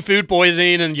Big Z food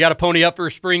poisoning, and you got to pony up for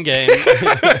a spring game.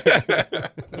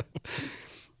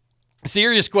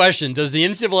 Serious question. Does the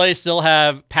NCAA still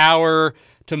have power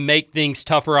to make things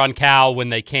tougher on Cal when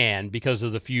they can because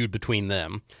of the feud between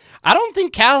them? I don't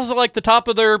think Cal's like the top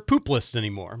of their poop list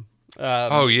anymore.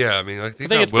 I mean, I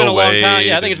think it's been a long time.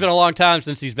 Yeah, I think it's been a long time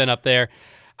since he's been up there.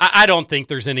 I don't think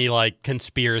there's any like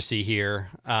conspiracy here.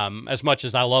 As much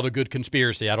as I love a good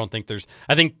conspiracy, I don't think there's.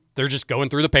 I think they're just going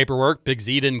through the paperwork. Big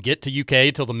Z didn't get to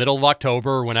UK till the middle of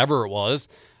October or whenever it was,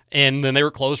 and then they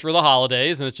were closed for the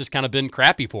holidays, and it's just kind of been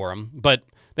crappy for them. But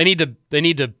they need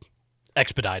to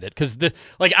expedite it because this.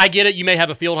 Like, I get it. You may have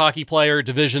a field hockey player,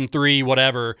 Division III,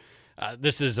 whatever.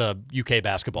 This is a UK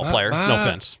basketball player. No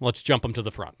offense. Let's jump them to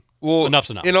the front. Well, enough's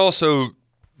enough. And also,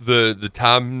 the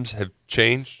times have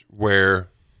changed where,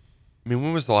 I mean,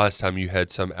 when was the last time you had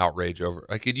some outrage over?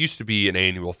 Like, it used to be an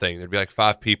annual thing. There'd be like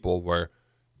 5 people where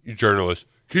you journalists,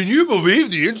 can you believe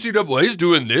the NCAA is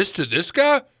doing this to this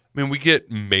guy? I mean, we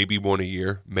get maybe one a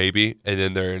year, maybe, and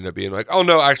then they end up being like, oh,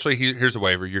 no, actually, here's a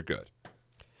waiver. You're good.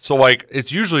 So, like,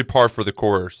 it's usually par for the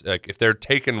course. Like, if they're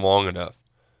taken long enough,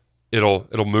 it'll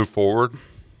move forward.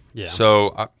 Yeah.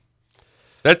 So,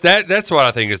 that's what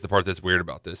I think is the part that's weird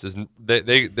about this is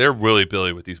they're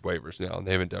willy-billy with these waivers now, and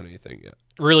they haven't done anything yet.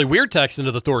 Really weird text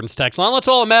into the Thornton's text line. Let's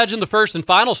all imagine the first and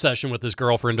final session with his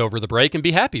girlfriend over the break and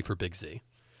be happy for Big Z.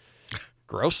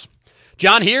 Gross.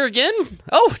 John here again.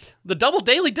 Oh, the double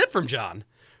daily dip from John.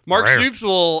 Mark Stoops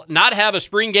will not have a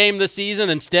spring game this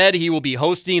season. Instead, he will be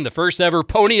hosting the first ever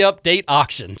Pony Up date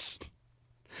auctions.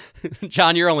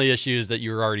 John, your only issue is that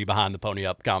you were already behind the Pony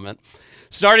Up comment.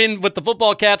 Starting with the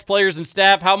Football Cats players and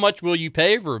staff, how much will you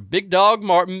pay for Big Dog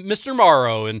Mr.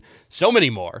 Morrow and so many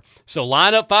more? So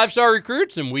line up 5-star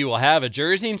recruits and we will have a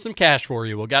jersey and some cash for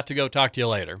you. We'll got to go talk to you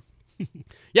later.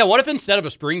 Yeah, what if instead of a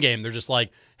spring game, they're just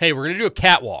like, hey, we're going to do a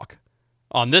catwalk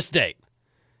on this date.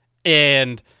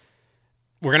 And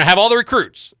we're going to have all the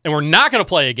recruits. And we're not going to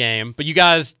play a game, but you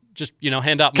guys just,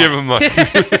 hand out money. Give them money.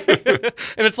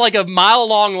 And it's like a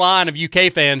mile-long line of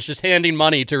UK fans just handing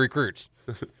money to recruits.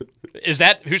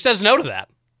 Who says no to that?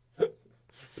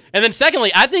 And then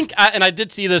secondly, I think, and I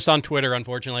did see this on Twitter,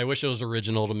 unfortunately. I wish it was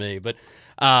original to me. But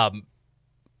the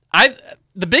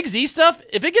Big Z stuff,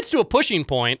 if it gets to a pushing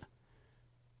point,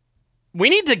 we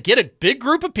need to get a big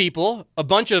group of people, a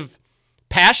bunch of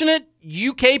passionate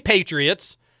UK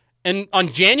patriots, and on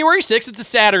January 6th, it's a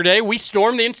Saturday, we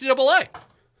storm the NCAA.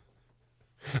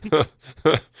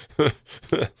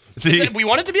 We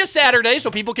want it to be a Saturday so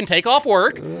people can take off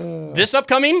work. This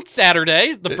upcoming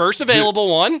Saturday, the first available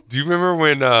one. Do you remember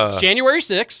when it's January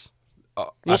 6th?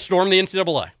 We'll storm the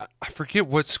NCAA. I forget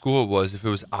what school it was. If it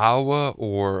was Iowa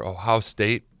or Ohio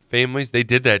State families, they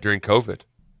did that during COVID.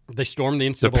 They stormed the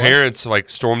NCAA. The parents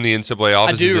stormed the NCAA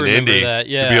offices in Indy that,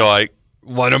 yeah. to be like,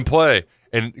 let them play.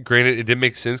 And granted, it didn't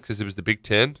make sense because it was the Big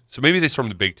Ten. So maybe they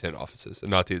stormed the Big Ten offices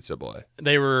and not the NCAA.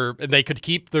 They could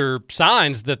keep their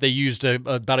signs that they used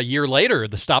about a year later,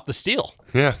 the Stop the Steal.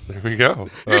 Yeah, there we go.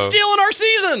 You're stealing our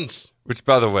seasons. Which,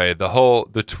 by the way,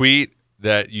 the tweet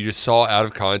that you just saw out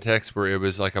of context where it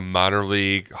was like a minor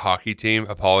league hockey team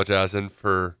apologizing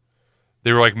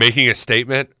they were like making a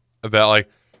statement about like,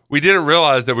 we didn't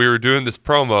realize that we were doing this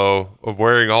promo of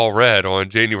wearing all red on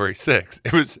January 6th.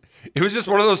 It was just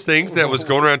one of those things that was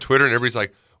going around Twitter, and everybody's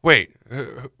like, wait,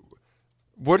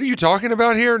 what are you talking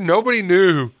about here? Nobody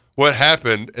knew what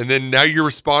happened, and then now you're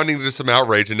responding to some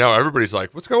outrage, and now everybody's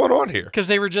like, what's going on here? Because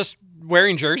they were just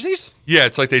wearing jerseys? Yeah,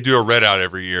 it's like they do a red out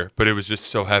every year, but it was just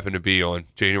so happened to be on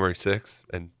January 6th,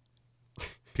 and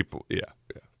people, yeah.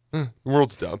 The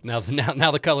world's dumb. Now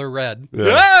the color red.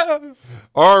 Yeah.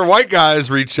 Our white guy is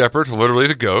Reed Shepherd, literally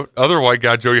the GOAT. Other white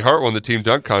guy, Joey Hart, won the team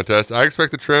dunk contest. I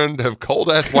expect the trend of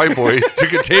cold-ass white boys to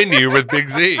continue with Big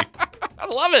Z. I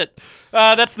love it.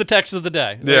 That's the text of the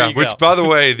day. There which, by the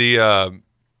way, the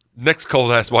next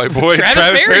cold-ass white boy,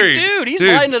 Travis Perry. Dude, he's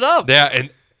lighting it up. Yeah,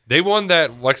 and they won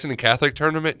that Lexington Catholic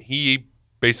tournament. He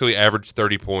basically averaged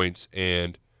 30 points,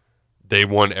 and they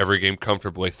won every game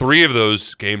comfortably. 3 of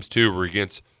those games, too, were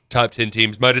against top 10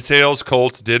 teams. My DeSales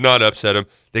Colts did not upset them.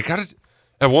 They got it.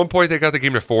 At one point, they got the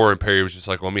game to 4, and Perry was just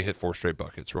like, let me hit 4 straight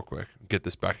buckets real quick. Get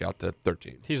this back out to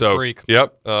 13. He's a freak.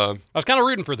 Yep. I was kind of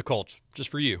rooting for the Colts, just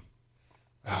for you.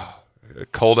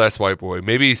 Cold-ass white boy.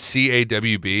 Maybe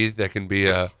CAWB. That can be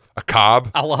a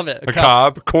cob. I love it. A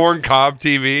cob. Corn cob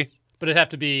TV. But it'd have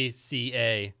to be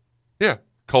CA. Yeah.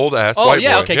 Cold-ass white boy. Oh,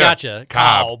 yeah, okay, gotcha.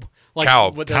 Cob. Like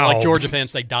Georgia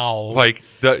fans say dog.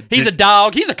 He's a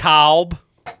dog. He's a cob.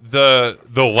 The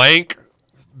lank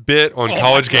bit on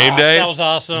College Game Day. That was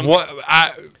awesome.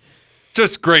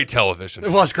 Just great television.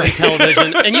 It was great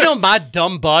television. And my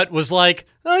dumb butt was like,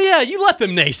 oh yeah, you let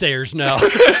them naysayers know.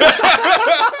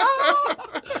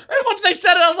 It Once they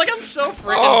said it, I was like, I'm so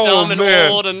freaking dumb and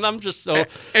old, and I'm just so.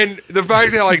 And the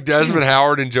fact that like Desmond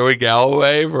Howard and Joey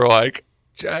Galloway were like,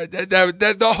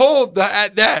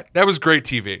 that was great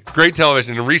TV, great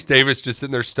television, and Reese Davis just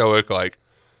sitting there stoic, like,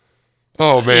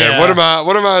 oh man, what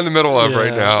am I in the middle of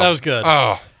right now? That was good.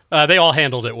 Oh. They all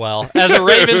handled it well. As a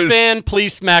Ravens fan,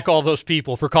 please smack all those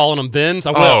people for calling them Vins.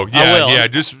 I will. Oh, yeah, I will. yeah.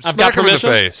 Just I've smack got them in the permission.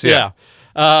 face. Yeah.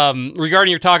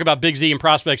 Regarding your talk about Big Z and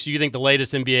prospects, do you think the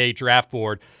latest NBA draft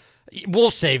board?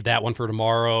 We'll save that one for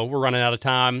tomorrow. We're running out of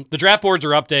time. The draft boards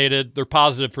are updated. They're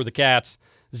positive for the Cats.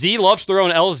 Z loves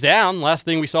throwing L's down. Last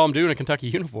thing we saw him do in a Kentucky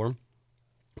uniform.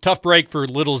 Tough break for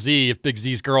little Z if Big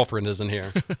Z's girlfriend isn't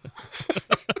here.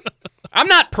 I'm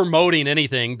not promoting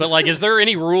anything, but like, is there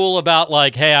any rule about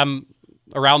like, hey, I'm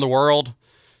around the world?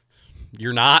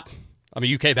 You're not. I'm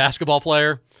a UK basketball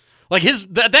player. Like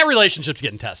that relationship's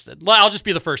getting tested. I'll just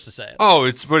be the first to say it. Oh,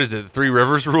 it's what is it? The Three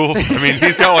Rivers rule? I mean,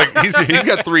 he's got like he's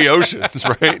got 3 oceans,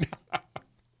 right?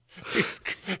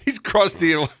 He's crossed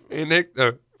the Atlantic,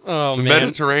 the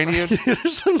Mediterranean.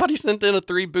 Somebody sent in a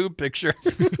 3 boob picture.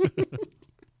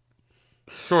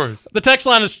 Of course. The text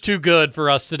line is too good for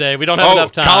us today. We don't have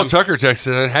enough time. Kyle Tucker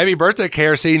texted in, happy birthday,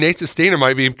 KRC. Nate Sestina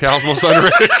might be Cal's most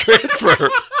underrated transfer.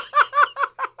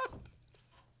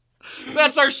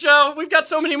 That's our show. We've got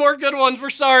so many more good ones. We're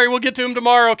sorry. We'll get to them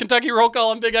tomorrow. Kentucky Roll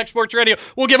Call on Big X Sports Radio.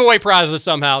 We'll give away prizes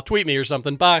somehow. Tweet me or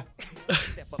something. Bye.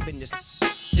 Step up in this,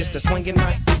 just a swinging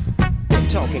mic. Quit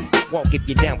talking, walk if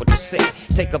you're down with the sick.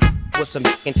 Take a with some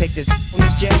and take this on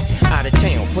this jet out of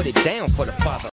town. Put it down for the father.